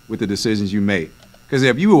you with the decisions you made? Because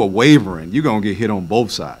if you are wavering, you're gonna get hit on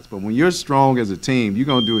both sides. But when you're strong as a team, you're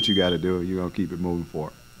gonna do what you gotta do. You're gonna keep it moving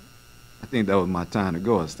forward. I think that was my time to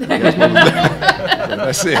go. That's it.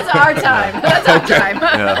 That's our time. That's our time.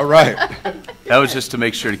 Yeah. All right. That was just to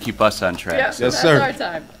make sure to keep us on track. Yeah, So- Yes, that's sir. our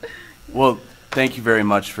time. Well, thank you very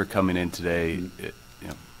much for coming in today.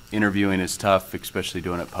 Interviewing is tough, especially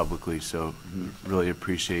doing it publicly, so really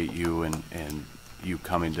appreciate you and you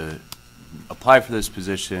coming to apply for this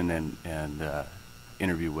position and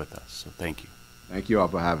interview with us. So thank you. Thank you all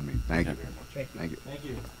for having me. Thank you. Thank you. Thank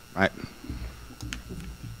you. All right.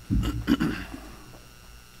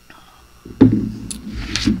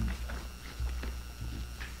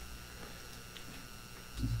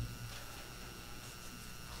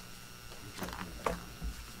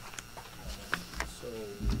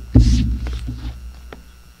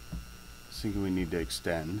 I think we need to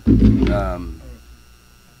extend. We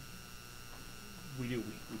do,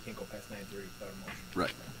 we can't go past 9:30 without a motion.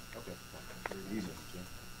 Right. Okay.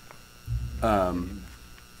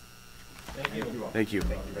 Thank you.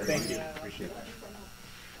 Thank you. Appreciate it.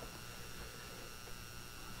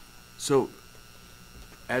 So,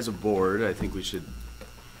 as a board, I think we should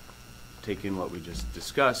take in what we just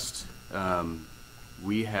discussed.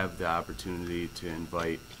 We have the opportunity to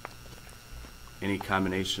invite any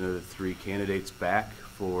combination of the three candidates back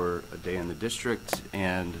for a day in the district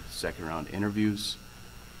and second round interviews.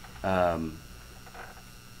 I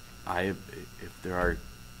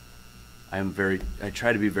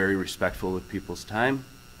try to be very respectful with people's time.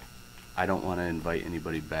 I don't want to invite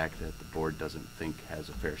anybody back that the board doesn't think has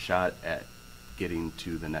a fair shot at getting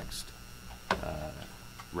to the next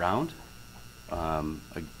round.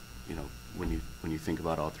 When you think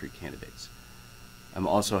about all three candidates. I'm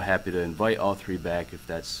also happy to invite all three back if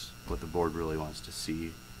that's what the board really wants to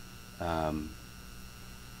see.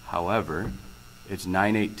 However, it's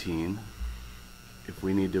 9:18. If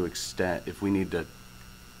we need to extend,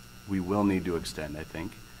 we will need to extend, I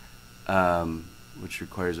think, which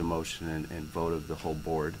requires a motion and vote of the whole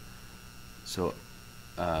board. So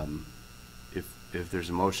if there's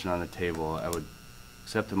a motion on the table, I would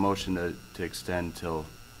accept the motion to extend till,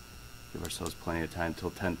 give ourselves plenty of time,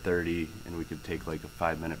 till 10:30, and we could take like a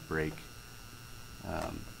 5-minute break,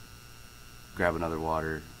 grab another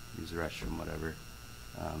water, use the restroom, whatever,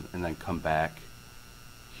 and then come back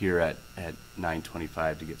here at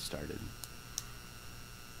 9:25 to get started.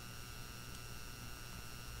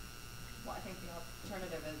 Well, I think the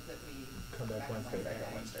alternative is that we Come back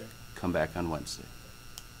Wednesday. Come back on Wednesday.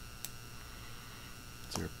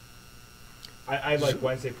 Is there- I like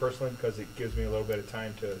Wednesday personally because it gives me a little bit of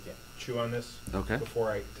time to chew on this. Okay.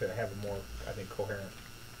 Before to have a more, I think, coherent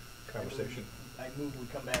conversation. I move we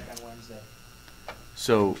come back on Wednesday.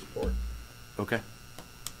 So, Support. okay.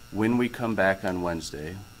 When we come back on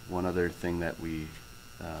Wednesday, one other thing that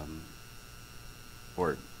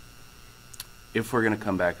or if we're going to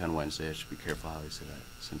come back on Wednesday, I should be careful how I say that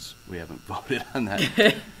since we haven't voted on that.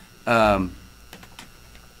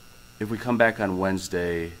 If we come back on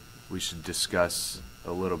Wednesday, we should discuss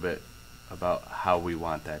a little bit about how we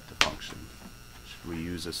want that to function. Should we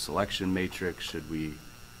use a selection matrix? Should we,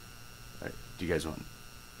 do you guys want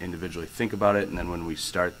to individually think about it, and then when we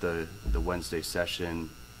start the Wednesday session,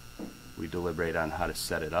 we deliberate on how to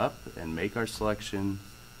set it up and make our selection?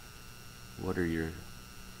 What are your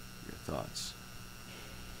thoughts?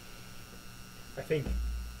 I think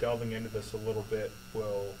delving into this a little bit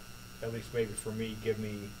will, at least maybe for me, give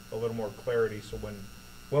me a little more clarity so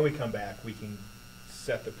when we come back, we can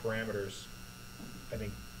set the parameters, I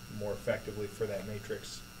think, more effectively for that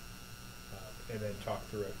matrix and then talk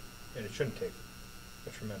through it. And it shouldn't take a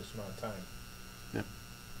tremendous amount of time. Yep.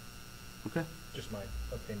 Okay. Just my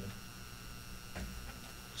opinion.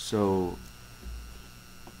 So,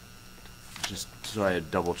 just so I had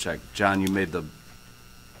double checked, John, you made the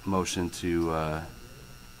motion to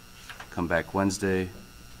come back Wednesday.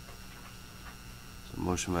 So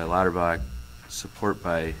motion by Lauterbach, support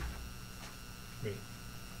by Me.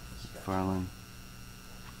 Farland.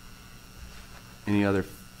 Any other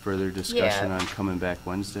further discussion Yeah. on coming back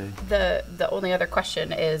Wednesday? The only other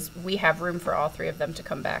question is, we have room for all three of them to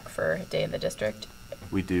come back for a day in the district?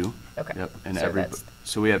 We do. Okay. Yep. And So that's-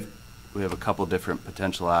 so we have a couple different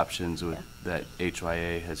potential options with, Yeah. that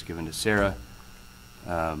HYA has given to Sarah.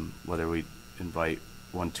 Whether we invite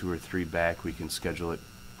 1, 2, or 3 back, we can schedule it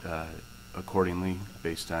accordingly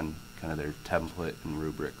based on kind of their template and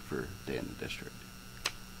rubric for day in the district.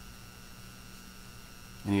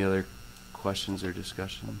 Any other questions or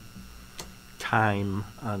discussion? Time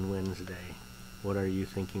on Wednesday. What are you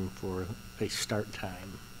thinking for a start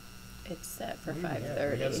time? It's set for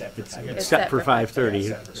 5:30. It's set for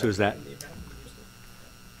 5:30, so is that,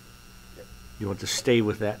 you want to stay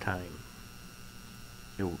with that time?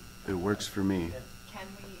 It works for me. Can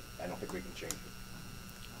we? I don't think we can change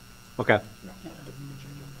it. Okay. No.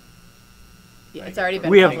 Yeah, it's already been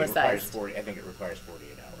We have- publicized. I think it requires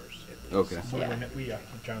 48 hours at least. Okay. Yeah.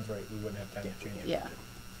 John's right, we wouldn't have time to change it. Yeah,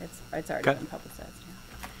 it's already Okay. been publicized,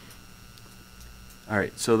 yeah. All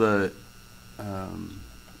right, so the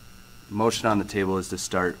motion on the table is to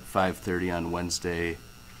start 5:30 on Wednesday,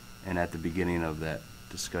 and at the beginning of that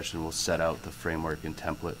discussion, we'll set out the framework and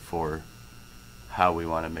template for how we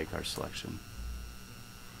want to make our selection.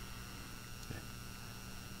 Okay.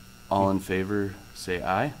 All in favor, say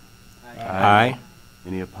aye. Aye.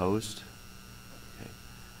 Any opposed?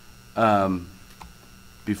 Okay.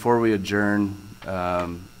 Before we adjourn,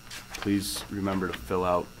 please remember to fill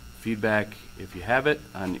out feedback, if you have it,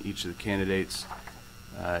 on each of the candidates.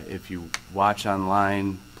 If you watch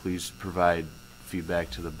online, please provide feedback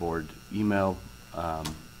to the board email. And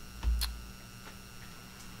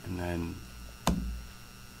then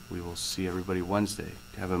we will see everybody Wednesday.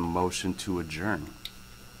 Have a motion to adjourn.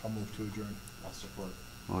 I'll move to adjourn. I'll support.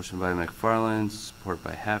 Motion by McFarland, support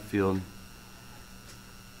by Hatfield.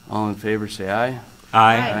 All in favor, say aye.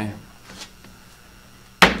 Aye.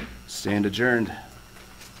 Stand adjourned.